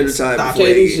Stop not get that. his jersey Stop retired.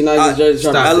 it. KD should not get his jersey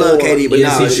Stop. retired. I love KD, but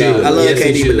Yes, nah, he should. I love Yes, he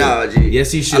KD, but should. nah, G.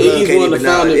 Yes, he should. I love He's KD, one of but the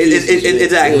nah. founder pieces.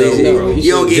 Exactly. No,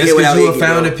 You don't get Just hit without because you a Iggy,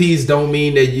 founder bro. piece don't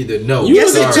mean that you no. You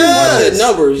Yes, look it at too much does. at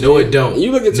numbers. No, it don't.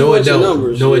 You look at too no, much it don't. at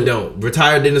numbers. No, it shit. don't.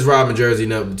 Retire Dennis Rodman jersey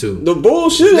number 2. The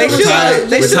bullshit. They should. Retire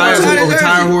They should retire the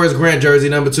retire jersey. Horace Grant jersey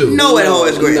number 2. No at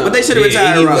Horace Grant, No. but they should have Yeah,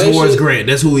 retired Iggy was Robert. Horace Grant.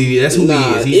 That's who he is.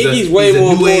 Nah, He's Iggy's a, way he's a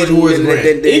more new age important Horace than- Grant.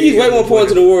 than- Iggy's way more important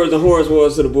to the Warriors than Horace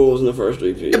was to the Bulls in the first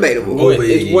 3 Debatable. Over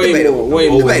It's Iggy. way Debatable. more. Way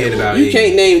Over more. Iggy about You Iggy.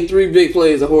 can't name 3 big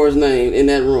plays of Horace name in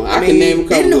that room. I can name a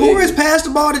couple. Didn't of Horace Iggy. pass the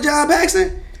ball to John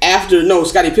Paxson? After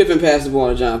Scottie Pippen passed the ball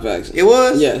to John Paxson. It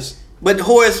was? Yes. But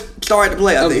Horace started to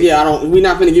play, I think. Yeah, we're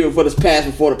not gonna give him for this pass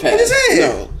before the pass. I'm just saying.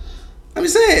 No. I'm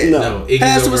just saying. No, Iggy's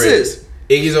pass to overrated. assist.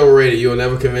 Iggy's overrated. You'll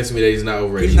never convince me that he's not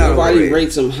overrated. He's not Nobody overrated.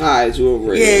 rates him high as you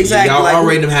overrated. Yeah, exactly. Y'all Like, all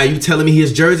rate him how you telling me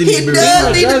his jersey needs He to be does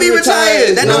retired. need to be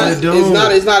retired. That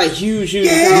don't. It's not a huge Yeah.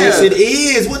 Yes, it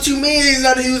is. What you mean he's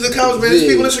not a huge accomplishment? There's Yeah.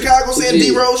 people in Chicago saying Yeah.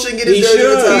 D-Rose shouldn't get his He jersey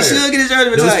should. retired. He should get his jersey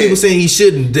Those retired. people saying he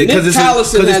shouldn't because Nick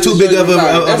Collison has it's too his big jersey of a.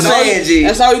 retired. Of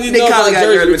That's all you need to Nick know about Collison got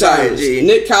jersey jersey retired, retired. G.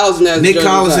 Nick Collison has Nick his jersey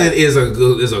Collison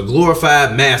retired. is a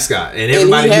glorified mascot, and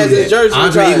everybody he has knew his that. jersey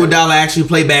Andre retired. Iguodala actually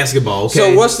played basketball. Okay,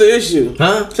 So what's the issue?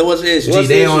 huh? So what's the issue? G, What's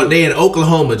they in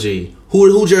Oklahoma. G,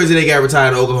 who jersey they got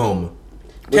retired in Oklahoma?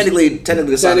 Technically the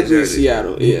Sonic Technically jersey.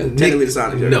 Seattle, yeah. Technically the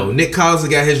Sonic jersey. No, Nick Collison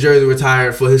got his jersey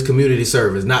retired for his community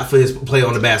service, not for his play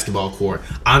on the basketball court.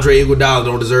 Andre Iguodala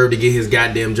don't deserve to get his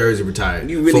goddamn jersey retired.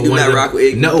 You really For do one not of them- rock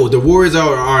with Iggy? No, the Warriors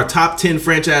are a top 10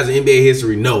 franchise in NBA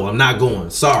history. No, I'm not going.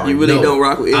 Sorry. You really no. don't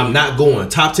rock with Iggy? I'm not going.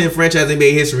 Top 10 franchise in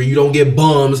NBA history. You don't get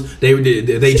bums.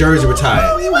 They jersey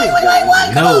retired. Wait,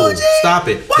 come No, on, G. stop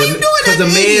it. Why you doing that Because the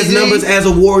to man's Iggy, G? numbers as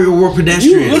a Warrior were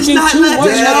pedestrian. You looking Not too much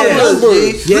just Yes. numbers,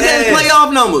 numbers. G. Look at his Yes.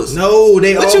 playoff numbers. No,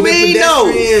 they What all you been mean, no?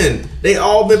 pedestrian. They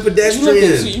all been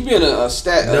pedestrian. You being a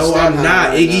stat. No, I'm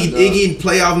not. Iggy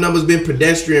playoff numbers been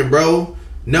pedestrian, bro.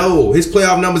 No, his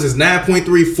playoff numbers is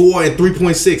 9.34 and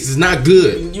 3.6. It's not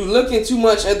good. You looking too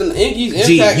much at the Iggy's impact.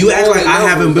 Gee, you act more like than I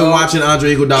haven't numbers, been dog. watching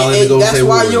Andre Iguodala in the And Golden that's State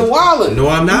why Warriors. you're wilding. No,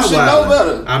 I'm not You should wilding. know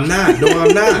better. I'm not. No,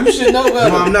 I'm not. You should know better.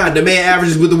 No, I'm not. The man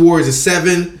averages with the Warriors is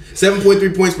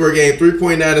 7.3 points per game,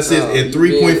 3.9 assists, and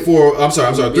 3.4. I'm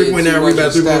sorry, 3.9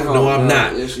 rebounds, 3. No, I'm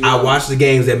not. I watched the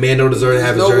games. That man don't deserve to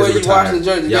have his There's no jersey way you watch retired. the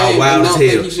jersey Y'all game wild and as don't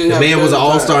think hell. he should The have man his was an jersey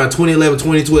all-star in 2011,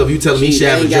 2012. You telling me he Gee, should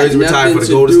have that his ain't got jersey retired for the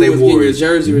nothing Golden to do State with getting Warriors? your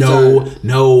jersey No,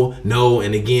 retired. no,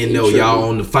 and again, no. You Y'all tripping.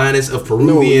 on the finest of No,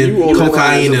 Peruvian you on the finest of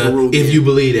cocaine, Peruvian. if you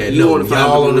believe that. You No, on the finest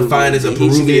y'all of on the Peruvian. finest of He should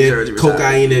get his Peruvian jersey retired.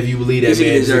 cocaine, if you believe He that should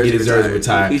man should get his jersey He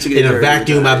retired. should get In his a jersey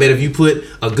vacuum, I retired. bet if you put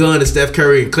a gun to Steph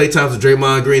Curry and Klay Thompson,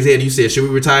 Draymond Green's head, you said, should we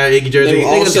retire Iggy jersey? They would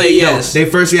all gonna say yes. Their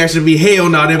first reaction would be hell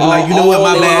no. They'd be like, you know what, my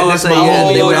all bad, would that's say my yes.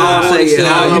 homie. They would all say yes.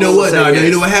 Nah, All you know would what? say No, yes.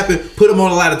 you know what happened? Put them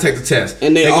on a lie detector test.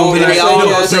 And they gonna all be gonna like, say no,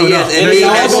 yes. no, no. Yes, and No, they you know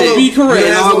all how it's gonna gonna be go? correct.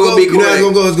 You know how All it's gonna gonna be go? You know how it's correct.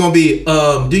 gonna go? It's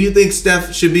gonna be, do you think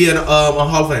Steph should be in a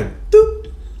Hall of Fame? Doop,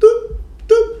 doop,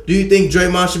 doop. Do you think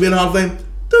Draymond should be in the Hall of Fame?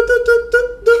 Doop, doop, doop,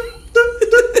 doop, doop,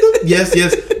 doop, doop, doop. Yes,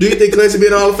 yes. Do you think Klay should be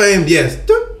in the Hall of Fame? Yes.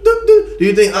 Doop, doop, doop. Do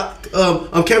you think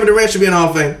Kevin Durant should be in the Hall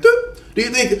of Fame? Doop. Do you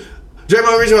think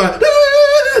Draymond Green should be in the Hall of Fame?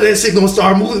 That shit gonna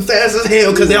start moving fast as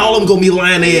hell because they all of them gonna be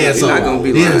lying their ass You're off. not gonna be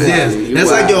Yes, lying. yes. You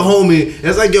That's like your wild. homie.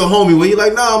 That's like your homie where you're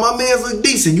like, nah, my man's look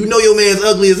decent. You know your man's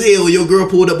ugly as hell. Your girl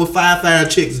pulled up with 5 fine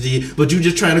chicks, G. But you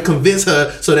just trying to convince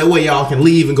her so that way y'all can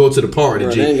leave and go to the party,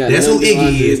 Bro, G. they ain't got That's who nothing to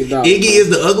Iggy do is. with Iggy. Iggy is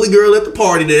the ugly girl at the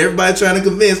party that everybody's trying to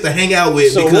convince to hang out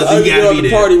with So because what he other girl gotta at be the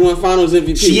there. party won Finals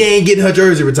MVP? She ain't getting her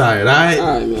jersey retired, all right?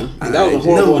 All right, man. That was a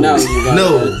horrible No. analogy. By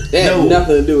No. the way. That had No.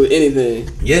 nothing to do with anything.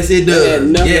 Yes, it That had does.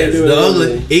 nothing to Yes, do with the ugly.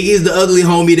 anything. Iggy's the ugly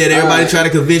homie that everybody right. try to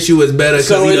convince you is better because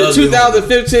So he in the the ugly homie.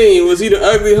 2015, was he the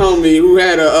ugly homie who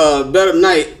had a better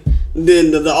night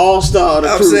than the All-Star? Of the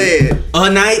I'm crew? saying. A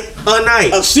night.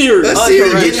 A series. A Us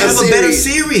series. didn't have a better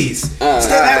series. series. Alright.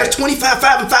 Steph averaged 25,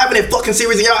 5, and 5 in that fucking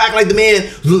series, and y'all act like the man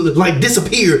like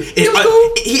disappeared. And, was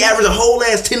cool. he averaged a whole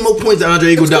ass 10 more points than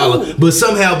Andre Iguodala, cool. but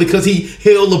somehow because he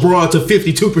held LeBron to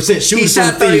 52% shooting He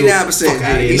shot from the field, 39%. fuck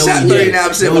outta here. He No, shot didn't.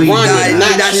 39%. No, he LeBron did did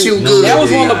not. not shoot No, good. That was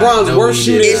he one did of LeBron's not. worst No,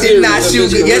 shooting he It did not series shoot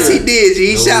of his good. Yes, he career. did.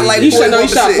 He No, shot he like didn't. He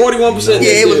shot 41%. 41%.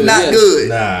 Yeah, it was not good.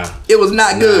 Nah, It was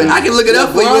not good. I can look it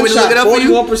up for you. You want me to LeBron look it shot up for you?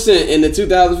 41% in the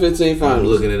 2015 I'm Finals.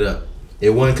 looking it up. It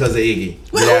wasn't because of Iggy.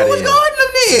 Well, Get who outta was here. guarding him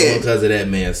It wasn't then? because of that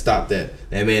man. Stop that.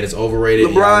 That man is overrated.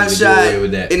 and y'all LeBron need to go away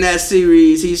with shot that. in that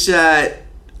series. He shot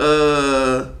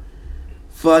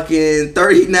fucking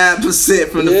 39%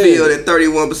 from the Yeah. field and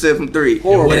 31% from 3.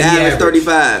 Horrible. And What did he averaged average?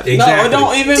 35. Exactly. No, it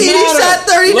don't even He matter. shot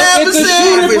 39%. Look at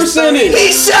the shooting percentage.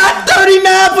 He shot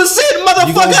 39%, You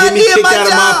gonna motherfucker. I get me did kicked my out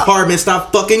of my job. apartment?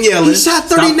 Stop fucking yelling. He shot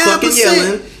Stop fucking 39%.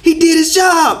 yelling. He did his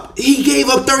job. He gave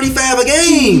up 35 a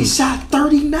He game. shot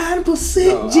 39%,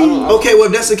 No, G. I don't- Okay, well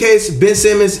if that's the case, Ben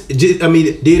Simmons, did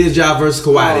his job versus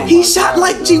Kawhi. then. He shot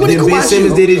like G. What did Then Ben Kawhi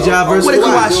Simmons shoot? did his job versus What did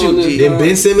Kawhi. Kawhi shoot, G? Then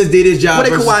Ben Simmons did his job What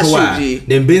did versus Kawhi shoot, Kawhi. G?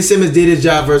 Then Ben Simmons did his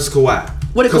job versus Kawhi.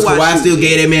 What did Because Kawhi Kawhi shoot? still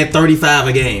gave that man 35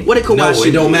 a game. What did Kawhi No, shoot?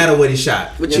 it don't matter what he shot.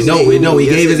 What you No, mean? he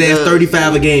Yes, gave his it ass does.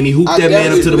 35 a game. He hooped I that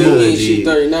man up to the definitely moon. believe he G. shoot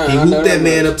 39. He I know hooped that that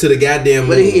man much. up to the goddamn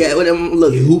What did moon. he at? What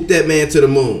look. He hooped that man to the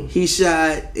moon. He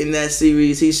shot in that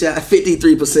series. He shot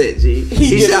 53%. G. He He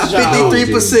did shot his job.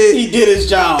 53%. He did his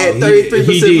job. At He 33%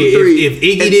 did. from three. If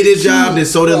Iggy did his job, then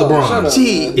so did Shut LeBron. up.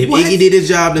 G, If what? Iggy did his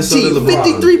job, then so G, did LeBron.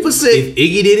 53%. If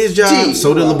Iggy did his job, G,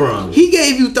 so did LeBron. He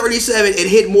gave you 37 and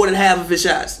hit more than half of his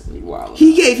shots. Wow.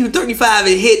 He gave you 35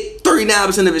 and hit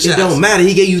 39% of his It shots. don't matter.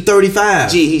 He gave you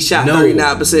 35. G, he shot No,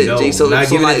 39%. No, G, so not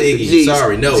so giving like, it to Iggy. G,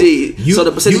 Sorry, no. G, You, so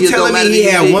the percentages you telling don't matter me he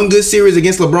to had G? one good series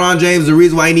against LeBron James? The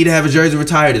reason why he need to have his jersey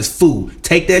retired is food.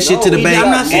 Take that shit No, to the he bank got-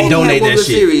 I'm not saying and he had donate one that good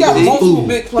shit. series. He got G. multiple Food.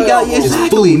 big He got- playoff yes, It's goals.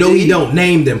 exactly. food. No, he G. don't.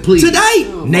 Name them, please. Tonight.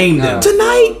 Name them.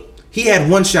 Tonight. He had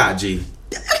one shot, G.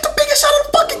 That's the biggest shot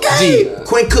of the fucking G. game.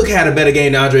 Quinn Cook had a better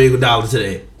game than Andre Iguodala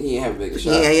today. He ain't have a big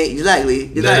shot. Yeah, exactly.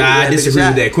 I disagree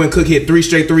with that. Quinn Cook hit 3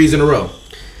 straight threes in a row.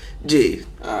 G.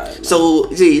 Alright, man.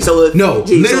 So, G, so No,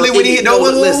 G, literally so when he hit no,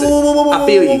 listen, I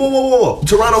feel you.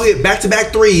 Toronto hit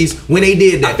back-to-back threes when they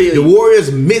did I that. feel The you.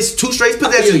 Warriors missed 2 straight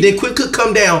possessions. you. Then Quick Cook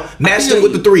come down, matched feel him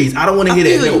with you. the threes. I don't want to I hear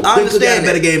feel that. No, you. I Quinn Cook had a understand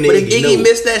better that. game But than if Iggy. Iggy No.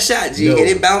 missed that shot, G, No. and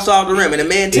it bounced off the rim, and the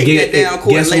man take Again, that down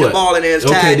court and guess lay the what? ball in there, it's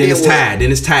Okay, tied. then it's what? tied.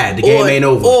 Then it's tied. The game ain't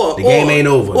over. The game ain't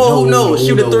over. Or who No, knows? no,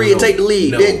 Shoot a no, three and no. take the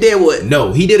lead. No. Then what?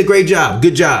 No, he did a great job.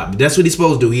 Good job. That's what he's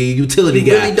supposed to do. He a utility You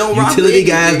guy. really don't rock Utility with Iggy,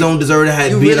 guys G. don't deserve to You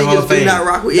be in the really Hall just of do Fame. not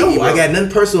rock with No, Iggy, bro. I got nothing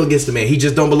personal against the man. He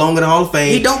just don't belong in the Hall of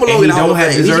Fame. He don't belong and in the Hall of He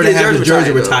Fame. don't He deserve should to get his have his jersey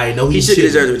jersey retired, retired. No, though. he He should get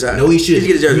his shouldn't. jersey retired. No, he He should shouldn't.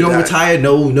 get his jersey You don't retired.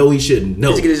 retire? No, he shouldn't. No,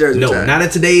 He should get his jersey no, retired. not in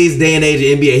today's day and age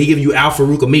of NBA. He give you Al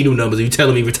Farouk Aminu numbers. And you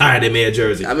telling me retire that man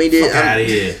jersey? I mean, fuck out of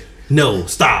here. No,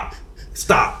 stop.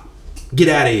 Get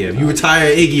out of here. You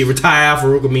retire Iggy, retire Al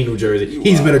Farouk Aminu jersey.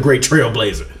 He's been a great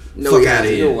trailblazer. No, Fuck he out of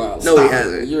hasn't. here. You're wild. No, he Stop.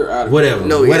 hasn't. You're out of Whatever.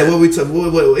 No, he what hasn't.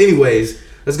 we anyways,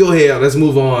 let's go ahead. Let's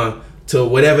move on to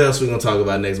whatever else we're gonna talk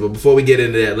about next. But before we get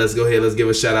into that, let's go ahead. Let's give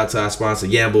a shout out to our sponsor,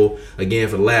 Yamble, again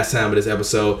for the last time of this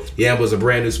episode. Yamble is a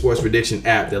brand new sports prediction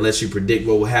app that lets you predict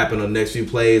what will happen on the next few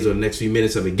plays or the next few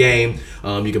minutes of a game.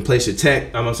 You can place your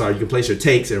you can place your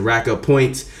takes and rack up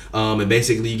points. And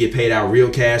basically you get paid out real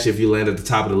cash if you land at the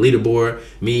top of the leaderboard.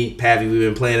 Me, Pavi, we've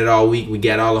been playing it all week. We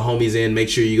got all the homies in. Make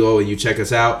sure you go and you check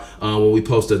us out when we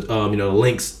post the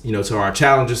links to our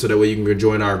challenges, so that way you can go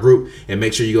join our group. And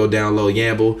make sure you go download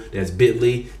Yamble. That's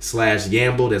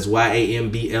bit.ly/Yamble. That's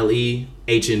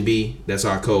YAMBLEHNB. That's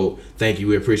our code. Thank you.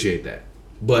 We appreciate that.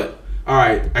 But all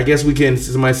right, I guess we can.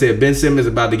 Somebody said Ben Simmons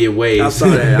is about to get waived. I saw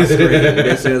that. I screamed.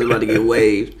 Ben Simmons about to get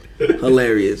waived.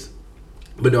 Hilarious.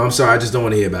 But no, I'm sorry. I just don't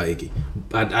want to hear about Iggy.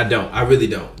 I don't. I really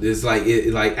don't. It's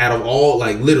like out of all,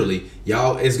 like literally,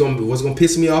 y'all. What's gonna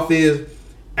piss me off is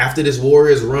after this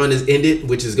Warriors run is ended,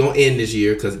 which is gonna end this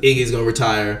year because Iggy's gonna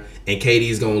retire and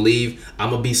KD's gonna leave.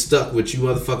 I'm gonna be stuck with you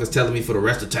motherfuckers telling me for the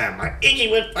rest of the time like Iggy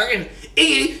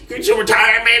you should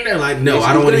retire, man. They're like, no,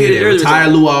 I don't want to hear that. Retire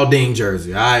Luol Deng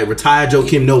jersey. All right, retire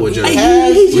Joakim Noah jersey.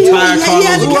 Retire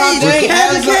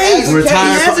Carlos.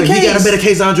 Retire. He got a better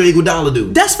case than Andre Iguodala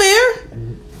do. That's fair.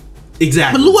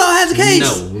 Exactly. But Luol has a case.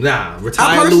 No, nah.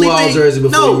 Retire Luol's jersey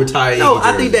before you retire Iggy No,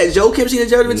 I jersey. think that Joe Kim should get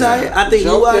jersey retired. I think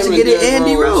Joe Luol Kim should and get it. Derrick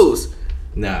Andy Rose. Rose.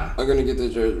 Nah. I'm gonna get the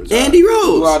jersey retired. Andy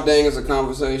Rose. Luol Deng is a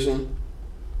conversation.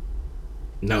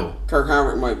 No. Kirk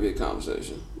Heinrich might be a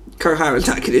conversation. Kirk Heinrich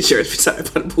not getting his jersey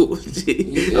retired by the Bulls.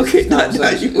 Yeah, Okay, it's not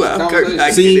conversation. you out. It's Kirk not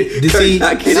conversation. getting it. Kirk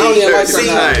not getting I don't his even like jersey Kirk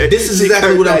retired. This is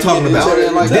exactly what I'm talking about. I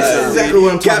don't like This that. is exactly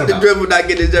what I'm talking Captain about. Dribble not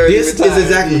getting his jersey This retired. is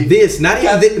exactly this. Not even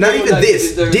Captain not Dribble even not this.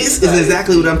 getting his jersey This is retired.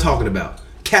 exactly what I'm talking about.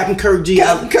 Captain Kirk, G.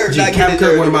 Captain Kirk G. not getting Captain his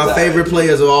Kirk, one of jersey my retired. favorite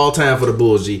players of all time for the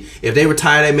Bulls, G. If they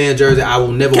retire that man jersey, I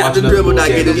will never watch Captain another Dribble Bulls not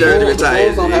game getting his again. jersey The retired.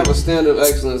 Bulls don't have a standard of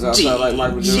excellence outside G, like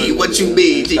Michael Jordan. G, what you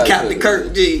mean? G, Captain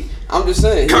Kirk, G. I'm just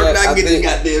saying. Kirk I not getting his think-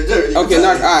 goddamn jersey. Okay,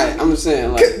 retired. alright. I'm just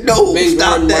saying, like, No, Ben stop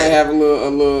Gordon that. might have a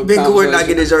little. Ben Gordon not conversation.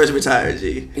 getting his jersey retired,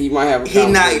 G. He might have a. He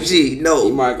not conversation. G. No.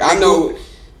 He might. Ben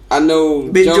I know.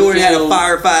 Ben Joe Jordan had a Kim-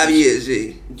 fire 5 years,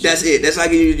 G. That's it. That's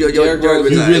like your Derrick Rose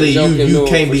jersey You retired. really, Joe Kim you Noah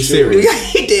can't for be sure.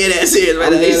 serious. He did that serious right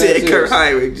I'm now. He dead said ass Kirk serious.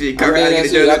 Heinrich, G. I'm Kirk dead Heinrich ass getting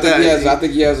his serious. jersey retired. I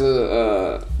think he has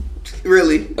a.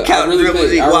 Really? I Captain really Dribble,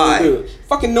 think. G. I Why? really do.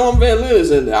 Fucking Norm Van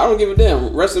Liz in there. I don't give a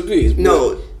damn. Rest in peace.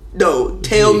 No.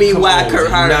 Tell G, me come why on, Kirk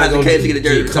G. Heinrich You're has not the case gonna to get a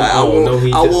jersey G, come retired. on. No,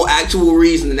 he I doesn't. want actual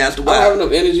reason, and that's the I don't have why.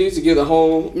 enough energy to get a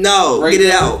whole. No, get it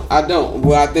breakdown. out. I don't.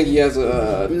 Well, I think he has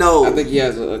a. No. I think he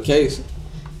has a case.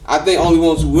 I think only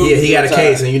ones who will. Yeah, he get got a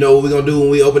retired. case, and you know what we're gonna do when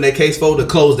we open that case folder?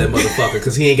 Close that motherfucker,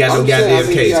 because he ain't got no I'm saying, I goddamn think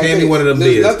he case. got a Hand me case. one of them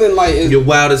There's beers. nothing like it. You're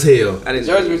wild as hell. I didn't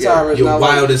Jersey know. retirement is You're not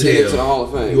wild like as getting hell. to the Hall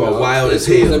of Fame. You are dog. wild It's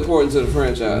as hell. important to the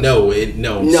franchise. No,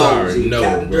 No, sorry, see, no,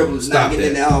 Captain bro. Dribble's Stop not getting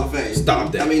in that. the Hall of Fame.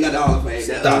 Stop that. I mean, not the Hall of Fame.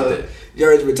 Stop that.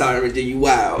 jersey retirement, G. You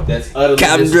wild. That's utterly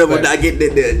Captain Dribble disrespectful. not getting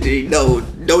in there, G. No,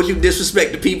 don't you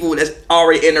disrespect the people that's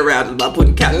already in the Raptors by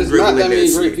putting Captain There's Dribble not in that there.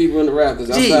 many great people in the Raptors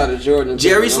outside of Jordan.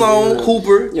 Jerry Sloan,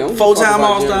 Cooper, Yeah, 4-time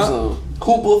All-Star. Sloan.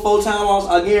 Cooper, 4-time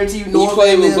All-Star. I guarantee you, He Norman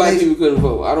played when Van black Lille- people couldn't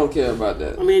vote. I don't care about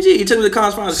that. I mean, G, he took me to the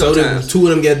conference finals a So couple them, times. two of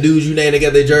them got dudes you named, they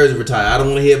got their jersey retired. I don't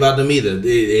want to hear about them either. And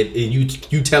you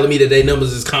telling me that their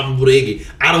numbers is comparable to Iggy.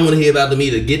 I don't want to hear about them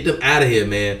either. Get them out of here,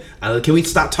 man. Can we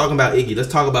stop talking about Iggy?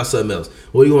 Let's talk about something else.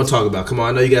 What do you want to talk about? Come on,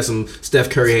 I know you got some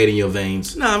Steph Curry hate in your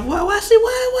veins. Nah, why? What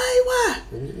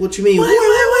you mean? Why do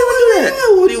that?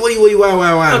 What do you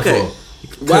why Okay. for?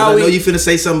 Because I know you finna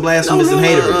say something blasphemous and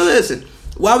haterish. No, listen.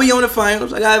 While we on the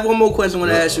finals, I got one more question I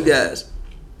want to ask you guys.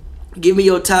 Give me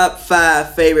your top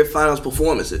 5 favorite finals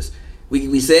performances.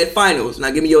 We said finals.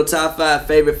 Now give me your top 5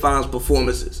 favorite finals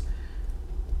performances.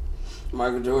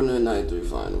 Michael Jordan in '93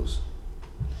 finals.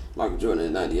 Michael Jordan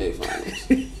in '98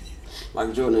 finals.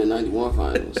 Michael Jordan in '91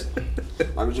 finals.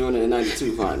 Michael Jordan in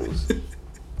 '92 finals.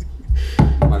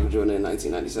 Michael Jordan in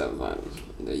 1997 finals.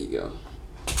 There you go.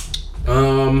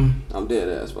 I'm dead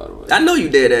ass, by the way. I know you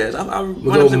dead ass. I'm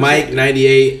gonna go Mike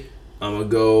 98. I'm gonna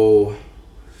go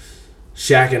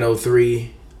Shaq in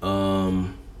 03.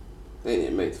 They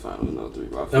didn't make the finals in '03.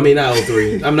 I mean, not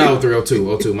 03. I'm not 03,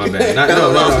 02. My bad. No.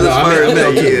 I'm in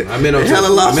 02. I'm in 02. Hella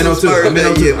lost I'm in to 02. Spurs I'm in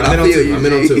that 02. year, but I'm in I feel 02. you, I'm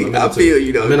in 02. G. I feel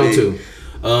you, though, I'm in G. 02.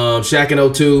 Shaq in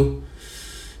 02.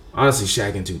 Honestly,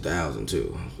 Shaq in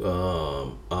 2002.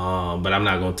 But I'm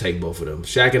not gonna take both of them.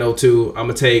 Shaq in 02. I'm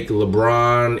gonna take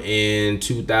LeBron in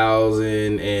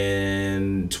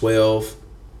 2012.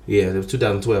 Yeah, it was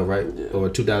 2012, right? Yeah. Or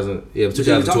 2000? Yeah, it was What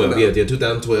you 2012. talking about? Yeah,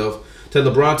 2012. Take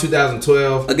LeBron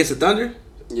 2012. Against the Thunder?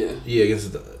 Yeah. Yeah,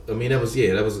 against. I mean, that was. I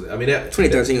mean, that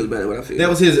 2013 was better, what I feel. That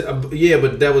was his.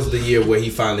 But that was the year where he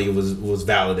finally was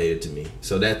validated to me.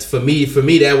 So that's for me. For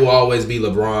me, that will always be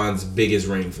LeBron's biggest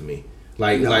ring for me. No.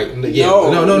 No.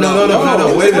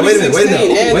 Wait a minute.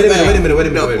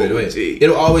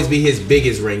 It'll always be his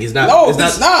biggest ring. It's not. No, it's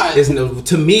it's not.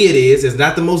 To me, it is. It's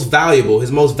not the most valuable.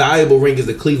 His most valuable ring is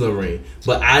the Cleveland ring.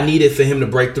 But I needed for him to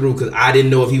break through because I didn't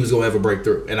know if he was gonna ever break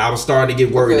through, and I was starting to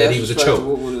get worried that he was a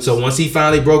choke. So once he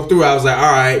finally broke through, I was like, all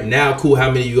right, now cool. How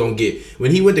many you gonna get?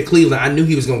 When he went to Cleveland, I knew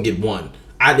he was gonna get one.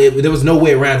 There was no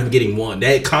way around him getting one.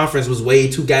 That conference was way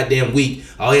too goddamn weak.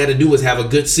 All he had to do was have a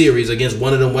good series against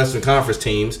one of them Western Conference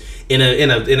teams in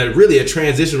a really a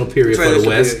transitional period for the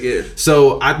West. Period, yeah.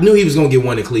 So I knew he was gonna get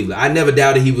one in Cleveland. I never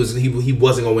doubted he wasn't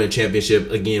gonna win a championship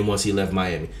again once he left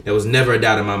Miami. That was never a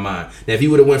doubt in my mind. Now if he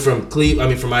would have went from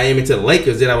Miami to the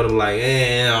Lakers, then I would have been like,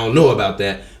 I don't know about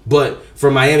that. But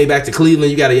from Miami back to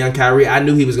Cleveland, you got a young Kyrie. I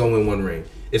knew he was gonna win one ring.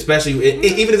 Especially,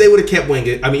 even if they would have kept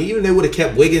Wiggins,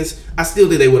 Wiggins, I still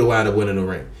think they would have wound up winning the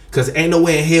ring. Because ain't no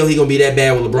way in hell he gonna be that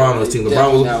bad with LeBron on his team.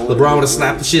 LeBron would have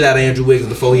slapped the shit out of Andrew Wiggins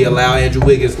before he allowed Andrew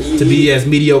Wiggins to be as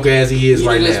mediocre as he is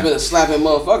right now. He's been a slapping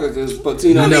motherfucker because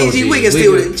Patino. Wiggins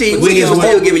still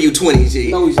giving you 20,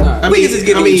 G. No, he's not. Wiggins is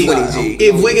giving you 20, G.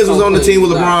 If Wiggins was on the team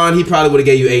with LeBron, he probably would have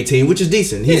gave you 18, which is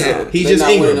decent. He's They're just not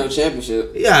Ingram. winning no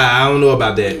championship. Yeah, I don't know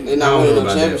about that. They're not winning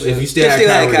no championship. If you still They had still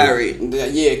had Kyrie. Kyrie.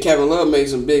 Yeah, Kevin Love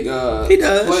makes some big He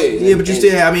does. plays. Yeah, but you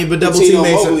still have, but double Patino team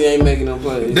made some. Mobley ain't making no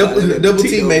plays. Double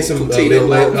team made some big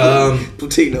plays.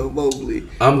 Patino Mobley.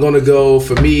 I'm gonna go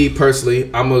for me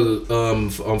personally. I'm gonna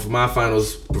for my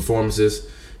finals performances.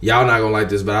 Y'all not gonna like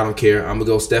this, but I don't care. I'm gonna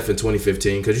go Steph in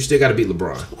 2015 because you still got to beat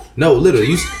LeBron. No,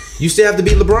 literally, you still have to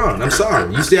beat LeBron. I'm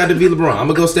sorry, you still have to beat LeBron. I'm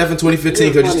gonna go Steph in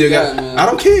 2015 because you still got. I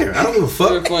don't care. I don't give a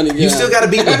fuck. You still got to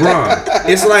beat LeBron.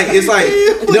 It's like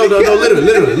no,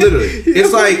 literally.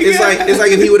 It's like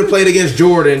if he would have played against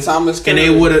Jordan and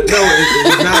they would have. No,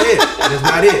 it's not it. It's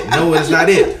not it. No, it's not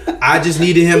it. I just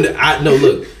needed him to.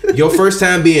 Look, your first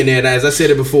time being there, and as I said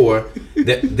it before,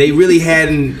 that they really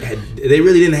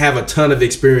didn't have a ton of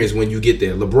experience when you get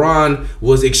there. LeBron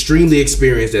was extremely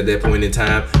experienced at that point in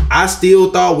time. I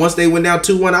still thought once they went down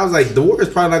 2-1, I was like, the Warriors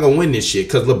probably not gonna win this shit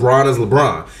because LeBron is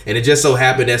LeBron. And it just so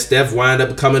happened that Steph wound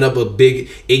up coming up with big.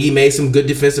 Iggy made some good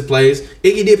defensive plays.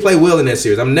 Iggy did play well in that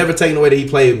series. I'm never taking away that he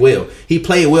played well. He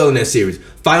played well in that series.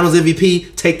 Finals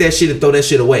MVP, take that shit and throw that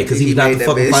shit away because he was not the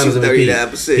fucking Finals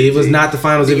MVP. He was not the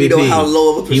Finals MVP. You know how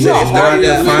low of a He was not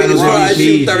the Finals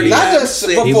MVP. Not just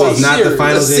He was not the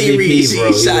Finals MVP, bro.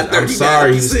 I'm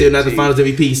sorry, he was still not the Finals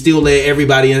MVP. He still led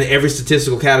everybody in every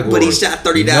statistical category. But he shot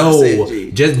 39%. No,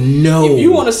 just no. If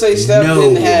you want to say Steph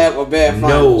didn't have a bad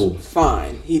finals,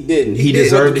 fine. He didn't. He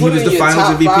deserved. He was the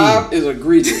Finals MVP. Top 5 is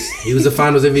egregious. He was the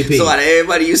Finals MVP. So out of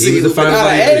everybody you see, he was the Finals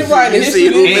MVP. Everybody in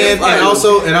history, and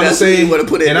also, and I'm gonna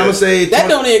say that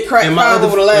don't even crack 5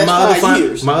 over the last 5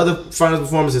 years. My other Finals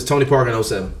performance is Tony Parker in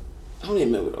 07. I don't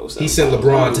even remember those. He sent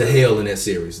LeBron to hell in that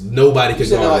series. Nobody could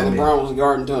guard like that man. LeBron was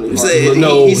guarding Tony. He said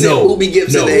Boobie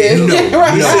Gibson to hell. No.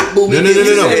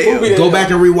 Go back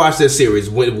and rewatch that series.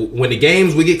 When the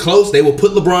games would get close, they would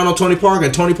put LeBron on Tony Parker,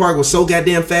 and Tony Parker was so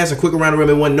goddamn fast and quick around the rim,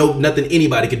 and wasn't nothing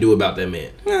anybody could do about that man.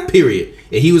 Period.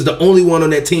 And he was the only one on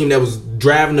that team that was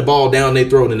driving the ball down their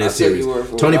throat in that series.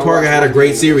 Tony Parker had a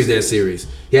great series that series.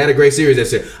 He had a great series that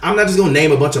series. I'm not just gonna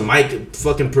name a bunch of Mike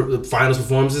fucking finals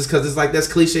performances because it's like that's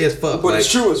cliche as fuck. But like, it's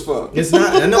true as fuck. It's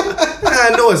not. I know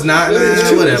it's not.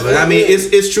 Whatever. I mean,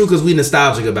 it's true because we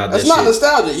nostalgic about that. That's not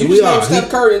nostalgia. You just named Steph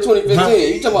Curry in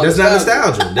 2015. You talking about that's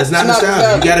nostalgia. That's not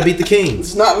nostalgia. You got to beat the king.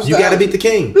 It's not nostalgia. You got to beat the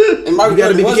king. And Michael you got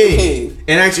to beat the king. king.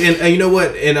 And actually, and you know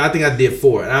what? And I think I did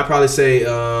 4. And I'll probably say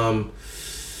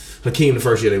Hakeem the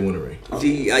first year they won the ring.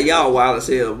 Gee, y'all wild as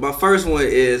hell. My first one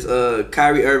is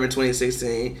Kyrie Irving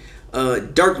 2016.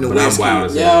 Dirk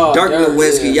Nowitzki. Dirk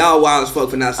Nowitzki. Y'all wild as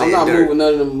fuck for not saying Dirk. I'm not moving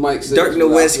none of them Mike said. Dirk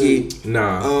Nowitzki.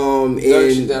 Nah. In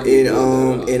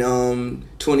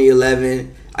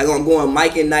 2011. I'm going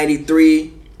Mike in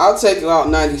 93. I'll take out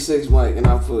 96 Mike and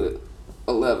I'll put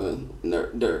 11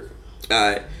 Dirk.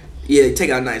 Alright. Yeah, take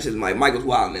out 96 Mike. Mike was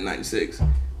wild in 96.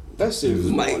 That shit was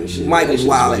Mike was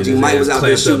wild. Mike was out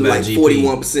there shooting like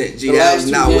 41%. G, that was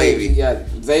not wavy.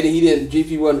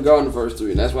 GP wasn't guarding the first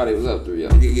 3, and that's why they was up 3. Yeah.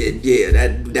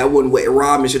 That wasn't way.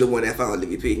 Rodman should have won that final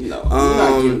MVP. No, you're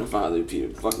not giving the final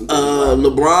MVP. Fucking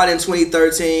LeBron in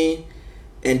 2013.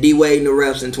 And D Wade in the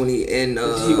refs in 20 and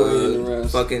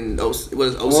fucking what is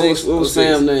 06? What was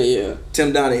Sam name? Yeah,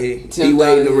 Tim Donaghy. D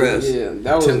Wade in the refs. Yeah,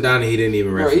 that was Tim Donaghy didn't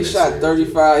even ref. He shot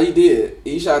 35. He did.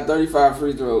 He shot 35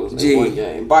 free throws in one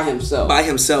game by himself.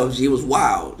 He was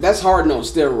wild. That's hard on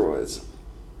steroids.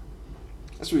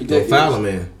 That's ridiculous. Don't foul him,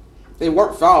 man. They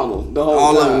weren't fouling them the whole time.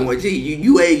 All of them were,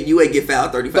 you ain't get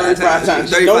fouled 35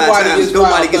 times. 35 Nobody times.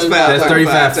 Gets fouled. That's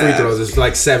 35 free throws. It's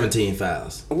like 17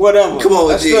 fouls. Whatever. Come on,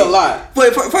 that's still a lot.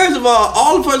 But first of all,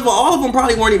 all of them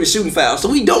probably weren't even shooting fouls, so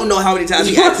we don't know how many times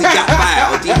he actually got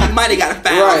fouled. He might have got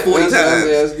fouled 40 times.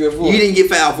 That's good point. You didn't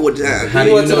get fouled 40 times. How do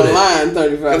you went know to the that? line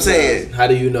 35 I'm saying. times. How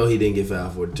do you know he didn't get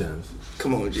fouled 40 times?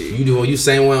 Come on, G. You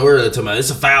saying one earlier talking about it's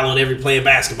a foul on every play in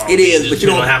basketball. It is, but you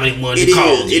don't know how many ones you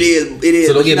call. It is.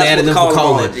 So don't get mad at them for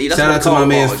calling. Shout out to my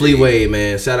man Flea Wade,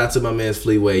 man. Shout out to my man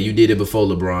Flea Wade. You did it before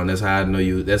LeBron. That's how I know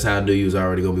you. That's how I knew you was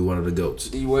already gonna be one of the goats.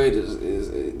 D Wade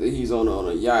is he's on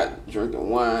a yacht drinking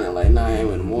wine at like 9 a.m.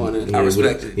 in the morning. I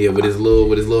respect it. Yeah, with his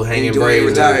little hanging braids.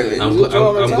 Retirement. I'm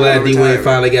glad D Wade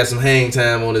finally got some hang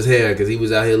time on his hair because he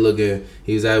was out here looking.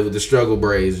 He was out with the struggle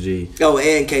braids. G. Oh,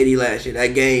 and KD last year.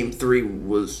 That game 3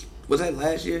 was that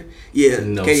last year? Yeah.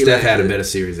 No, KD Steph had a better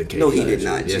series than KD. No, he did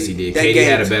not. Yes, he did. KD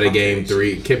had a better game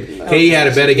 3. KD had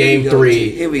a better game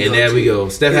 3. And there we go.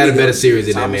 Steph had a better series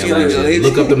than that man last year.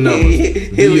 Look up them numbers.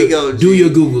 Here we go. Do your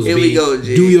Googles, Here we go,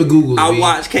 G. Do your Googles, I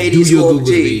watched KD score.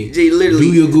 G, literally.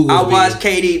 Do your Googles, I watched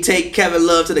KD take Kevin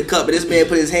Love to the cup, and this man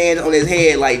put his hands on his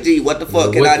head like, G, what the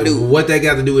fuck can I do? What that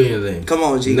got to do with anything? Come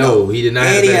on, G. No, he did not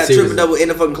have that series. And he had triple-double in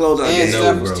the fucking closeout game. And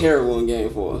Steph was terrible in game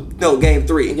 4. No, game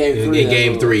 3. In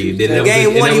game 3.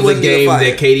 Game 1, was a game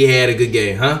that KD had a good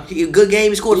game, huh? Good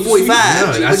game. He scored 45. No,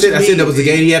 I said that was a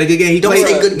game. He had a good game. He played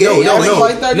a good game. No.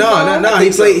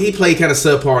 He played kind of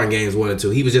subpar in games 1 and 2.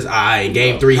 He was just in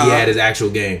game 3. He had his actual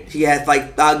game. He had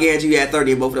I'll guarantee you, he had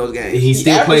 30 in both of those games. He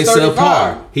still plays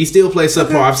subpar. He still plays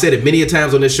subpar. I've said it many a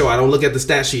times on this show. I don't look at the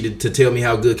stat sheet to tell me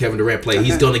how good Kevin Durant played.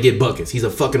 He's gonna get buckets. He's a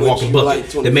fucking walking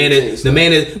bucket. The man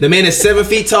is 7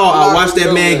 feet tall. I watched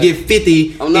that man get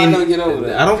 50. I'm not gonna get over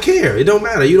that. I don't care. It don't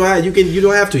matter. You don't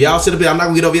have to. Y'all sit up here. I'm not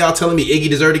gonna get over y'all telling me Iggy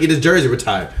deserved to get his jersey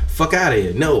retired. Fuck out of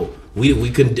here. No,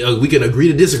 we can agree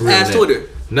to disagree. Ask on that. Twitter.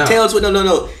 No. Tell Twitter.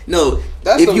 No.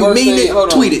 That's if the you worst mean thing,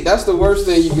 it, tweet it. That's the worst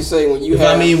thing you can say when you if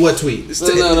have. I mean what tweet? Take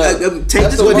That's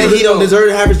this. What did he don't deserve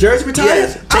to have his jersey retired?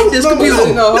 Yes. Take this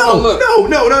computer. No.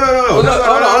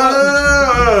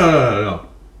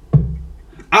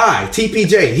 I,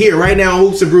 TPJ, here right now on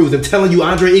Hoops and Brews, I'm telling you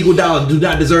Andre Iguodala do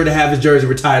not deserve to have his jersey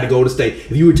retired to Golden State.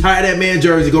 If you retire that man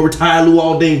jersey, go retire Lou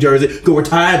Alding jersey, go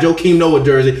retire Joakim Noah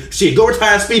jersey, shit, go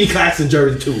retire Speedy Claxton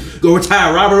jersey too, go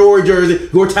retire Robert Horry jersey,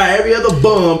 go retire every other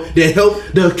bum that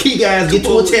helped the key guys get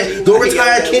to a champ, go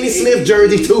retire Kenny Smith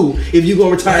jersey too, if you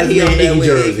gonna retire the man Iggy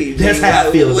jersey. That's how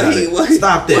I feel about it.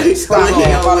 Stop that.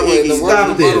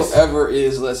 Stop this. Ever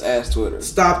is let's ask Twitter.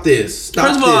 Stop this.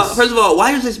 First of all,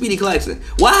 why is it Speedy Claxton?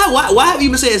 Why have you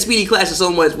been saying Speedy clashes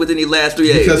so much within these last 3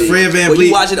 days? Because Fred VanVleet.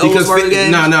 You watching old Spurs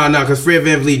games? No. Because Fred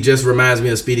VanVleet just reminds me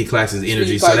of Speedy Claxton's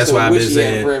energy. So that's why I've been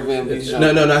saying.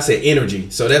 No. I said energy.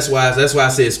 So that's why I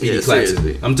said Speedy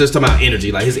Claxton. I'm just talking about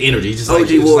energy, like his energy. Just like,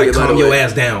 calm your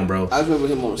ass down, bro. I remember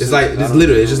him on. It's like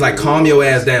it's just like calm your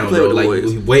ass down, bro.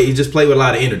 Like he just played with a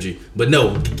lot of energy. But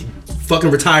no, fucking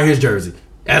retire his jersey.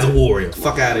 As a Warrior,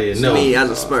 fuck out of here. No, me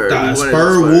as a Spur.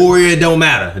 Spur Warrior don't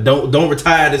matter. Don't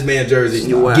retire this man's jersey.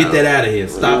 Get that out of here.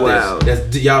 Stop this.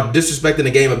 That's y'all disrespecting the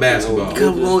game of basketball.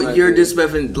 Come on, you're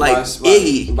disrespecting like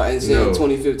Iggy. By saying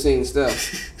 2015 stuff.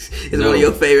 It's one of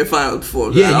your favorite final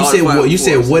performances. Yeah, you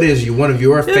said what is one of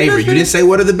your favorite? You didn't say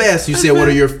what are the best. You said what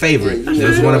are your favorite. It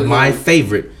was one of my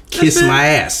favorite. Kiss my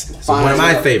ass. It's one of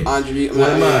my favorite. One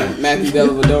of mine. Matthew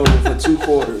Dellavedova for 2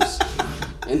 quarters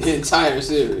in the entire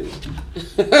series.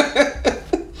 Man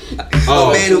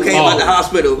who came out the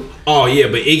hospital. Oh yeah,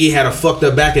 but Iggy had a fucked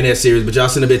up back in that series. But y'all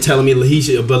shouldn't have been telling me but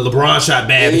LeBron shot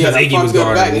bad because Iggy was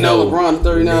guarding. No, LeBron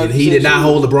 39. He did not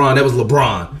hold LeBron. That was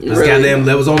LeBron.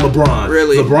 That was on LeBron.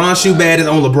 Really? LeBron shoot bad is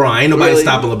on LeBron. Ain't nobody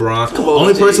stopping LeBron.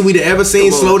 Only person we'd ever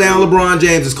seen slow down LeBron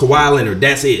James is Kawhi Leonard.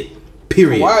 That's it.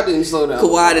 Period. Kawhi didn't slow down.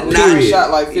 Kawhi did not. He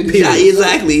shot like 50.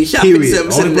 Exactly. He shot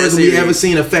 57%. Only person we ever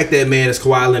seen affect that man is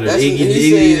Kawhi Leonard. Iggy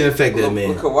didn't affect that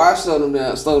man. Kawhi slowed him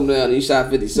down, and he shot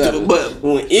 57. But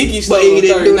when Iggy slowed him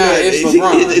down, 39, it's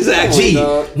LeBron. Exactly.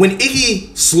 When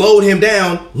Iggy slowed him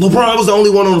down, LeBron was the only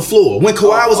one on the floor. When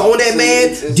Kawhi was on that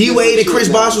man, D-Wade and Chris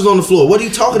Bosh was on the floor. What are you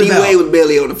talking about? D-Wade was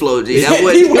barely on the floor, G.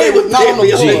 D-Wade was not on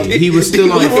the floor. He was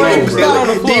still on the floor, bro.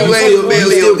 D-Wade was barely on the floor.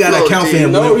 You still gotta account for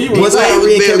him. Once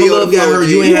Kyrie and Kevin Love got hurt,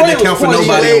 you ain't had to account for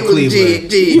nobody on Cleveland.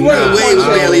 D-Wade was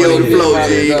barely on the floor,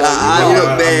 G.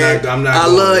 I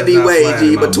love D-Wade,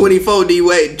 G. But 24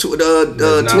 D-Wade,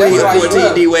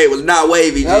 2014 D-Wade was not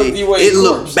wavy, G. It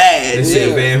looked bad. They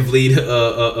said Van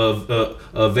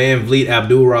Vliet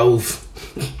Abdul Rauf.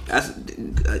 That's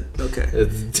okay.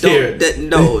 Don't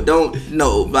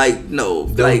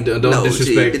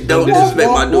disrespect. Don't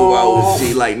disrespect my dude Rauf,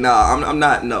 G. Like, nah, I'm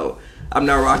not. No. I'm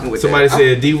not rocking with Somebody that.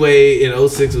 said D-Wade in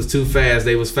 06 was too fast.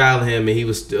 They was fouling him, and he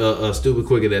was stupid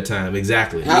quick at that time.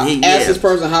 Exactly. Ask this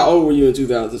person, how old were you in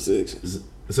 2006?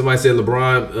 Somebody said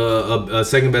LeBron,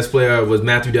 second best player was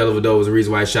Matthew Dellavedova. Was the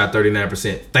reason why he shot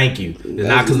 39%. Thank you. It's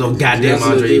not because no goddamn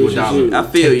Andre Iguodala. I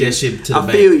feel you. That shit to the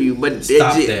bank. Feel you, but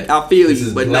stop that. I feel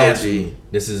you, but blasphemy. no.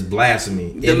 This is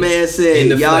blasphemy. The man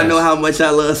said, "Y'all know how much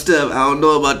I love Steph. I don't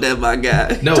know about that, my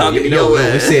guy." No, talking to your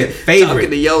ass. You said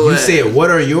favorite. You said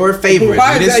what are your favorites?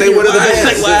 You didn't say what are the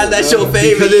best. Why is that your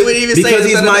favorite? Because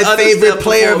he's my favorite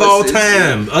player of all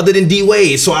time, other than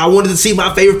D-Wade. So I wanted to see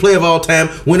my favorite player of all time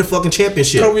win a fucking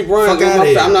championship. Kobe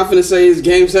Bryant. I'm not finna say his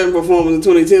Game 7 performance in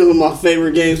 2010 was my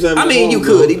favorite Game 7. I mean, you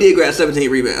could. He did grab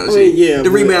 17 rebounds. The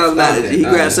rebounds matter. He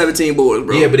grabbed 17 boards,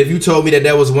 bro. Yeah, but if you told me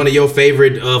that was one of your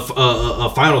favorite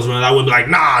finals runs, I would be like,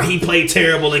 nah, he played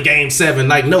terrible in Game 7.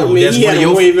 Like, no, that's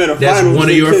one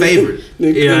of your favorite.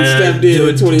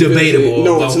 Debatable.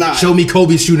 No, it's not. Show me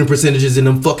Kobe's shooting percentages in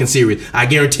them fucking series. I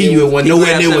guarantee you it wasn't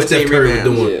nowhere near what Steph Curry was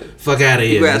doing. Yeah. Fuck out of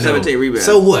here. He grabbed 17 rebounds.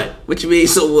 So what? What you mean?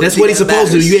 So what? That's what he's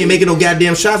supposed to do. You ain't making no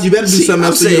goddamn shots. You better do something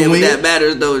else to win. That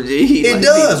matters though, G. It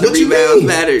does. What you mean?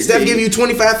 Steph give you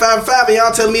 25, 5, and 5, and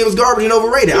y'all telling me it was garbage and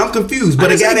overrated. I'm confused.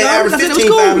 But a guy that averaged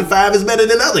 15, 5, and 5 is better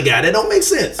than another guy. That don't make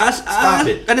sense. Stop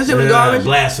it. I didn't say it was garbage.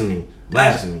 Blasphemy.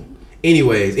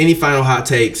 Anyways, any final hot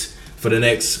takes for the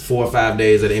next 4 or 5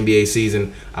 days of the NBA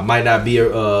season? I might not be we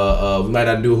might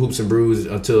not do Hoops and Brews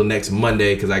until next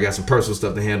Monday because I got some personal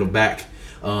stuff to handle back.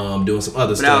 Doing some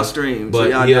other stuff.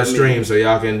 But he'll stream, so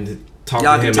y'all can talk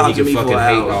to him and he can fucking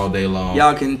hate all day long.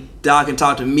 Y'all can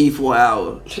talk to me for an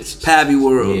hour. Pavy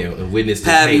World. Yeah, witness this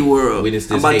Pavy hate. World. I'm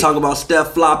about to talk about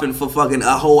Steph flopping for fucking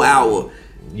a whole hour.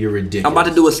 You're ridiculous. I'm about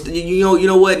to do a you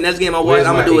know what? Next game I watch,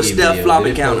 I'm gonna do a Steph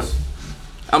flopping counter.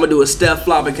 I'm gonna do a Steph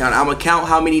flopping counter. I'm gonna count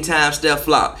how many times Steph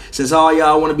flopped. Since all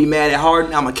y'all want to be mad at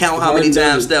Harden, I'm gonna count how many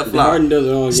times Steph flopped. Harden does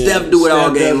it all game. Steph do it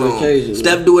all game long.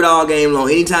 Steph do it all game long.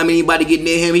 Anytime anybody get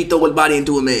near him, he throw his body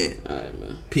into a man. All right,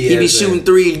 man. He be shooting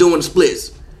threes, doing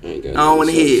splits. I don't want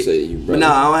to hear it. But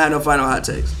nah, I don't have no final hot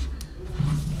takes.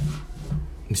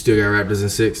 You still got Raptors in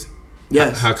 6?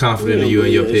 Yes. How confident are you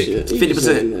in your pick?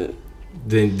 50%.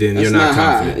 Then you're not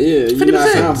confident. Yeah, you're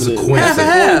not confident. It's a coin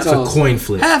flip. It's a coin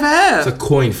flip. Half. It's a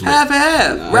coin flip. Half.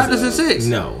 Raptors in 6.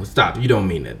 No, stop. You don't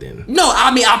mean that then. No,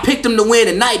 I mean I picked them to win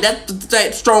tonight.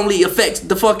 That strongly affects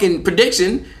the fucking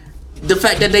prediction. The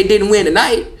fact that they didn't win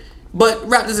tonight. But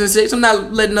Raptors in 6. I'm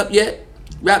not letting up yet.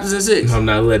 Raptors in 6. I'm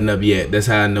not letting up yet. That's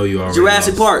how I know you already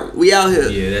Jurassic lost. Park. We out here.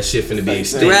 Yeah, that shit finna be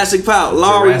extinct. Jurassic Park.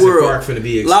 Lowry Jurassic World. Park finna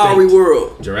be extinct. Lowry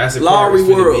World. Jurassic Lowry Park is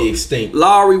finna World. be extinct.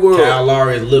 Lowry World. Kyle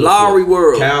Lowry is Littlefoot. Lowry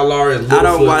World. Kyle Lowry is Littlefoot. I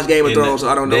don't watch Game of Thrones, so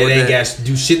I don't know That what ain't that. got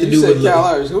do shit to You do said with Kyle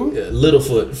Lowry's who?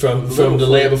 Littlefoot from The Littlefoot.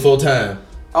 Land Before Time.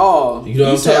 Oh, You know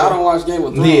what I'm said talking I don't watch Game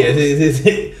of Thrones.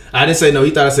 Yeah, I didn't say no.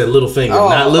 He thought I said Littlefinger, Oh.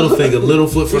 not Littlefinger.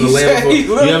 Littlefoot from You The Land said Before.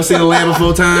 he You ever seen The Land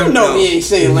Before Time? You know he ain't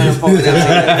saying Land Before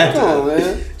Time. Come on,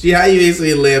 man. Gee, how you ain't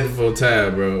seen Land Before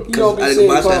Time, bro? You don't I be didn't seeing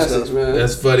watch that classics, stuff. man.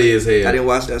 That's funny as hell. I didn't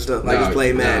watch that stuff. I just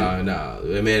played Madden. Nah.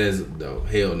 That man is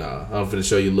hell nah. I'm finna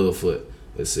show you Littlefoot.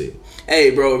 Let's see.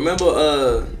 Hey, bro,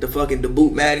 remember the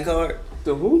boot Madden card?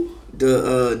 The who?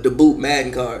 The boot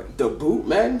Madden card. The boot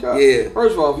Madden card? Yeah.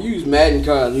 First of all, if you use Madden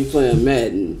cards and you playing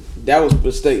Madden, that was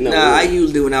mistake number Nah, one. I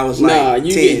used it when I was like Nah,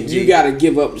 10. you gotta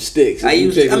give up the sticks. I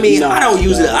use it. I mean, I don't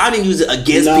use it. I didn't use it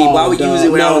against people. I would use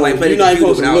it when I was like playing You're the not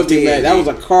computer supposed when to I was look at 10. Madden. That was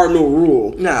a cardinal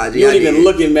rule. Nah, G, you don't I even did.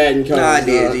 look at Madden cards. Nah, I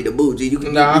did. dog. G, the boot. G, you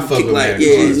can. Nah, I you fuck can kick with like Madden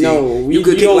yeah. cards. G. No, you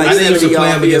could you kick don't- like I didn't 70 play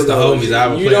yard him against field the goals. homies. I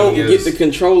would You play him don't get against. the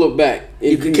controller back.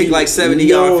 You could kick like 70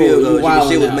 yard field goals. Wow,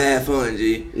 Shit was now. mad fun,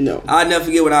 G. No. I'll never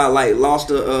forget when I like lost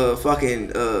a fucking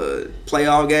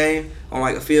playoff game on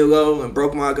like a field goal and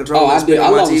broke my controller. Oh, I and spit did. I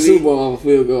on my lost a TV. Super Bowl on a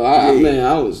field goal. I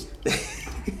was.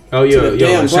 Oh, to the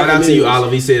damn shout out to you, Buccaneers.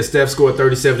 Olive. He said Steph scored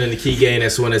 37 in the key game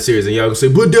that's won that series. And y'all gonna say,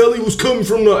 but Delly was coming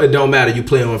from the. It don't matter. You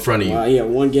play him in front of you. Wow, yeah,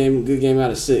 one good game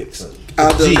out of 6.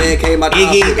 After the Gee, man came out the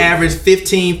Iggy hospital. averaged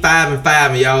 15, 5, and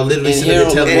 5, and y'all literally And sitting there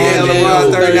hell, telling and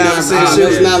hell, LeBron 39%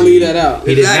 Let's not leave that out.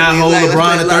 He did not hold Exactly, LeBron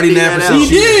let's at not leave that 39%. out. He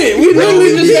did. We literally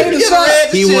he just did. had a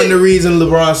shot. He wasn't the reason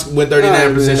LeBron went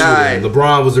 39% shooting. Alright.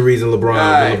 LeBron was the reason LeBron.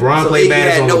 Alright. When LeBron So played Iggy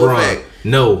bags had on no LeBron. effect.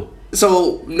 No.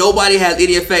 So nobody has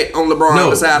any effect on LeBron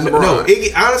besides LeBron. No,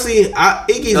 Iggy, honestly,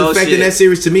 Iggy's Oh, effect shit. in that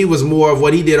series to me was more of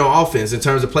what he did on offense in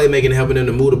terms of playmaking and helping them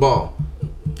to move the ball.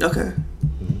 Okay.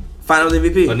 Finals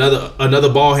MVP. Another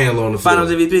ball handler on the field.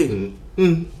 Finals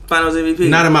MVP. Finals MVP.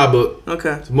 Not in my book.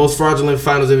 Okay. It's the most fraudulent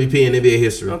Finals MVP in NBA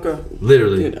history. Okay.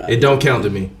 Literally, Good it don't count to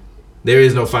me. There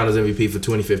is no Finals MVP for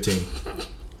 2015.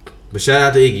 But shout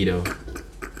out to Iggy though.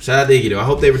 I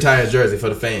hope they retire his jersey for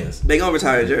the fans. They gonna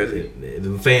retire jersey.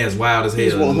 The fans wild as hell.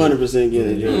 He's 100%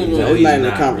 getting a jersey. No, It's he's not even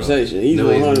not, a conversation. bro. He's No,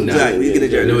 he's 100% not. Exactly, he's getting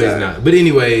a jersey. No, he's Retire. not. But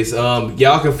anyways,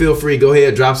 y'all can feel free. Go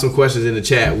ahead, drop some questions in the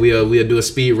chat. We'll do a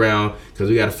speed round because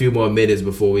we got a few more minutes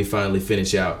before we finally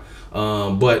finish out.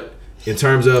 But in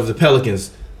terms of the Pelicans,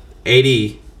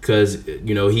 AD, because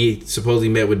he supposedly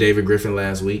met with David Griffin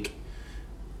last week,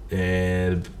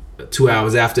 and 2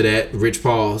 hours after that, Rich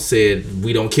Paul said,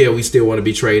 "We don't care. We still want to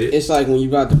be traded." It's like when you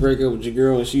about to break up with your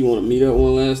girl and she want to meet up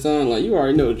one last time. Like, you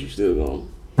already know what you still going.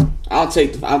 I'll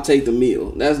take the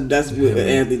meal. That's what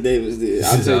Anthony Davis did.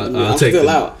 I'll take the meal. I'm still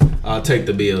out. I'll take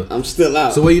the bill. I'm still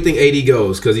out. So where do you think AD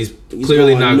goes? Because he's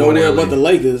clearly not going to nowhere LA. but the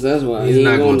Lakers. That's why He's he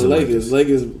not ain't going going to to Lakers.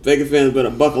 Lakers fans better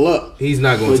buckle up. He's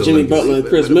not going With to Jimmy Lakers. Butler and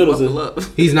Chris Middleton.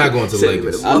 He's not going to Said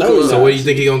Lakers. better I know he's So not. where do you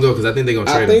think he's gonna go? Because I think they're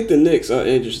gonna I trade think him. the Knicks are an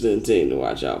interesting team to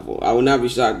watch out for. I would not be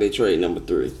shocked they trade number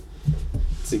 3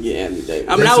 to get Anthony Davis.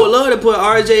 I mean, I would love to put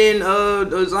RJ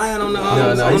and Zion on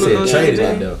the. No, he said trade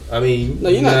him though. I mean, No,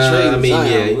 you're not trading I mean,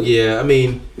 Zion, yeah. I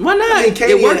mean, Why not? I mean, They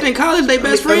KD worked and- in college. They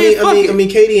best I friends. mean,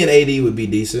 KD and AD would be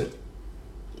decent.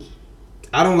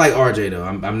 I don't like RJ though.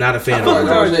 I'm not a fan I fuck of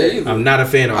with RJ. RJ either. I'm not a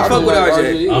fan of I RJ. fuck with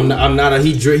RJ. I'm not a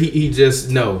he just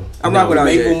no. I rock with RJ.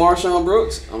 Maple Marshawn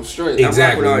Brooks, I'm straight.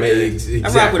 Exactly. I rock with RJ. Exactly. I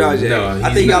rock with RJ. No, I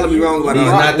he's think y'all not- will be wrong about He's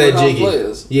RJ. not that Huff jiggy.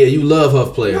 players. Yeah, you love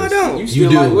Huff players. No, I don't. You still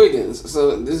do. like Wiggins,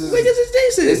 so this is Wiggins is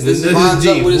decent. This lines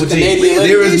up with his Canadian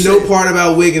There is no decent. part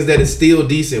about Wiggins that is still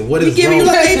decent. What He is giving wrong?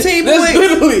 you like 18 There's points.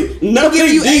 literally nothing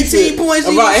Give you 18 decent points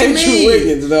about what you Andrew mean.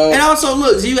 Wiggins, though. And also,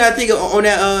 look, so you gotta think on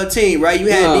that team, right? You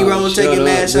had Nah, D-Rose shut taking up,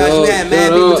 mad shots. dog. You had mad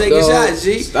Shut people up, taking dog. shots.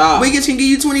 G. Stop. Wiggins can give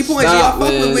you 20 points. Stop, Y'all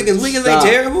fuck man. with Wiggins. Wiggins Stop.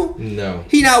 ain't terrible. No.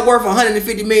 He not worth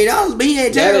 $150 million, but he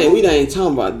ain't That terrible. we ain't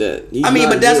talking about that. He's I mean,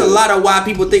 not but that's good. a lot of why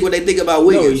people think what they think about No,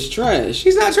 Wiggins. he's trash.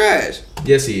 He's not trash.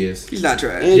 Yes, he is. He's not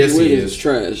trash. Andrew Yes, he Wiggins is. is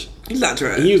trash. He's not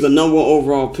trash. He was the number 1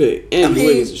 overall pick. Andrew mean-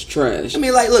 Wiggins is trash. I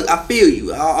mean, like, look, I feel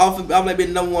you. I've like been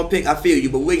the number 1 pick. I feel you,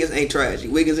 but Wiggins ain't trashy.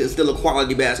 Wiggins is still a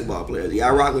quality basketball player. Yeah,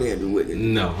 I rock with Andrew Wiggins.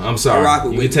 No, I'm sorry. I rock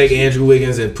with You can Wiggins. take Andrew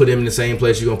Wiggins and put him in the same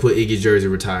place you're gonna put Iggy jersey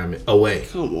retirement away.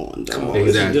 Come on, dog. on. This is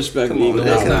Exactly. disrespect Come me. on, No,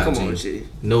 man. it's not, Come on, G. G.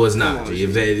 No, it's Come not. on, G.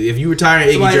 G. If you retire an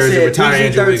Iggy Somebody jersey, said retire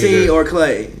Andrew Wiggins. PG-13 jersey. or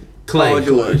Clay. Clay. Paul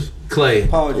George. Clay.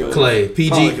 Paul George. Clay. PG.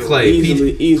 Paul George. Clay.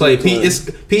 Easily Clay. Clay. It's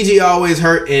PG always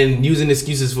hurt and using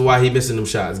excuses for why he missing them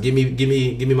shots. Give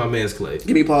me my man's Clay. Give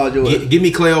me Paul George. Give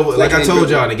me Clay over. Like I Clay told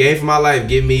can't y'all, in the game for my life,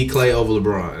 give me Clay over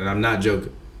LeBron, and I'm not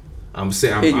joking. I'm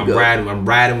saying Here you I'm go.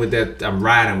 riding with that. I'm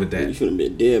riding with You that. should have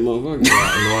been dead, motherfucker.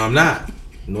 No, I'm not.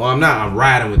 No, I'm not. I'm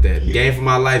riding with that. Game for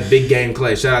my life, big game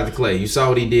Clay. Shout out to Clay. You saw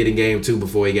what he did in game 2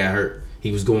 before he got hurt.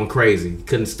 He was going crazy.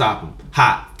 Couldn't stop him.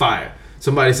 Hot, fire.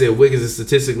 Somebody said Wiggins is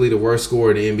statistically the worst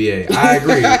scorer in the NBA. I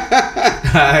agree.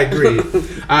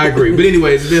 I agree. But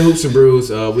anyways, it's been Hoops and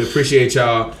Brews. We appreciate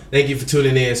y'all. Thank you for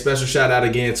tuning in. Special shout out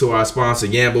again to our sponsor,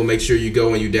 Yamble. Make sure you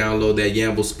go and you download that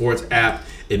Yamble Sports app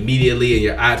immediately in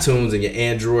your iTunes and your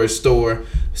Android store.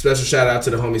 Special shout out to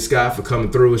the homie Scott for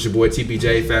coming through. It's your boy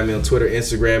TPJ. Find me on Twitter,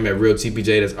 Instagram at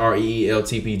RealTPJ. That's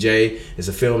ReelTPJ. It's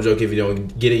a film joke. If you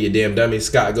don't get it, you damn dummy.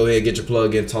 Scott, go ahead, get your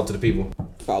plug in. Talk to the people.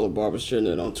 Follow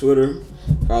Barbershirtnet on Twitter.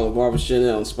 Follow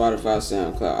Barbershirtnet on Spotify,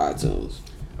 SoundCloud, iTunes.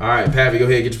 All right, Pappy, go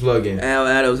ahead, get your plug in. Al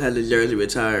Adams had the jersey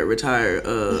retired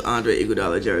Andre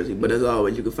Iguodala jersey. But as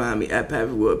always, you can find me at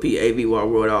Pappy World, Pavy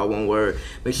World, all one word.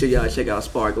 Make sure y'all check out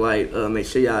Sparklight. Make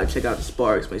sure y'all check out the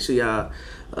Sparks. Make sure y'all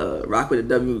rock with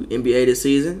the WNBA this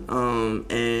season.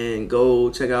 And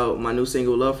go check out my new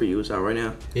single "Love for You." It's out right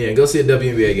now. Yeah, and go see a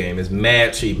WNBA game. It's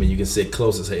mad cheap, and you can sit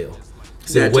close as hell.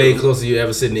 Sit way closer than you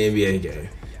ever sit in the NBA game.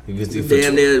 You can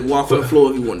damn near walk on the floor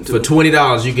if you wanted to. For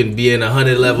 $20, you can be in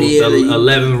 100 level,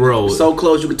 11th row. So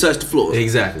close you can touch the floor.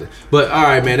 Exactly. But all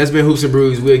right, man, that's been Hoops and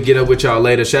Brews. We'll get up with y'all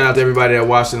later. Shout out to everybody that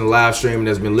watched in the live stream and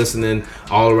that's been listening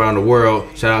all around the world.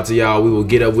 Shout out to y'all. We will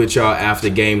get up with y'all after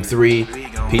Game 3.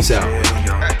 Peace out.